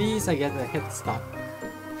at least I get a head start.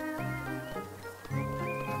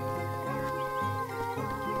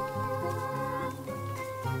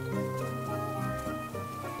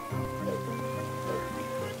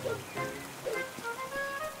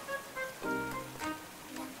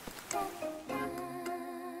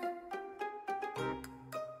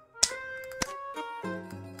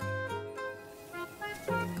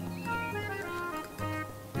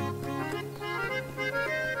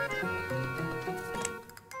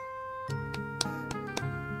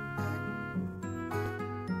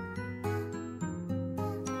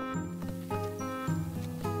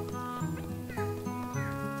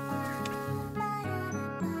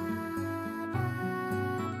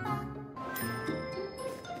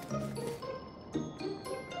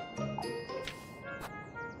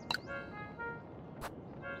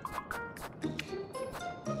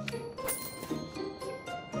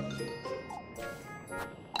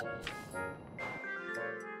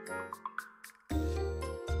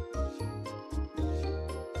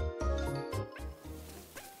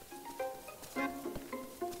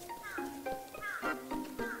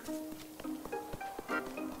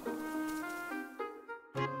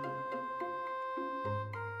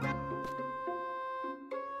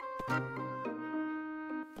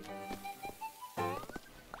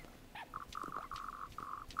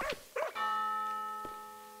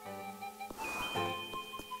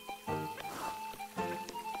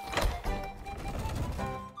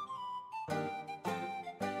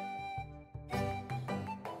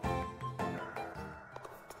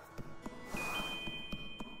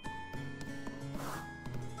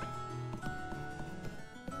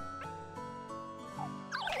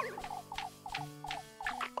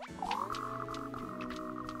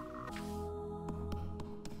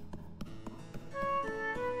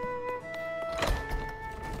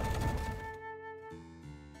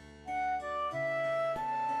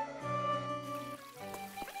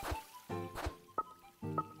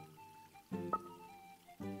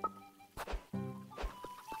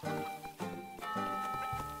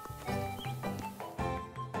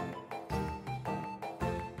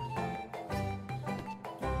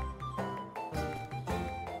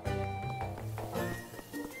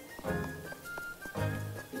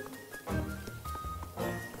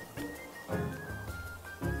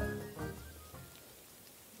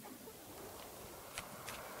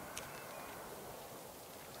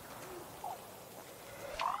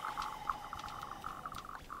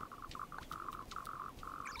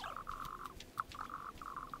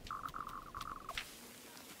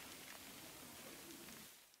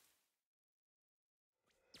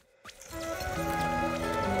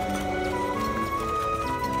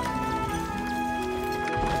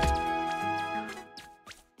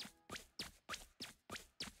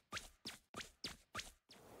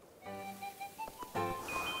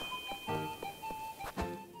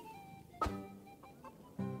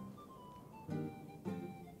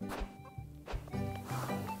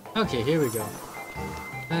 Okay, here we go.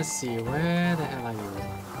 Let's see, where the hell are you?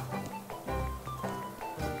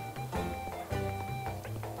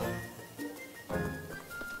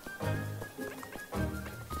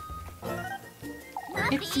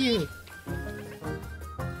 It's you!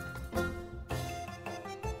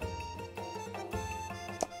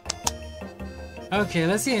 Okay,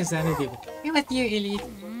 let's see if there's anything. Hey, with you, Elise.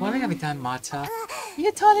 What have we done, Marta?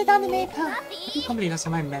 You totally done the maple! I can't believe that's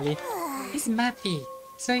my Melly. It's Mappy.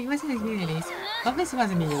 So it wasn't you, Elise. Obviously it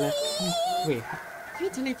wasn't me, you look. Wait, you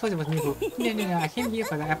totally thought it was me who... No, I came here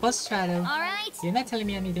for the apple straddle. Alright. You're not telling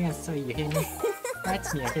me anything else, so you hear me?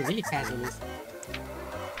 That's me, I feel really sad, Elise.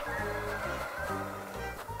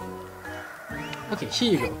 Okay,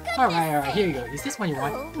 here you go. Alright, here you go. Is this what you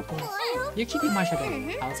want? You keep it Marsha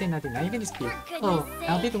then. I'll say nothing, not even dispute. Oh,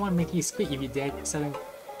 I'll be the one making you squeak if you dare selling.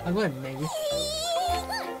 I'll go ahead, Maggie.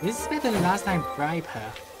 This is better than last time, bribe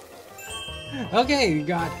her. Okay, we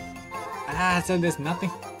got... so there's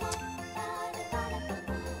nothing.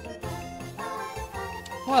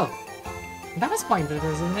 Well, that was pointless,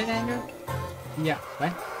 isn't it, Andrew? Yeah,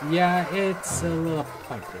 what? Yeah, it's a little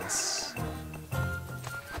pointless.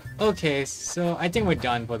 Okay, so I think we're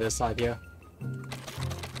done for this slide here.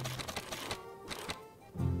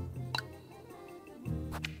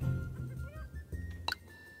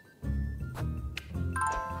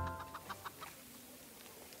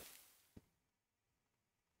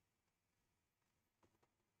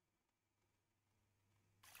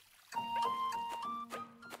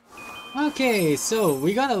 Okay, so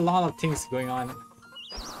we got a lot of things going on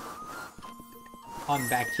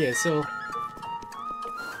back here, so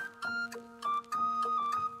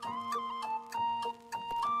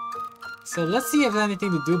let's see if there's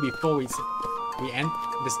anything to do before we end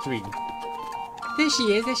the stream. There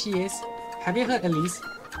she is. Have you heard Elise?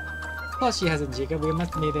 Of course she hasn't, Jacob. We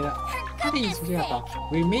must made it up. How did you figure out?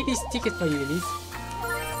 We made these tickets for you, Elise.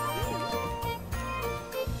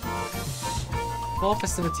 4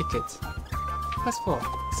 festival tickets. Plus 4.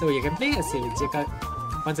 So you can play us if Jacob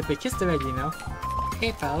wants to play Kiss the Red, you know.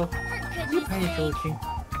 Hey pal, you pretty cool thing.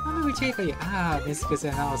 How do we trade for you? Ah, Miss Chris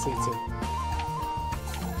and I'll say too.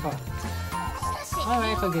 Oh.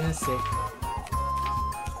 Alright, for goodness sake.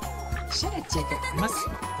 Shut up, Jacob.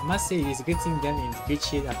 I must say it's a good seeing them in good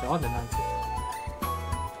shape after all the nonsense.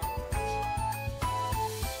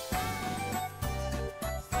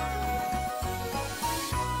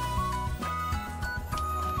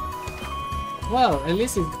 Well, at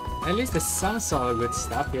least there's some sort of good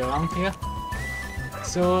stuff here around here.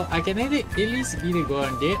 So I can at least either go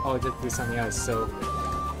on date or just do something else. So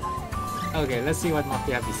okay, let's see what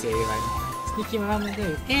Mafia have to say right now. Sneaking around the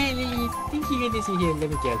day. Hey Lily, think you're going to see here, let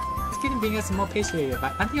me guess. It's gonna bring us some more pastry,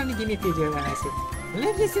 but aren't you only give me a picture? And I said,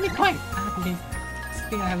 let me see the coin. Ah, please.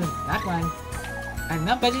 Something I haven't, not one. I'm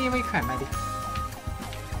not budging your crime, Maddie.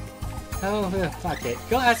 Oh, fuck it.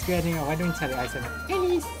 Go ask her anyway. Why don't you tell her I said,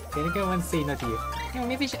 Elise? Then the girl won't say no to you. You know,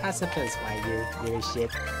 maybe you should ask her first. Why, you little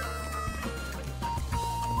shit.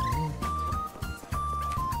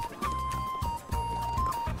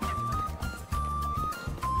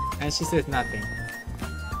 And she says nothing.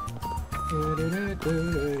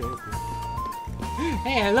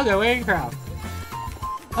 Hey, look at Minecraft.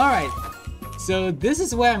 Alright, so this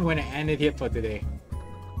is where I'm going to end it here for today.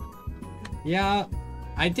 Yeah,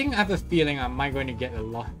 I think I have a feeling I might going to get a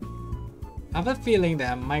lot. I have a feeling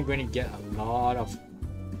that I might going to get a lot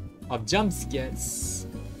of jump scares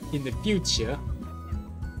in the future.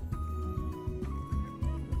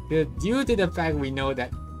 Due to the fact we know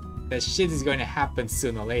that shit is going to happen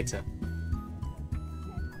sooner or later.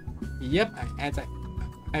 Yep, as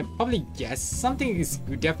I probably guess something is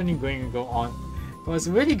definitely going to go on. Because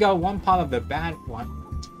we already got one part of the bad one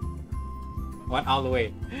out of the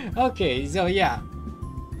way. Okay, so yeah,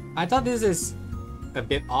 I thought this is a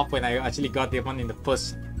bit off when I actually got the one in the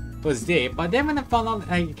first day, but then when I found out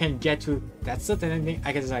I can get to that certain thing,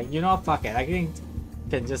 I can just like, you know, fuck it, I can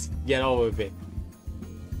just get over with it.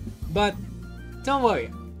 But don't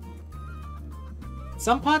worry,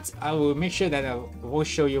 some parts I will make sure that I will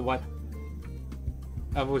show you what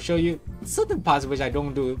I will show you certain parts which I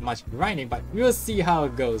don't do much grinding, but we'll see how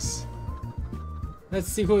it goes. Let's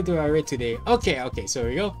see who do I rate today. Okay, so here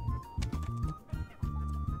we go.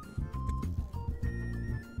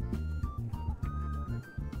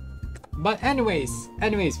 But anyways,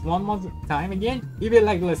 one more time again, if you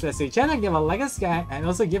like this, let's say channel, give a like a subscribe, and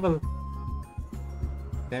also give a.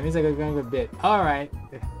 That means I got going a bit. Alright,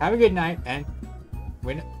 have a good night, and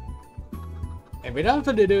without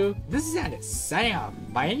further ado, this is Andy signing off.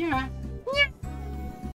 Bye.